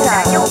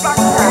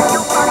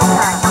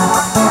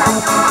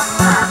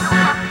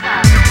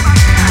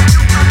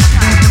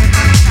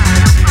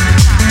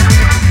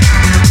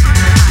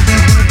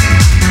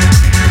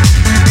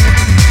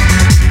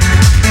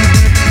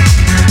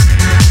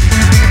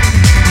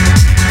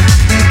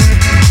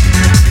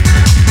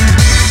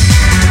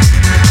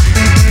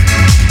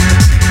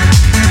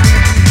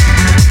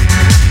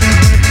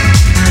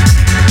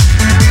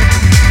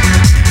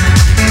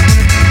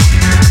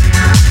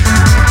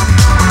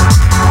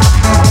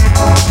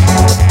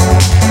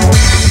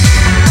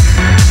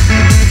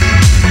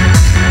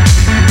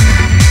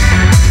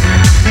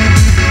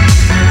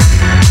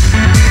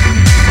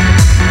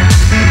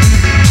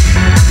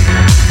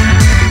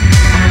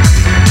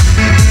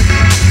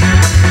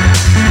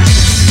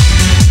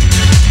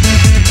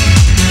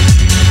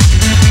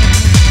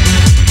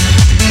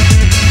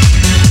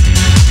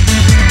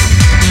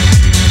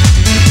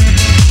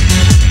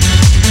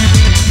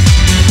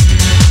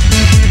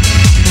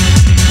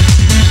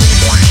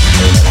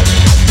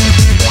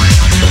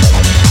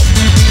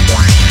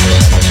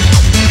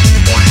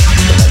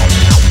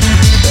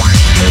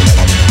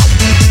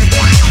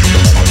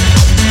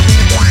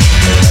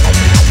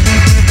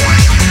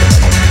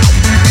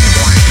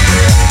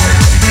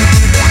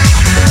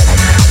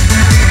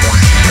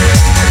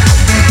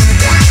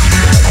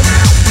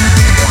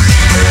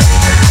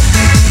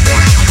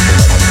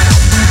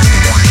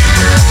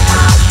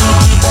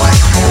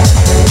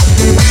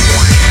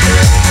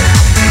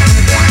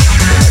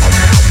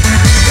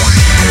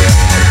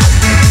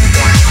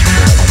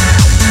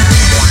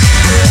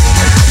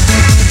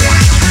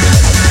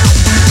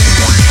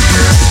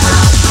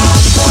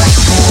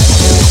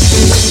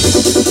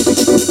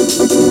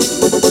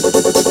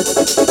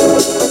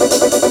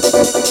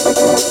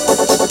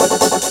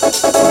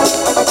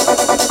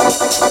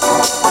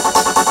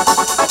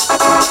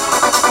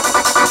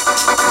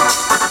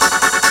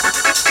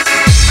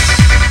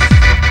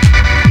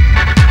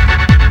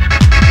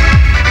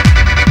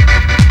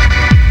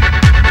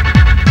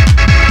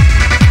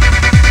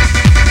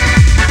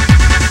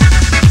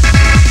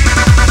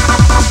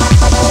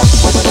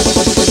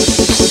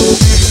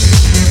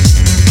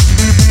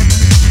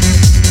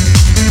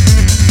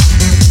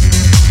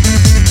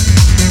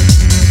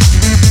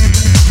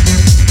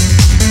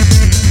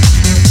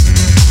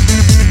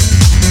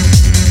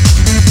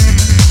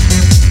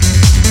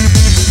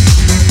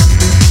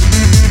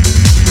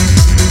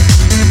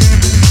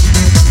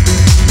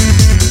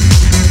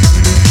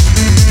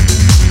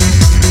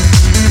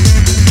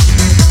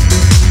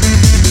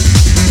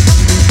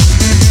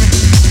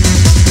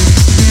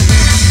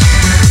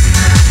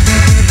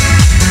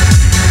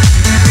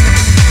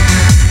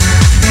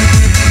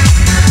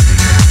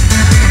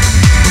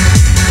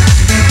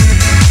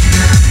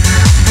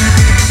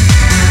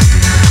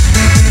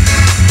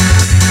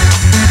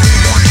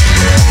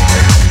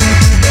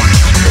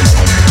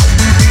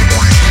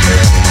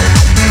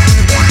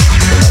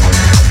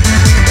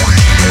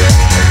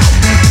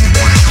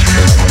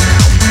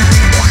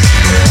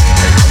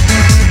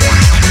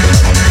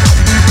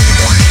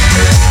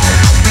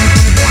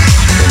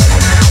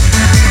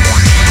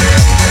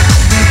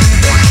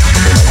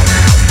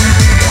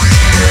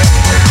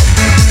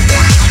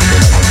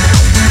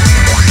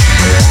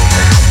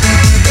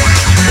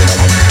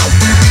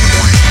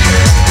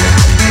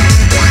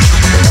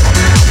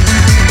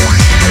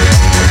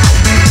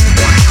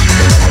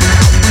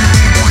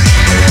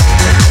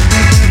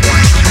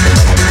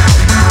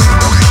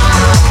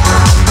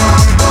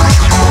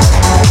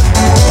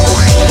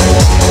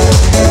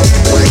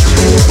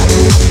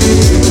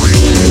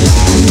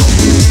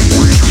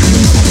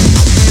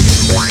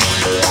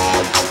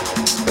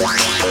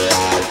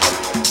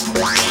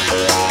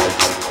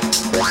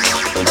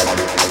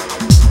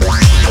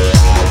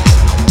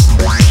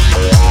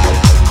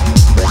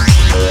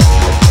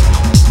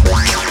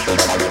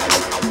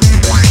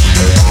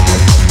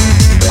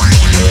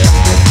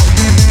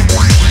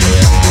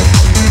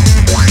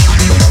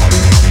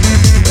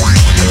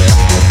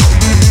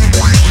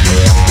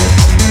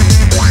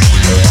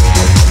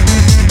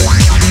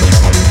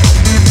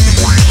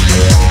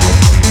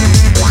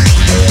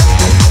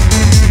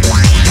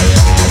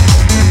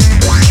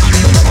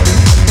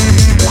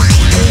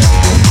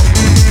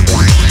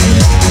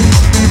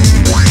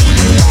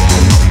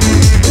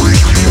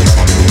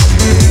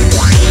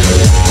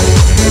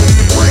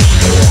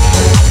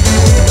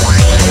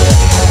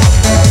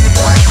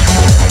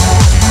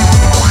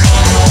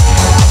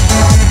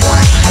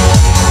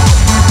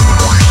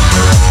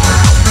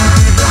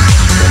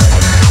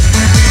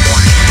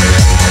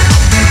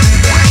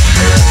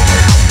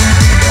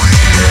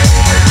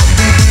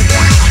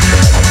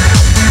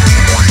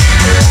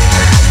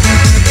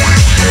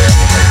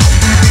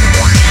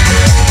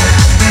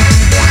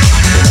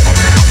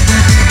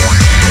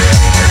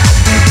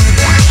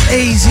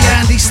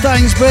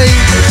 Stainsby,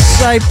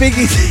 say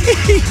Biggie.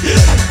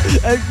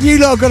 You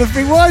lot got to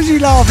think, why is he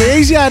laughing?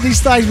 Easy Andy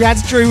Stainsby,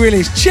 that's Drew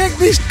Willis. Check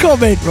this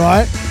comment,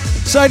 right?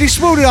 So this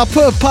morning I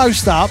put a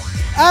post up.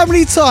 How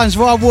many times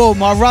have I worn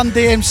my Run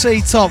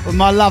DMC top and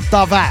my Love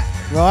Dove hat,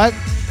 right?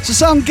 So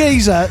some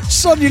geezer,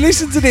 Sonia,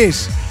 listen to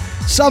this.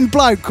 Some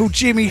bloke called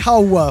Jimmy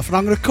Holworth, and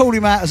I'm going to call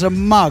him out as a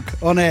mug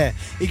on air.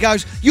 He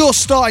goes, "You're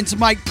starting to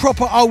make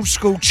proper old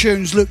school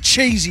tunes look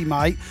cheesy,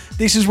 mate.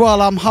 This is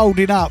while I'm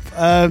holding up.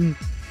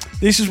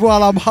 This is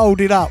while I'm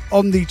holding up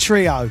on the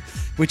trio,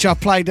 which I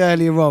played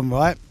earlier on,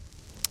 right?"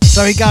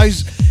 So he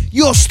goes,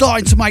 "You're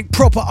starting to make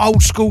proper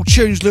old school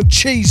tunes look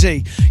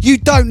cheesy. You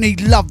don't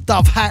need Love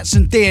Dove hats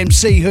and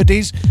DMC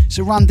hoodies." It's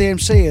a Run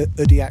DMC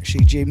hoodie,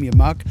 actually, Jim, you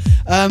mug.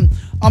 "I'm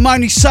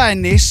only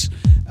saying this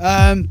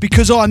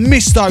because I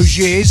miss those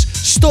years.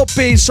 Stop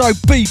being so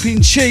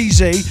beeping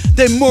cheesy.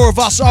 Then more of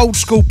us old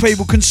school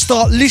people can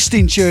start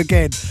listening to you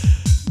again."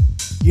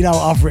 You know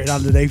what I've written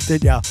underneath,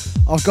 didn't you?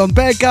 I've gone,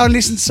 "Better go and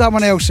listen to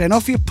someone else then.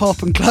 Off you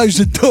pop and close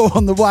the door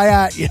on the way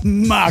out, you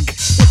mug."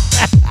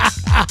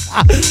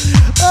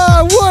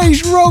 Oh, what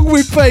is wrong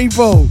with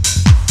people?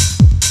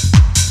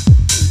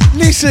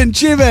 Listen,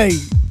 Jimmy,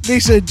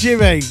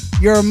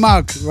 you're a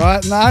mug,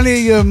 right? Not only are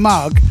you a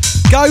mug,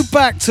 go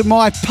back to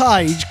my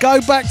page,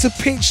 go back to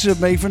pictures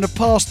of me from the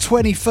past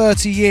 20,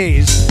 30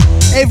 years.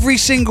 Every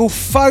single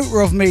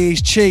photo of me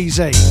is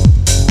cheesy.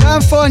 Go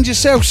and find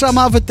yourself some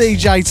other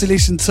DJ to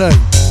listen to.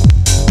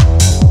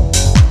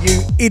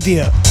 You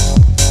idiot.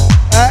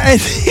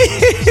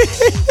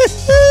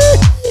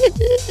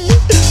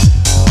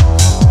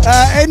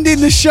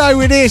 Ending the show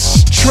with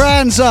this,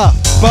 Transa,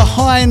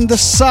 Behind the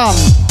Sun.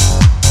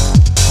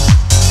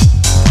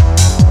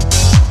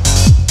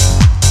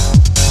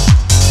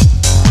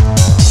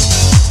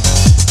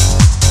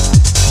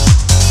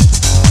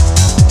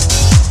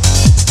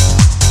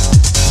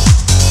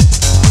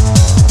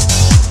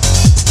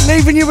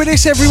 Leaving you with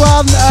this,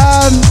 everyone.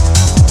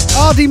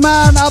 Ardy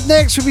Man up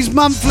next with his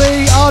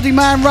monthly Ardy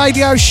Man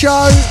radio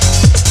show.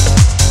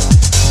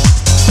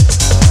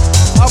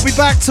 I'll be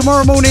back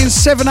tomorrow morning,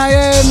 7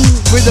 a.m.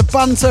 with a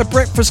Bunter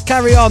breakfast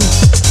carry on.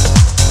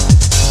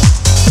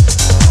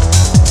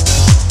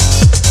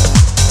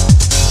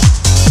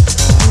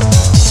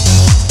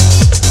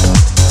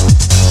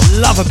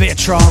 Love a bit of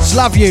trance.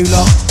 Love you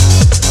lot.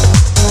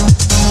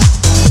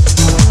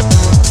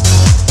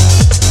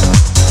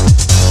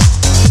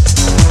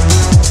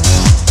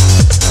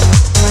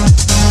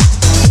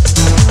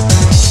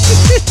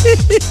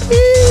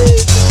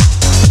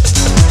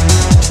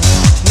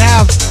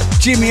 Now,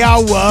 Jimmy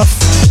Holworth,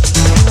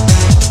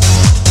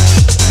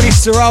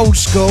 Mr. Old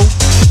School,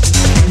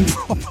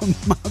 proper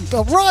mugged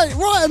up. Right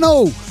and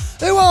all.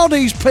 Who are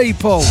these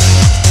people?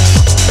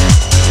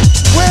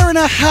 Wearing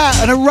a hat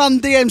and a Run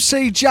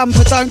DMC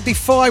jumper don't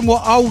define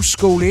what old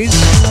school is.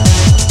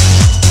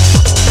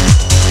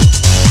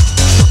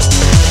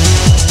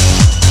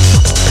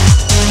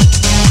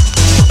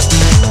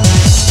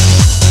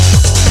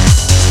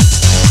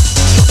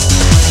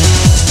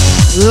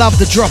 Love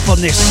the drop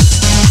on this.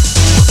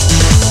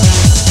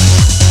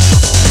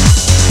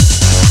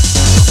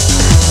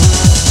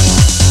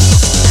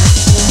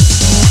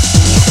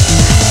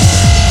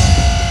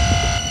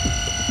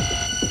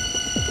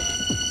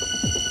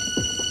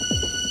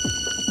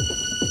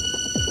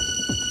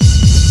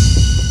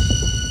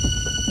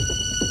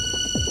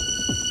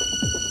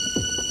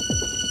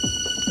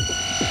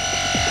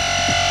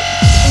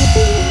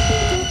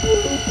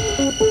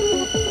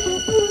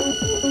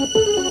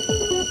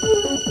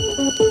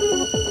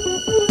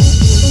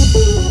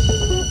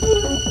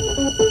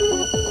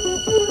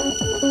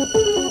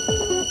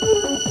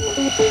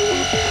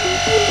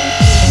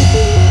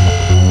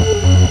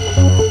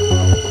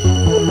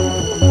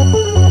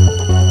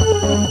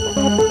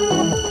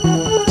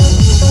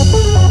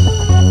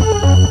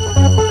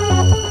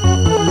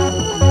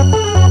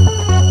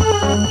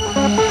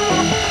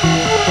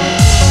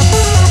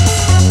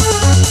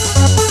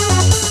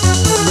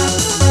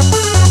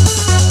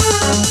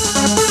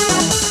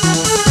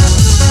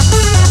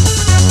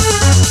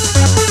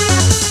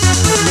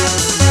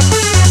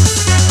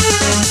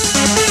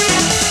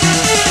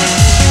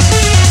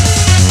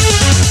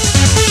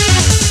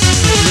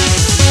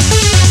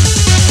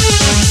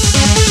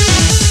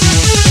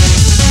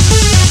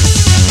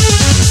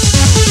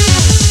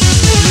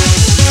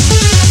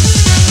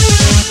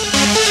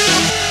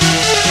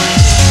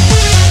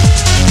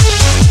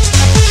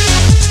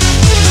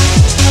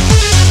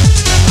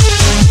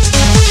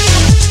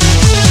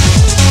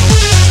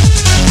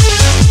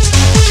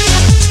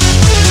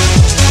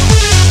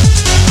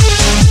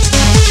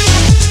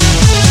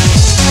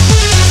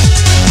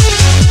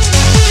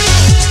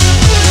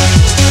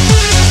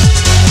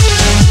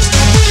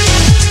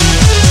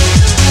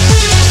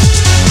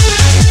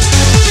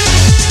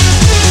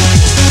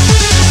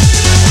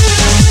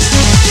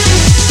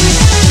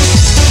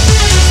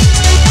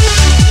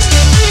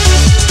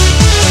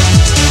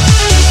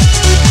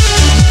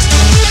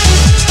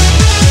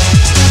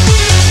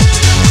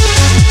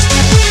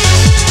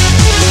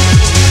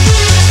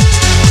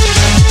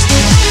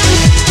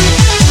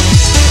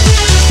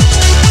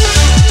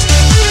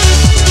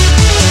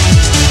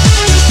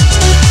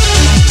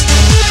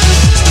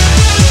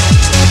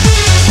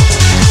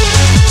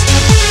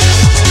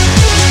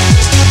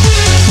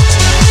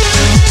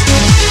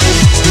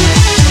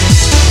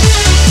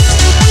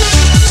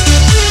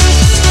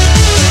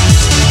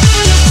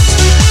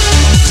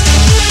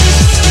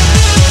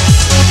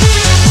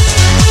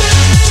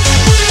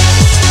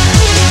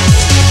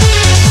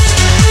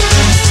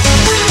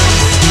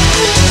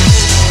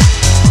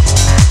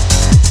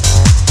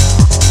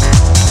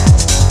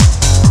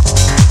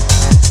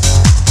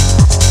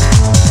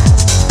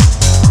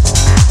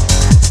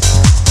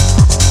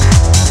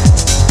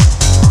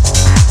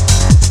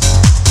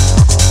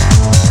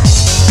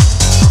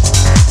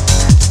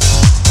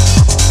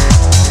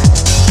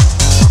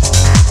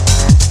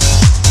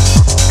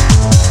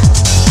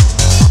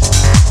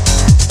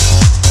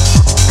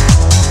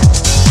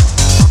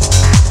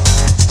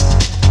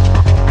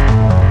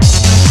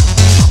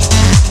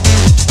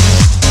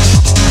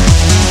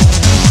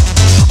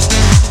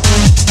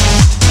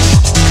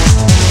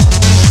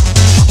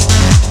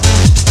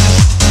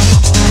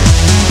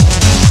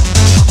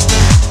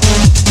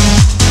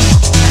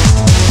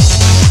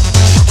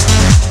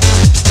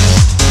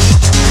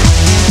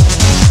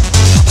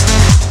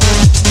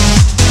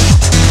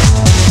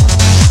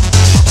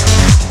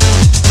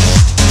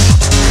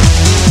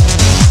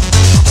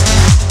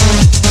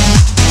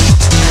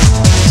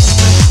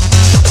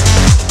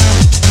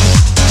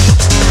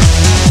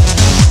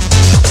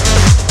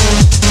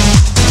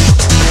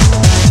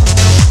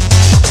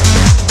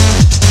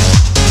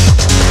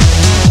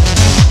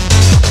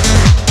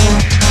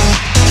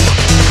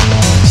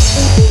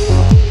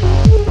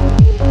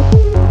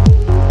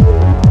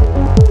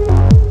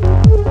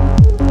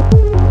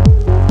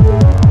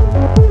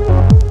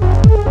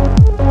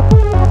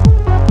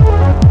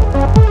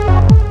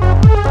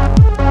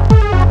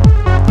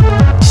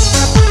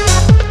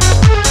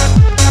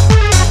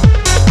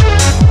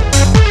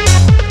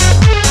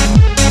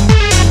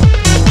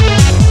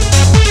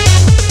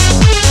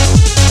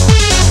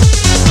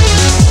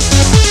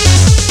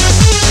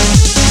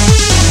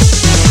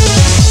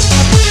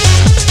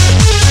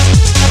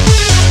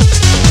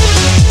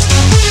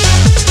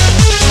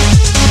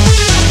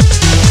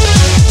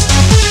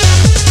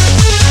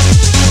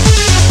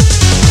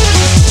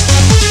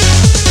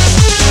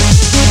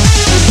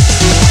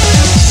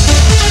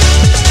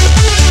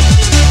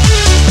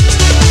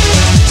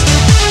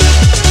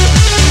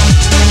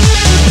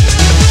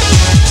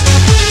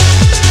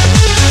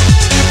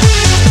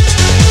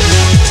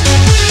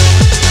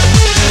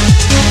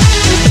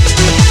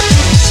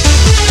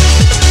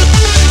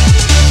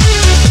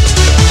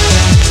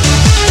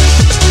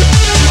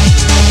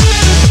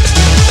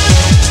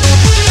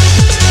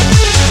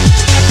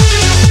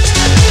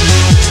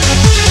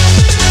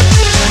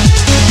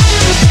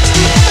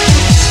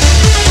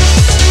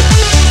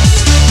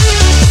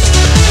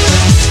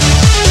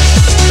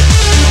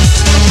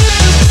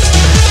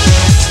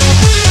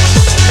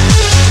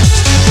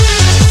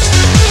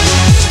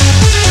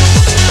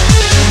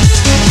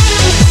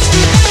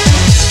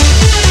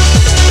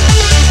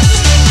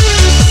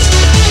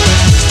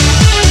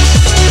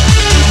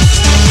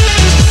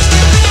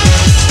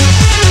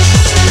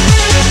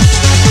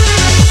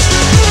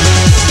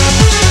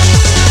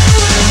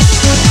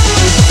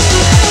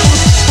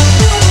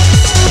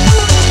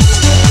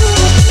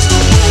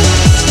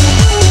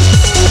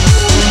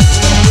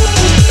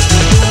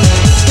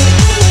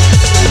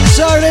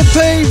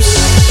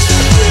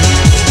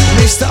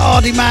 Mr.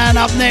 Hardy Man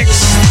up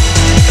next.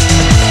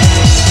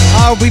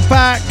 I'll be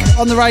back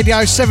on the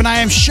radio 7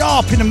 a.m.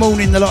 sharp in the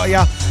morning, the lot of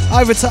ya.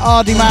 Over to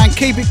Hardy Man.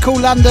 Keep it cool,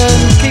 London.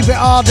 Keep it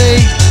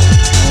Hardy.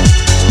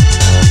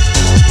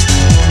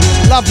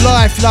 Love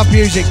life, love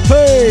music.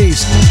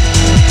 Peace.